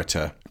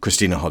scriptwriter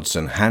Christina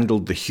Hodson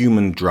handled the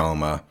human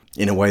drama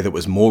in a way that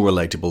was more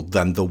relatable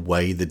than the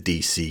way the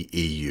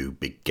DCEU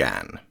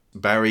began.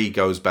 Barry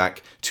goes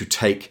back to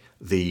take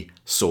the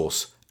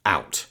sauce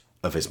out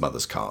of his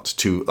mother's cart.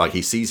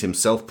 He sees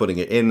himself putting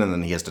it in, and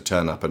then he has to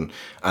turn up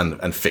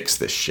and fix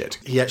this shit.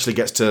 He actually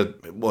gets to,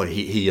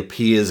 he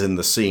appears in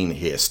the scene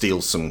here,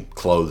 steals some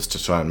clothes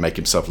to try and make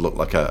himself look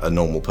like a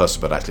normal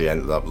person, but actually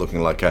ended up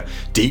looking like a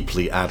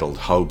deeply addled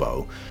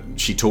hobo.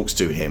 She talks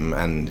to him,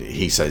 and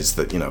he says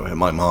that,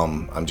 my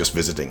mom, I'm just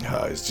visiting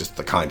her, is just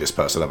the kindest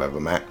person I've ever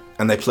met.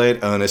 And they play it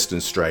earnest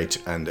and straight,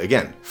 and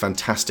again,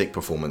 fantastic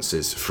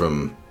performances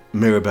from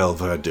Mirabelle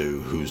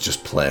Verdu, who's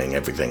just playing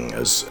everything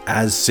as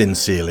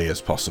sincerely as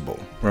possible,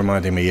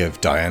 reminding me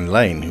of Diane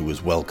Lane, who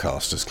was well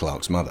cast as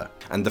Clark's mother.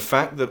 And the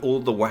fact that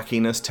all the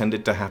wackiness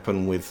tended to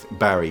happen with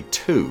Barry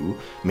 2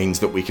 means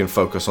that we can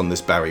focus on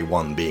this Barry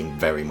 1 being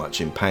very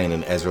much in pain,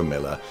 and Ezra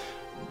Miller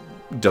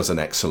does an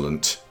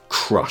excellent,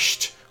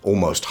 crushed,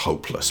 almost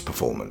hopeless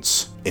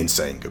performance in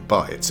saying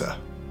goodbye. It's a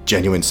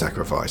genuine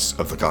sacrifice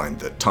of the kind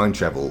that time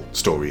travel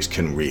stories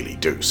can really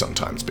do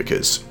sometimes,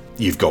 because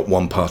you've got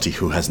one party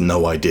who has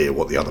no idea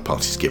what the other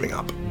party's giving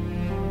up.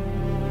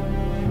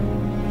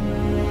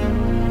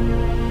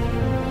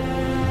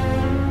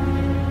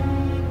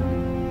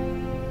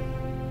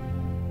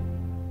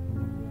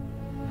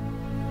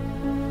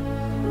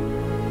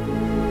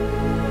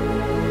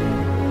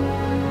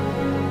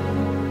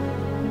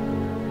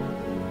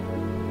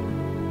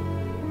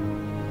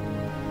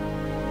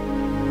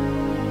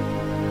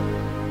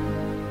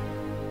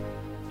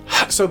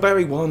 So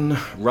Barry 1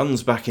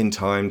 runs back in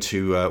time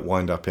to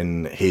wind up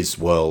in his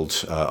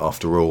world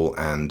after all,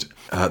 and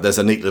there's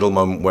a neat little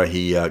moment where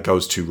he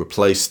goes to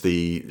replace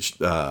the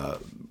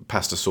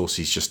pasta sauce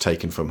he's just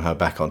taken from her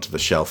back onto the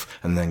shelf,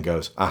 and then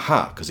goes,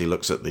 aha, because he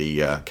looks at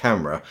the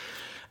camera,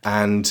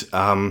 and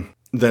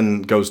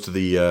then goes to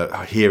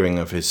the hearing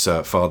of his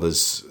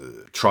father's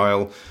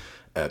trial,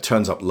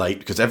 turns up late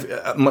because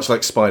much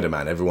like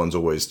Spider-Man, everyone's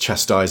always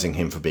chastising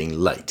him for being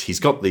late. He's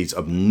got these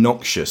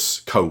obnoxious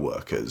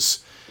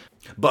co-workers.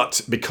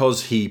 But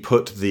because he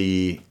put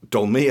the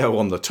Dolmio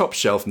on the top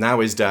shelf,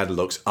 now his dad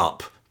looks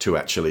up to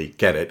actually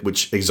get it,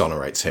 which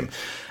exonerates him.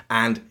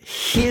 And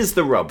here's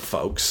the rub,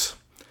 folks.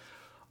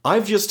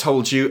 I've just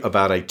told you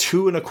about a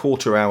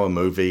 2.25 hour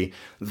movie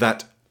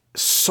that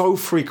so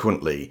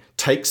frequently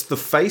takes the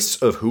face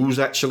of who's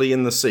actually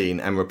in the scene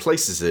and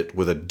replaces it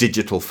with a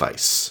digital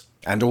face.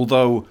 And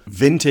although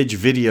vintage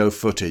video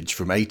footage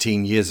from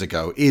 18 years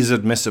ago is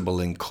admissible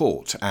in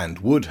court and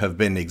would have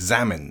been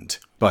examined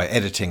by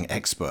editing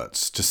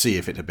experts to see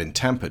if it had been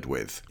tampered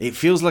with, it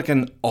feels like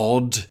an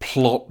odd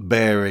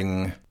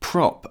plot-bearing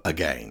prop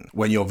again,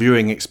 when your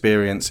viewing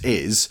experience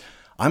is,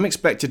 I'm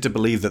expected to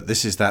believe that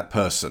this is that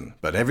person,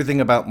 but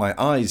everything about my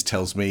eyes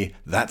tells me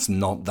that's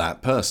not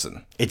that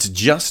person. It's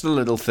just a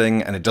little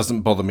thing, and it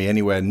doesn't bother me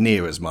anywhere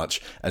near as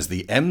much as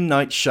the M.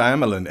 Night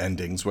Shyamalan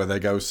endings where they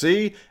go,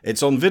 see,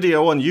 it's on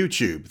video on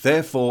YouTube,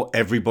 therefore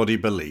everybody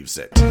believes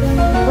it.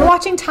 We're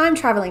watching time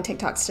traveling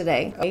TikToks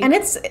today, and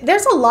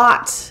there's a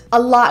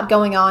lot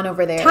going on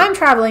over there. Time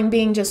traveling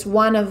being just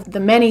one of the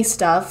many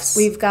stuffs.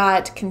 We've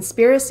got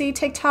conspiracy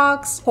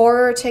TikToks,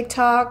 horror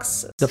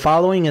TikToks. The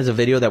following is a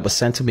video that was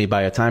sent to me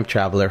by a time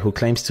traveler who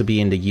claims to be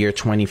in the year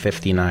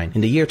 2059.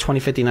 In the year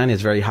 2059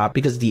 is very hot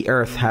because the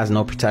Earth has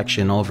no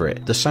protection over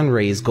it. The sun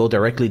rays go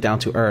directly down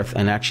to Earth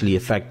and actually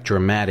affect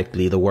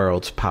dramatically the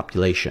world's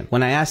population.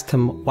 When I asked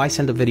him why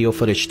send the video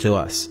footage to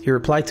us, he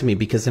replied to me,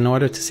 because in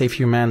order to save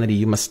humanity,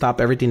 you must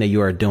stop everything that you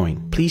are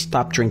doing. Please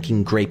stop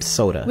drinking grape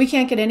soda. We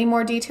can't get any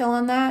more detail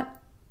on that.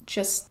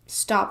 Just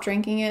stop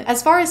drinking it.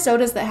 As far as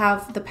sodas that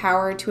have the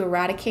power to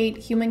eradicate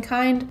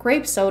humankind,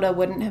 grape soda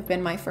wouldn't have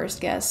been my first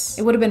guess.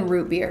 It would have been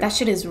root beer. That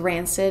shit is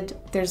rancid.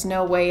 There's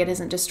no way it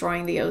isn't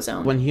destroying the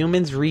ozone. When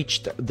humans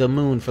reached the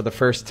moon for the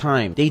first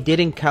time, they did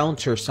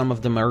encounter some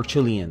of the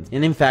Marchulians.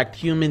 And in fact,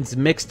 humans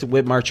mixed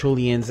with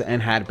Marchulians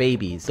and had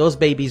babies. Those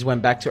babies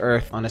went back to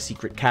Earth on a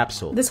secret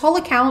capsule. This whole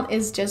account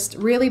is just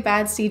really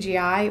bad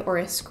CGI or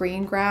a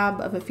screen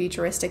grab of a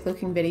futuristic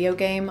looking video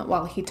game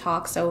while he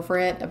talks over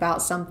it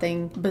about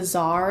something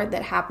bizarre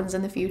that happens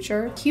in the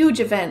future. Huge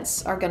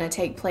events are going to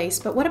take place,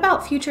 but what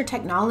about future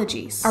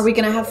technologies? Are we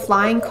going to have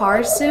flying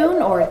cars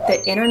soon, or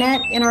the internet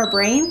in our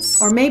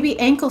brains, or maybe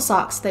ankle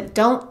socks that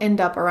don't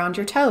end up around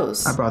your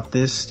toes? I brought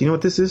this. Do you know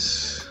what this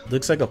is?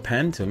 Looks like a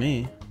pen to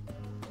me.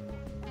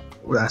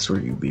 Well, that's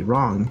where you'd be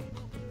wrong.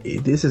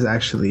 This is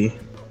actually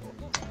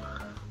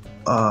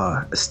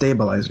a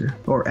stabilizer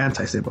or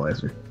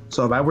anti-stabilizer.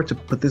 So if I were to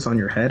put this on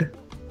your head,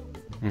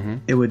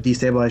 it would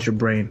destabilize your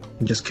brain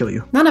and just kill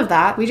you. None of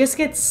that. We just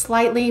get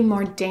slightly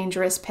more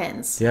dangerous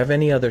pens. Do you have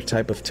any other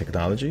type of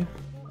technology?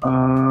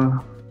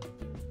 Let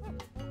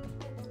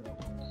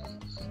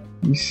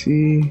me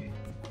see.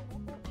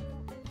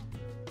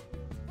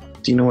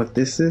 Do you know what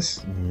this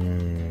is?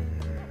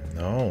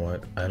 No,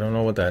 I don't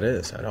know what that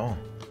is at all.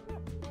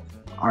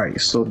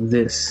 Alright, so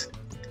this,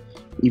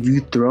 if you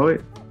throw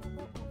it,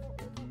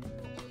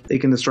 it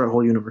can destroy a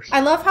whole universe.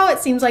 I love how it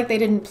seems like they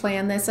didn't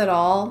plan this at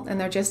all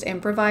and they're just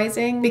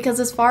improvising,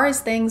 because as far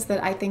as things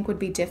that I think would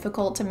be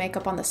difficult to make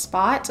up on the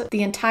spot,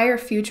 the entire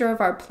future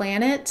of our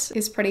planet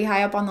is pretty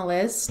high up on the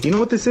list. Do you know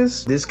what this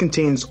is? This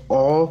contains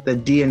all the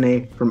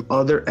DNA from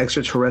other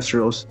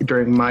extraterrestrials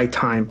during my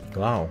time.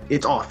 Wow.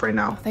 It's off right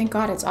now. Thank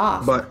God it's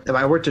off. But if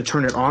I were to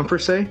turn it on per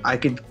se, I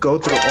could go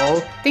through all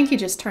I think you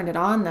just turned it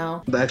on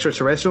though. the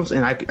extraterrestrials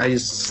and I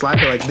just slap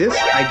it like this.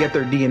 I get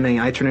their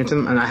DNA, I turn it into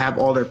them, and I have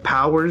all their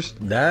powers.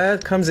 That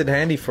comes in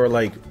handy for,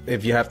 like,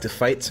 if you have to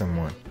fight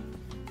someone.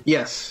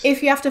 Yes.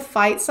 If you have to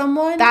fight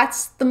someone,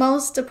 that's the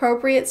most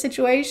appropriate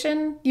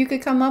situation you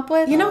could come up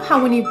with. You know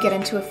how when you get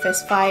into a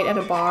fist fight at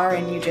a bar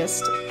and you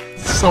just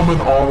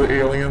summon all the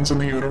aliens in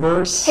the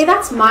universe? Hey,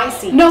 that's my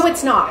seat. No,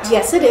 it's not.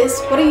 Yes, it is.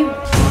 What are you...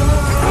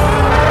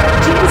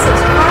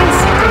 Jesus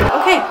Christ.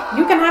 Okay,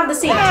 you can have the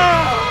seat.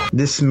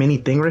 This mini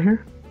thing right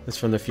here? It's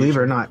from the future. Believe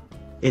it or not.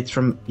 It's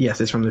from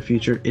the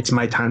future. It's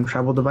my time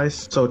travel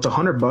device. So it's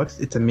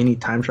 $100. It's a mini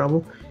time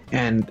travel.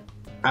 And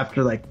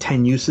after like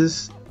 10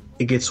 uses,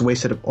 it gets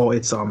wasted of all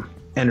its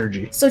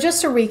energy. So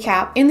just to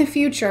recap, in the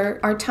future,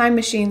 our time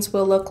machines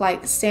will look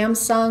like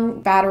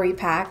Samsung battery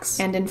packs,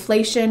 and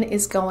inflation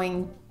is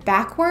going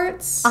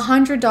backwards.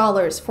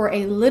 $100 for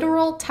a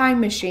literal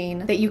time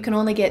machine that you can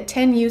only get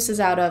 10 uses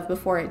out of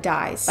before it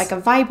dies, like a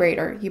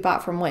vibrator you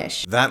bought from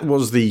Wish. That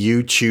was the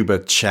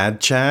YouTuber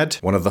Chad,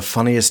 one of the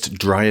funniest,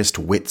 driest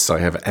wits I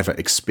have ever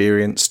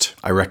experienced.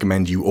 I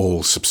recommend you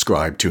all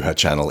subscribe to her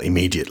channel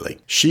immediately.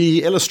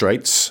 She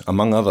illustrates,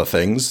 among other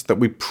things, that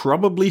we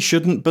probably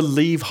shouldn't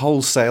believe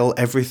wholesale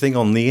everything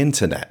on the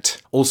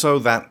internet. Also,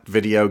 that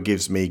video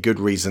gives me good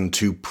reason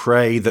to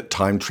pray that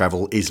time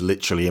travel is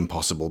literally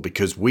impossible,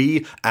 because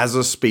we, as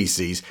a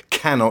species,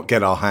 cannot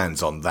get our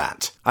hands on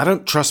that. I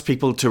don't trust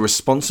people to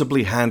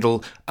responsibly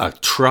handle a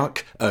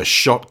truck, a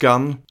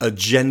shotgun, a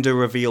gender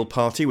reveal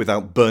party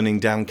without burning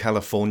down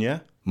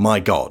California. My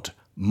God,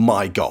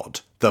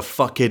 the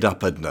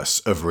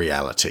fuck-it-uppedness of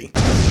reality.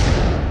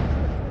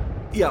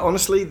 Yeah,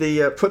 honestly,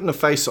 the putting a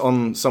face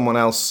on someone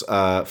else,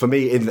 for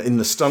me, in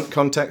the stunt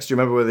context, do you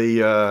remember where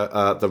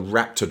the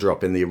raptor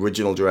drop in the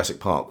original Jurassic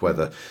Park, where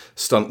the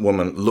stunt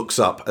woman looks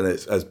up and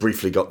it has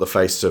briefly got the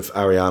face of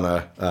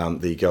Ariana,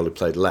 the girl who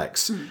played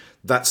Lex?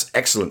 That's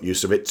excellent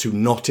use of it to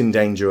not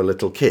endanger a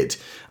little kid.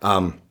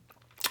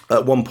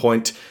 At one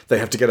point, they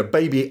have to get a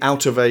baby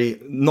out of a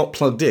not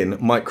plugged in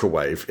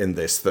microwave in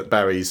this, that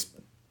Barry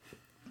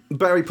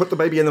put the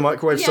baby in the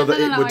microwave so that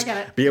it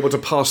would be able to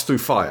pass through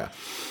fire.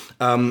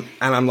 And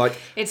I'm like...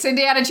 It's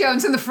Indiana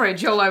Jones in the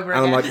fridge all over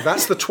again. And I'm like,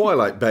 that's the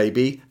Twilight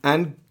baby,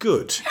 and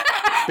good.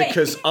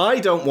 Because I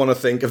don't want to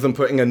think of them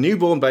putting a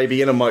newborn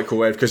baby in a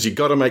microwave because you've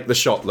got to make the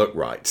shot look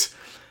right.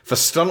 For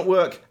stunt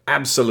work,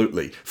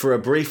 absolutely. For a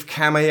brief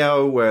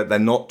cameo where they're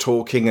not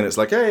talking and it's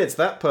like, hey, it's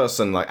that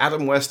person. Like,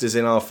 Adam West is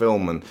in our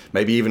film, and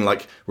maybe even,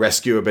 like,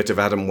 rescue a bit of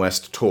Adam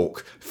West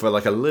talk for,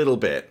 like, a little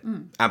bit.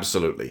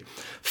 Absolutely.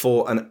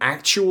 For an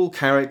actual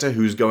character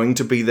who's going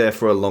to be there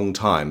for a long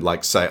time,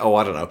 like, say,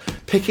 I don't know,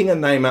 picking a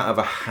name out of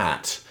a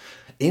hat.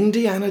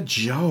 Indiana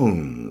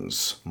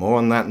Jones. More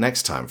on that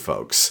next time,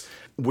 folks.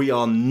 We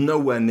are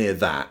nowhere near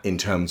that in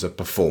terms of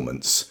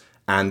performance.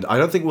 And I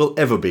don't think we'll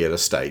ever be at a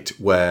state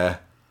where...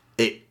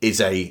 it is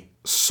a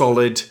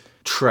solid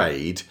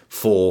trade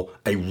for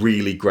a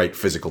really great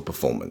physical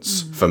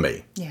performance for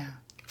me. Yeah.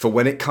 For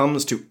when it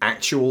comes to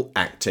actual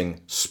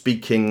acting,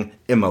 speaking,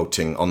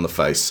 emoting on the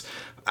face,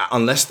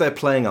 unless they're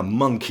playing a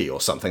monkey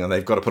or something and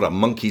they've got to put a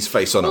monkey's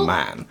face on a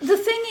man. The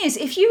thing is,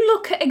 if you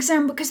look at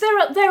examples, because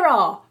there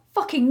are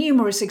fucking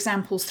numerous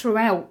examples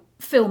throughout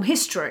film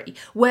history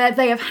where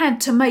they have had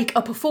to make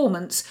a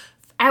performance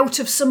out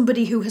of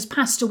somebody who has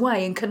passed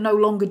away and can no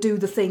longer do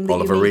the thing that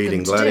Oliver you need Reed them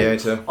in to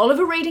Gladiator. do.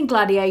 Oliver Reed in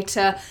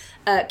Gladiator,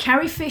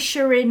 Carrie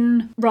Fisher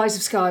in Rise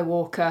of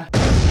Skywalker.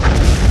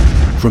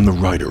 From the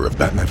writer of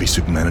Batman v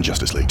Superman and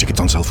Justice League. Tickets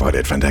on sale Friday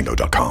at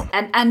Fandango.com.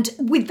 And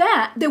with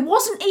that, there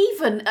wasn't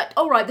even...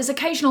 all right, there's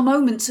occasional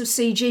moments of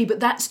CG, but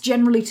that's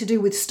generally to do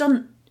with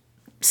stunt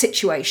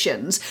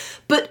situations.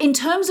 But in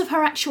terms of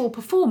her actual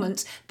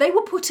performance, they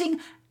were putting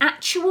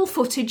actual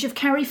footage of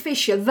Carrie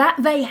Fisher that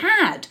they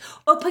had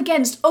up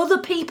against other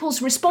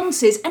people's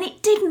responses, and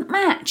it didn't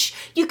match.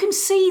 You can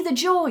see the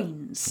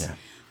joins. Yeah.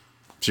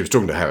 She was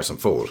talking to Harrison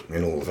Ford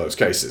in all of those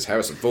cases.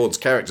 Harrison Ford's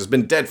character's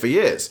been dead for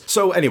years.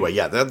 So anyway,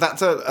 yeah,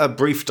 that's a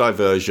brief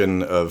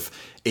diversion of...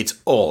 it's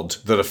odd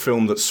that a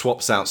film that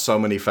swaps out so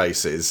many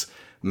faces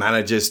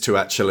manages to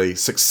actually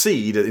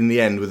succeed in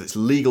the end with its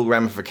legal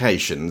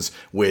ramifications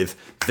with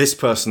this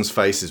person's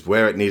face is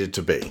where it needed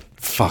to be.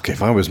 Fuck,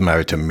 if I was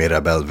married to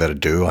Mirabel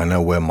Verdú, I know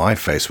where my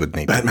face would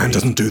need to be. Batman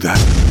doesn't do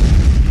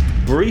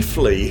that.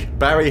 Briefly,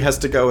 Barry has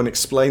to go and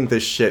explain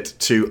this shit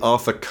to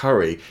Arthur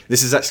Curry.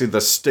 This is actually the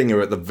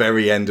stinger at the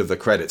very end of the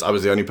credits. I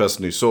was the only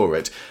person who saw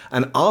it.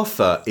 And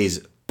Arthur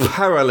is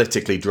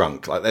paralytically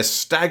drunk. Like, they're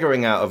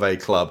staggering out of a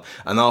club,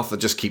 and Arthur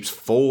just keeps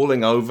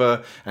falling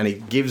over, and he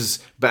gives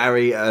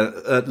Barry an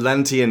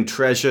Atlantean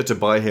treasure to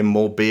buy him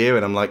more beer,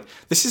 and I'm like,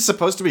 this is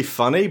supposed to be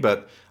funny,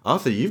 but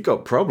Arthur, you've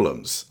got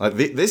problems. Like,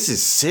 this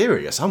is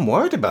serious. I'm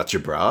worried about you,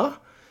 brah.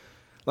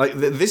 Like,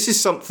 this is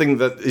something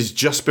that is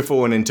just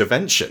before an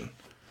intervention.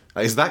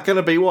 Is that going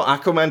to be what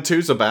Aquaman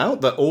 2's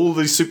about? That all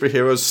these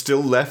superheroes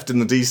still left in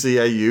the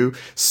DCAU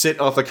sit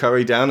Arthur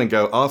Curry down and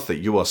go, Arthur,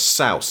 you are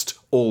soused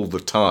all the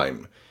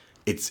time.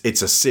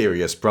 It's a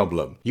serious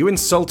problem. You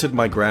insulted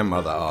my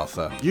grandmother,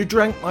 Arthur. You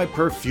drank my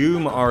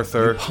perfume,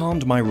 Arthur. You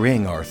pawned my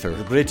ring, Arthur.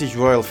 The British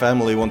royal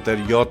family want their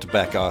yacht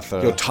back,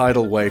 Arthur. Your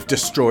tidal wave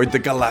destroyed the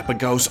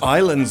Galapagos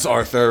Islands,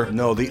 Arthur.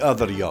 No, the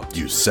other yacht.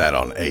 You sat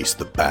on Ace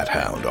the Bat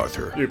Hound,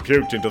 Arthur. You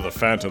puked into the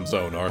Phantom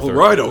Zone,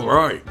 Arthur. All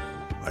right.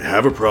 I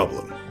have a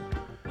problem.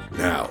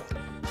 Now,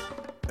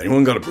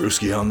 anyone got a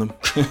brewski on them?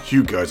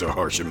 You guys are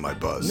harsh in my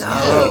buzz.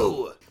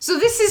 No! So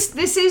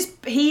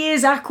he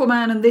is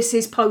Aquaman, and this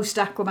is post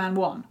Aquaman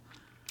 1.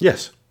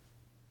 Yes.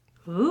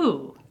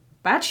 Ooh,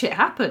 bad shit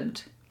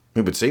happened.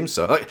 It would seem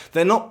so. Like,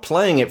 they're not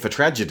playing it for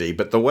tragedy,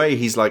 but the way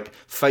he's like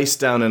face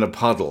down in a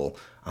puddle,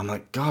 I'm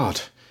like,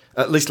 God,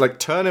 at least like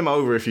turn him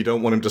over if you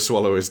don't want him to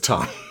swallow his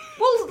tongue.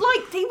 Well,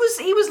 like he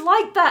was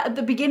like that at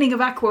the beginning of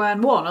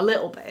Aquaman 1 a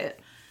little bit.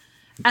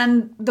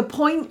 And the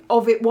point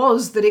of it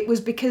was that it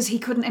was because he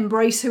couldn't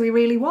embrace who he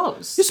really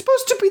was. You're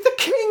supposed to be the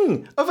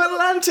king of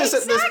Atlantis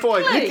at this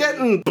point. You're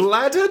getting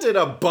bladdered in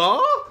a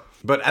bar?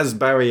 But as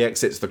Barry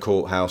exits the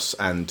courthouse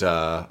and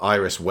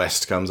Iris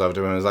West comes over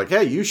to him and is like,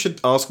 hey, you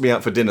should ask me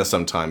out for dinner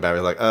sometime.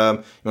 Barry's like, you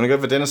want to go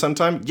for dinner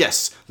sometime?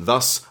 Yes.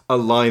 Thus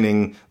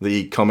aligning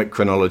the comic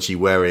chronology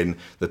wherein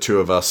the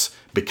two of us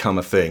become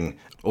a thing.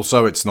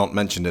 Also, it's not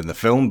mentioned in the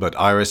film, but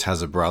Iris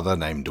has a brother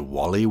named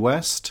Wally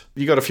West.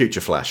 You got a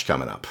Future Flash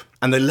coming up.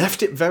 And they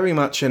left it very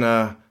much in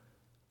a...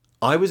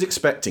 I was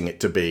expecting it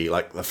to be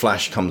like the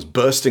Flash comes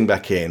bursting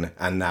back in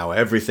and now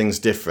everything's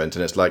different.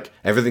 And it's like,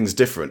 everything's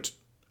different.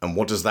 And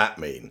what does that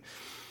mean?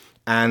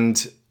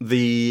 And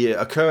the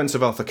occurrence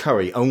of Arthur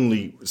Curry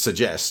only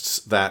suggests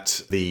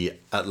that the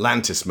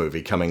Atlantis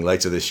movie coming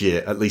later this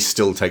year at least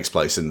still takes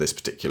place in this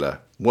particular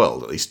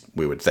world, at least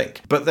we would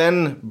think. But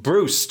then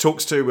Bruce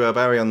talks to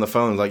Barry on the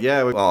phone, like,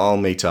 yeah, I'll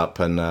meet up,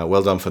 and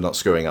well done for not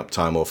screwing up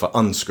time or for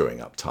unscrewing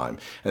up time.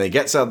 And he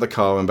gets out of the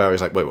car, and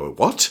Barry's like, wait,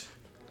 what?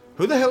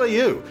 Who the hell are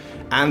you?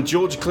 And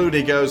George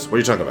Clooney goes, what are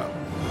you talking about?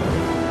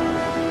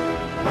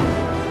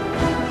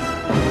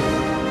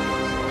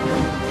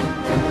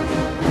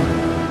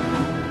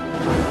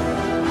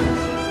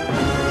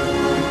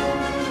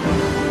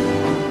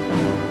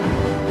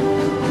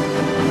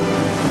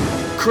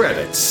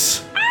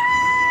 Credits.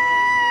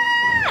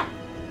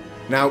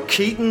 Now,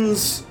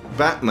 Keaton's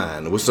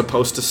Batman was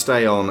supposed to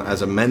stay on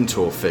as a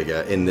mentor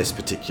figure in this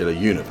particular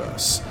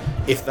universe.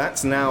 If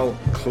that's now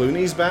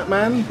Clooney's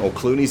Batman, or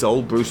Clooney's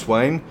old Bruce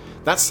Wayne,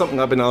 that's something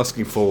I've been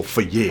asking for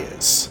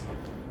years.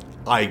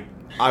 I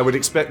would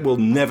expect we'll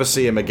never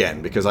see him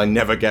again, because I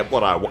never get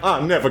what I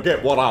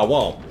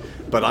want.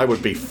 But I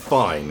would be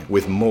fine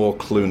with more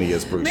Clooney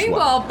as Bruce Wayne.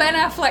 Meanwhile, Ben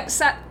Affleck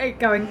sat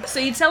going, so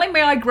you're telling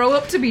me I grow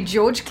up to be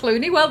George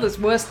Clooney? Well, there's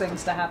worse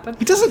things to happen.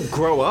 He doesn't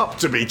grow up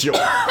to be George.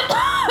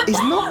 He's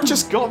not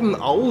just gotten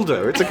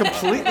older. It's a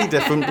completely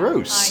different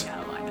Bruce. I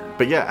know.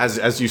 But yeah,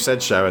 as you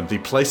said, Sharon, the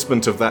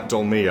placement of that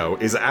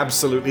Dolmio is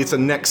absolutely, it's a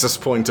nexus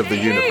point of the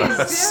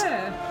universe.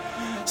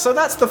 Yeah. So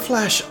that's The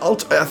Flash.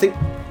 I think,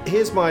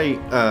 here's my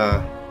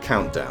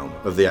countdown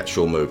of the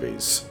actual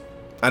movies.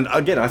 And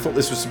again, I thought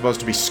this was supposed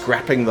to be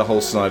scrapping the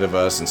whole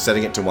Snyderverse and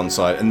setting it to one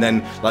side, and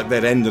then like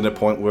they'd end at a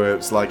point where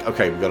it's like,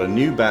 okay, we've got a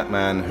new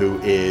Batman who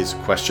is ?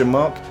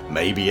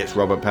 Maybe it's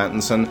Robert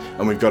Pattinson,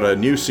 and we've got a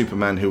new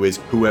Superman who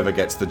is whoever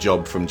gets the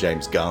job from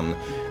James Gunn,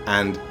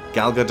 and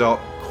Gal Gadot ?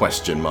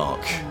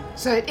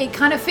 So it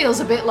kind of feels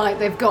a bit like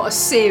they've got a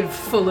sieve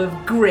full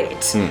of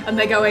grit, and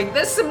they're going,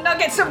 there's some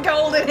nuggets of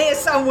gold in here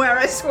somewhere,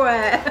 I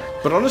swear.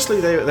 But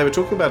honestly, they were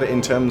talking about it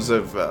in terms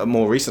of,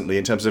 more recently,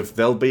 in terms of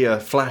there'll be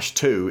a Flash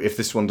 2 if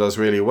this one does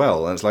really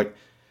well. And it's like,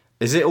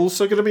 is it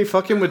also going to be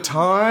fucking with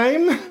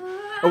time?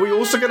 Are we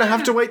also going to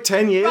have to wait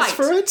 10 years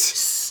for it?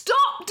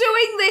 Stop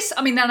doing this.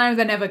 I mean, I know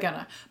they're never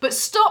gonna. But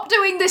stop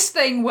doing this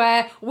thing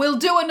where we'll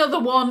do another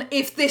one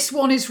if this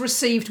one is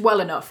received well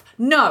enough.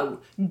 No.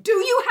 Do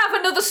you have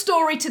another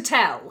story to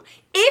tell?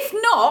 If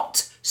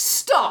not,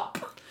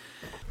 stop.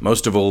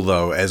 Most of all,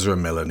 though, Ezra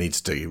Miller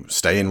needs to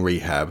stay in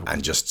rehab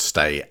and just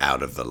stay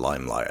out of the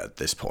limelight at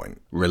this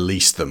point.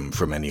 Release them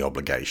from any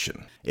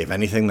obligation. If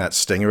anything, that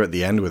stinger at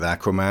the end with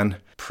Aquaman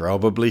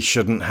probably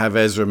shouldn't have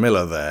Ezra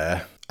Miller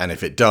there. And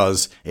if it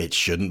does, it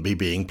shouldn't be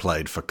being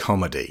played for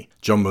comedy.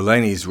 John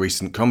Mulaney's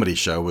recent comedy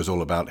show was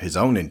all about his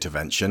own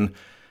intervention,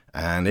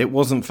 and it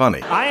wasn't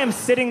funny. I am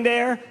sitting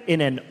there in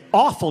an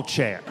awful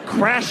chair,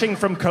 crashing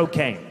from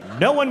cocaine.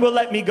 No one will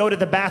let me go to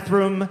the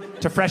bathroom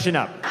to freshen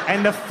up.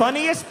 And the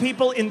funniest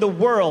people in the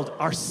world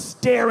are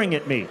staring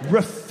at me,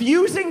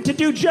 refusing to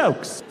do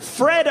jokes.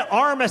 Fred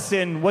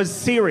Armisen was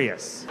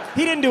serious.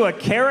 He didn't do a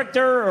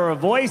character or a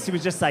voice. He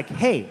was just like,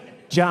 hey,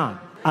 John,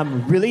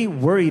 I'm really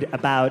worried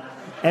about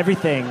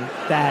everything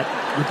that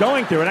you're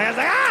going through. And I was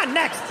like,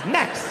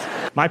 next.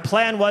 My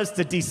plan was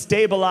to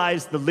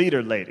destabilize the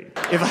leader lady.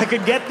 If I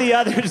could get the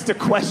others to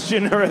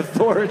question her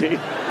authority,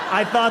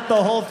 I thought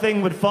the whole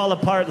thing would fall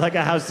apart like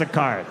a house of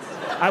cards.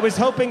 I was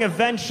hoping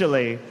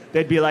eventually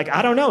they'd be like,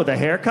 I don't know, the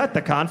haircut,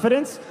 the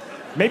confidence,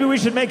 maybe we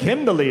should make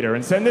him the leader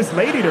and send this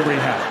lady to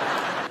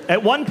rehab.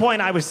 At one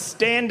point, I was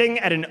standing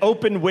at an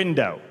open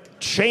window,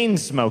 chain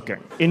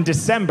smoking, in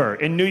December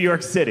in New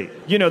York City.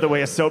 You know, the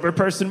way a sober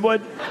person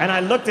would. And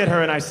I looked at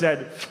her and I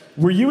said,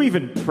 were you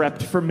even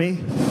prepped for me?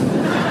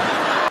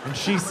 And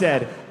she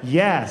said,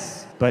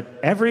 yes, but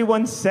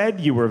everyone said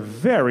you were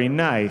very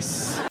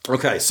nice.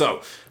 Okay,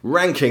 so,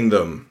 ranking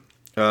them.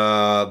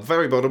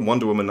 Very bottom,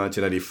 Wonder Woman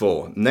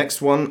 1984.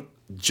 Next one,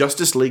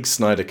 Justice League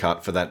Snyder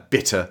Cut for that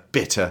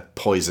bitter,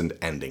 poisoned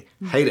ending.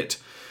 Hate it.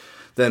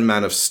 Then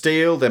Man of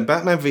Steel, then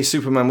Batman v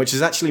Superman, which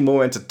is actually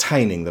more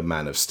entertaining than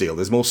Man of Steel.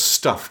 There's more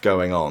stuff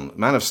going on.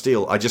 Man of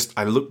Steel,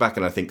 I look back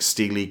and I think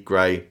steely,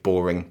 grey,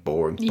 boring.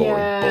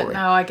 Yeah,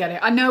 no, I get it.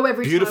 I know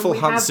every beautiful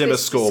time we Hans have Zimmer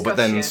this score, but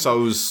then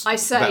so's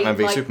Batman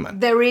v Superman.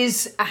 There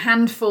is a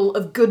handful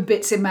of good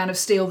bits in Man of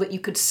Steel that you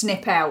could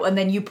snip out, and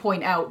then you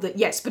point out that,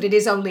 yes, but it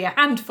is only a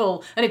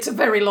handful, and it's a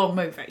very long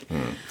movie.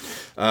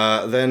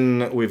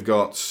 Then we've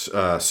got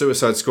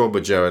Suicide Squad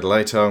with Jared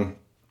Leto.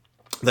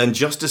 Then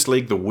Justice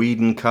League, the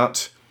Whedon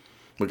cut.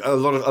 A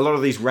lot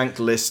of these ranked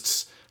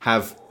lists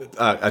have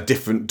a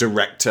different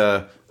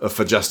director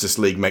for Justice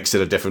League makes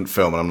it a different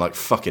film, and I'm like,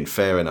 fucking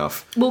fair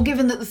enough. Well,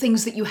 given that the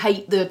things that you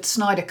hate the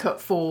Snyder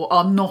cut for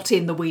are not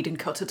in the Whedon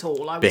cut at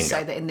all, I would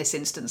say that in this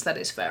instance that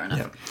is fair enough.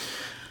 Yeah.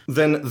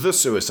 Then the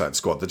Suicide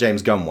Squad, the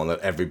James Gunn one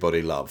that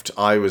everybody loved.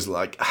 I was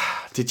like,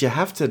 did you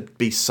have to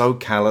be so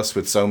callous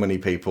with so many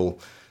people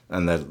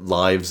and their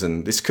lives?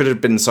 And this could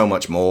have been so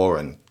much more,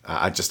 and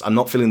I'm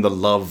not feeling the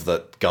love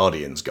that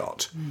Guardians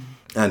got.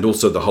 And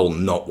also the whole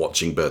not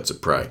watching Birds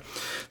of Prey.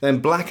 Then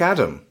Black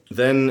Adam.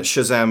 Then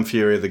Shazam!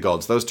 Fury of the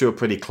Gods. Those two are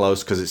pretty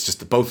close because it's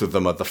just both of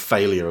them are the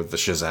failure of the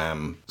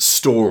Shazam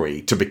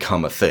story to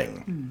become a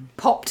thing.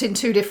 Popped in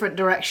two different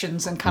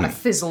directions and kind of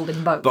fizzled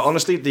in both. But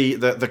honestly,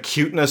 the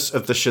cuteness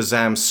of the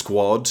Shazam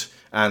squad,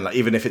 and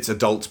even if it's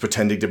adults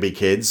pretending to be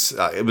kids,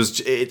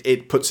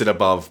 it puts it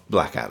above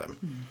Black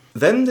Adam.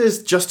 Then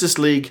there's Justice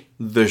League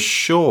The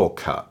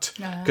Shortcut.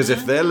 Because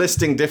if they're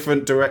listing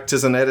different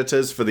directors and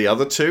editors for the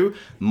other two,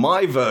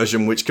 my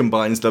version, which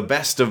combines the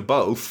best of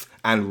both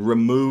and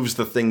removes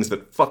the things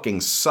that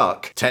fucking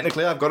suck,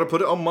 technically I've got to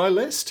put it on my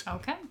list.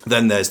 Okay.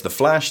 Then there's The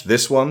Flash,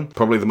 this one,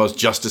 probably the most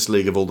Justice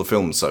League of all the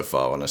films so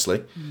far,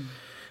 honestly.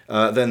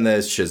 Then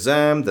there's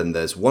Shazam, then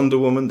there's Wonder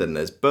Woman, then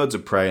there's Birds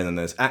of Prey, and then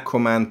there's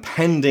Aquaman,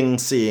 pending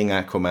seeing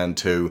Aquaman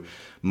 2,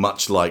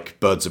 much like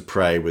Birds of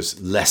Prey was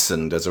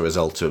lessened as a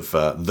result of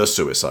The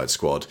Suicide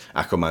Squad.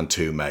 Aquaman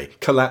 2 may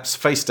collapse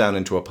face down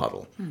into a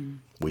puddle.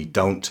 We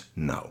don't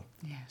know.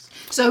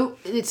 So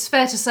it's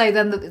fair to say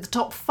then that the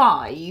top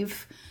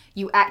 5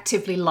 you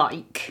actively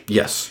like.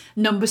 Yes.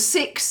 Number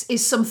 6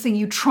 is something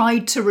you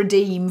tried to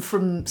redeem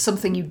from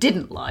something you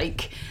didn't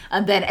like,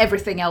 and then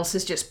everything else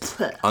is just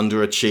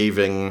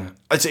underachieving.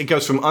 It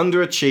goes from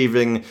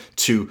underachieving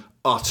to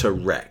utter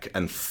wreck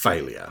and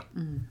failure.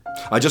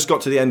 I just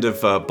got to the end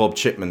of Bob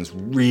Chipman's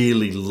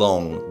really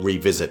long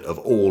revisit of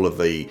all of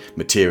the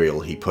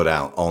material he put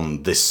out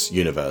on this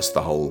universe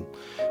the whole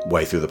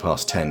way through the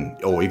past 10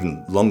 or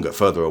even longer,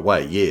 further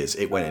away, years.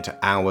 It went into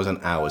hours and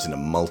hours in a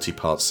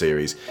multi-part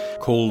series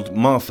called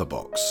Martha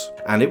Box.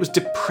 And it was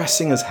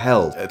depressing as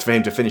hell for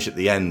him to finish at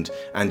the end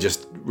and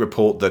just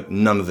report that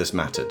none of this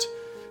mattered.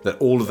 That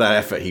all of that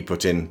effort he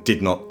put in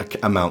did not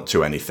amount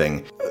to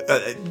anything.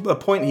 A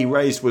point he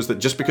raised was that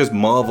just because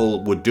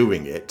Marvel were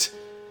doing it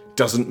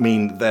doesn't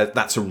mean that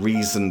that's a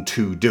reason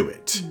to do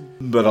it.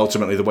 But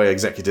ultimately the way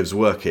executives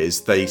work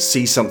is they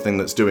see something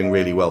that's doing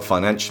really well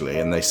financially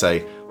and they say,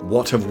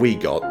 what have we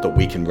got that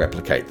we can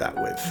replicate that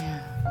with?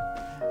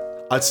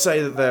 I'd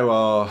say that there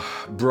are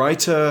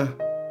brighter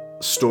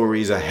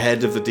stories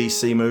ahead of the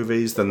DC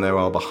movies than there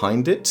are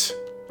behind it.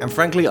 And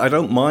frankly, I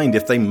don't mind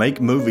if they make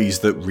movies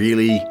that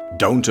really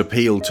don't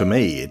appeal to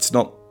me. It's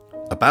not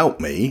about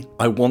me.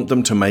 I want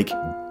them to make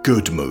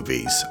good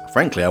movies.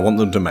 Frankly, I want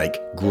them to make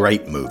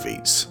great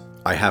movies.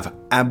 I have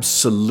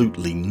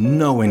absolutely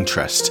no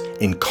interest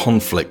in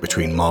conflict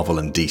between Marvel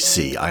and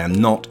DC. I am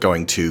not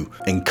going to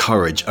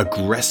encourage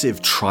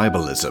aggressive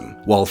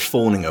tribalism while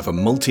fawning over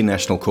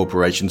multinational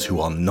corporations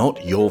who are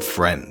not your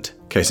friend.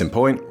 Case in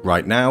point,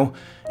 right now,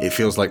 it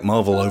feels like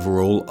Marvel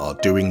overall are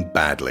doing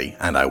badly,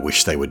 and I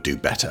wish they would do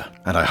better.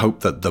 And I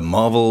hope that the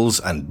Marvels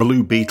and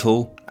Blue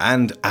Beetle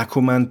and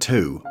Aquaman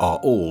 2 are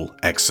all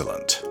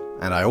excellent.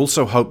 And I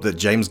also hope that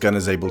James Gunn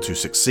is able to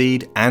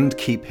succeed and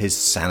keep his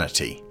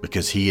sanity,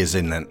 because he is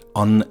in an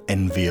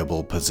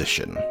unenviable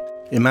position.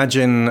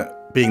 Imagine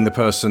being the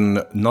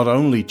person not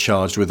only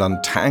charged with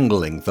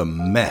untangling the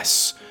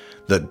mess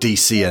that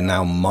DC are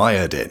now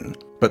mired in,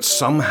 but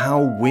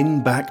somehow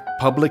win back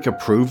public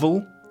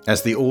approval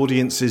as the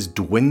audiences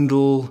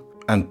dwindle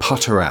and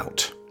putter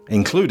out,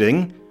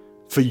 including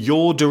for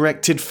your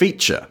directed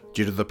feature.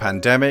 Due to the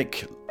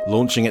pandemic,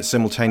 launching it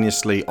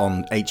simultaneously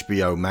on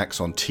HBO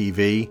Max on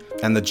TV,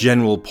 and the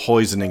general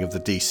poisoning of the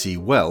DC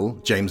well,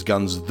 James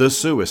Gunn's The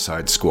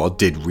Suicide Squad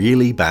did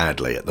really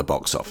badly at the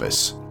box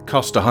office.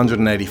 Cost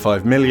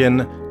 $185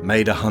 million,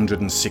 made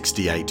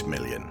 $168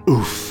 million.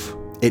 Oof.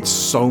 It's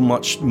so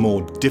much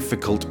more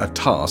difficult a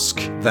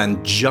task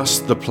than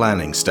just the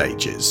planning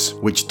stages,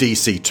 which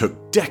DC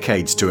took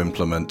decades to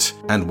implement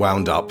and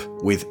wound up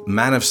with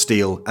Man of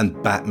Steel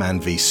and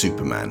Batman v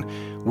Superman,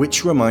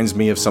 which reminds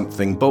me of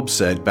something Bob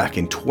said back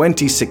in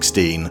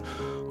 2016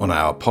 on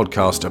our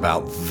podcast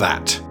about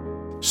that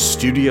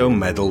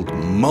studio-meddled,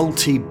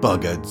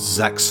 multi-buggered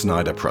Zack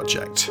Snyder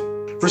project.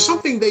 For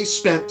something they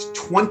spent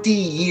 20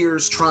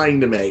 years trying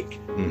to make,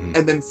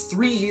 and then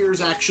 3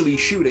 years actually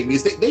shooting,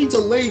 is they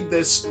delayed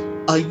this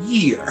a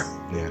year.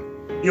 Yeah.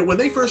 You know, when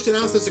they first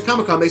announced this at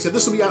Comic-Con, they said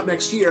this will be out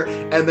next year,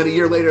 and then a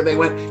year later they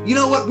went, you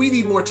know what, we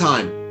need more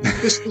time.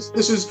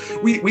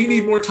 We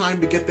need more time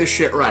to get this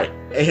shit right.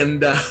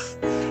 And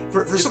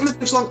for something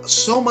this long,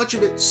 so much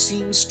of it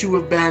seems to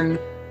have been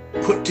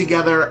put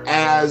together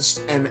as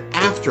an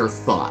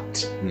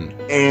afterthought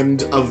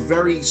and a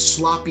very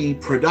sloppy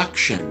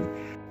production.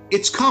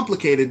 It's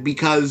complicated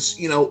because,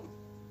 you know,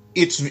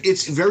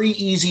 it's very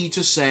easy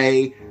to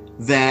say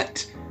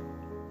that,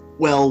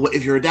 well,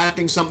 if you're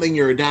adapting something,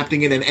 you're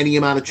adapting it, and any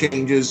amount of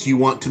changes you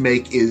want to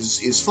make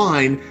is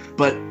fine.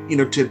 But, you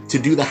know, to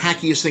do the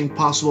hackiest thing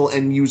possible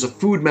and use a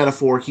food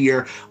metaphor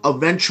here,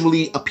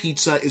 eventually a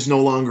pizza is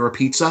no longer a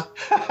pizza.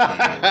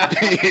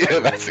 Yeah,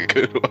 that's a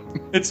good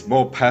one. It's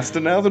more pasta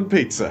now than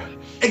pizza.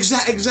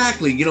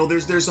 Exactly. You know,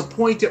 there's a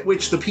point at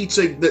which the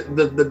pizza,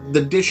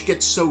 the dish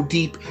gets so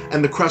deep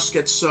and the crust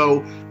gets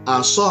so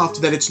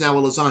soft that it's now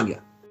a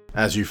lasagna.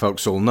 As you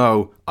folks all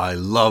know, I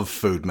love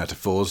food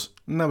metaphors,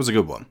 and that was a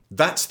good one.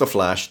 That's The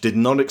Flash. Did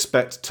not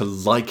expect to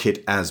like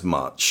it as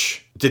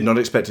much. Did not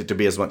expect it to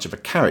be as much of a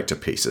character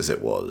piece as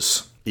it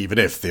was. Even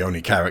if the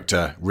only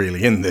character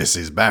really in this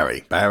is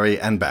Barry. Barry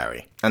and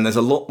Barry. And there's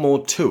a lot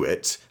more to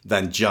it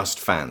than just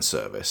fan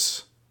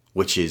service.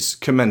 which is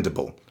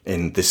commendable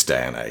in this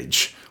day and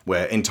age,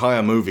 where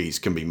entire movies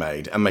can be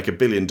made and make $1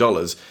 billion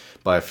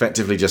by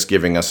effectively just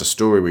giving us a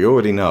story we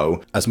already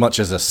know, as much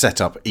as a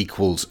setup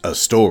equals a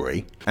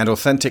story, and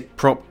authentic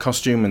prop,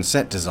 costume, and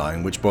set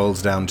design, which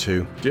boils down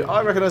to,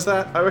 I recognise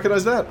that, I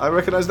recognise that, I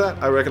recognise that,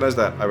 I recognise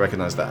that, I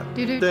recognise that.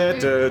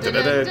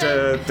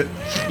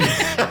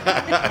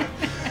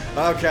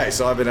 Okay,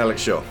 so I've been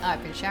Alex Shaw.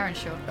 I've been Sharon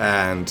Shaw.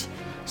 And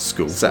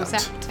School's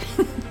Out.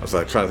 I was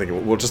like trying to think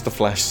of what does the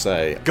Flash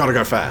say? Gotta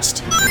go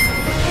fast.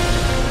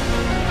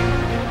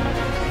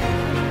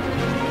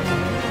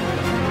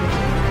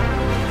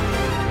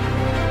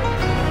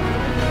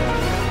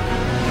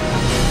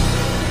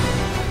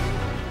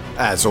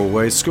 As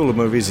always, School of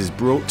Movies is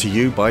brought to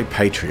you by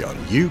Patreon.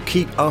 You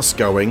keep us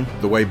going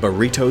the way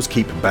burritos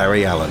keep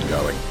Barry Allen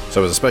going.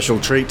 So as a special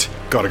treat,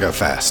 gotta go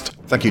fast.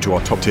 Thank you to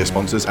our top-tier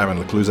sponsors, Aaron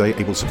Lecluse,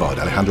 Abel Savard,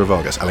 Alejandro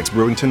Vargas, Alex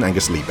Brewington,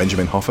 Angus Lee,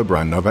 Benjamin Hoffer,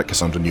 Brian Novak,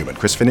 Cassandra Newman,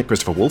 Chris Finnick,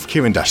 Christopher Wolf,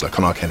 Kieran Dashler,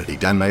 Connor Kennedy,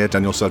 Dan Mayer,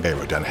 Daniel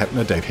Salguero, Dan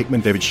Hepner, Dave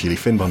Hickman, David Shealy,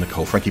 Finn Von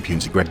Nicole, Frankie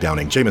Punzi, Greg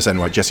Downing, Jameis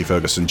Enright, Jesse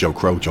Ferguson, Joe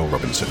Crow, Joel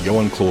Robinson,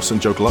 Johan Clausen,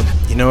 Joe Gluck.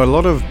 You know, a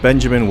lot of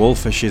Benjamin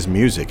Wolfish's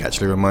music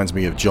actually reminds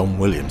me of John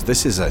Williams.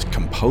 This is a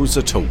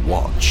composer to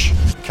watch.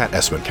 Kat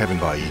Essman, Kevin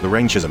Bailly,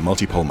 Lorraine Chisholm,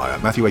 Multi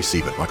Polmeyer, Matthew A.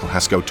 Siebert, Michael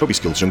Haskell, Toby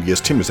Skills,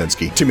 Jungius, Tim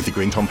Rosensky, Timothy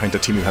Green, Tom Painter,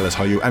 Timu Hellas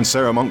Hayu, and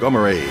Sarah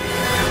Montgomery.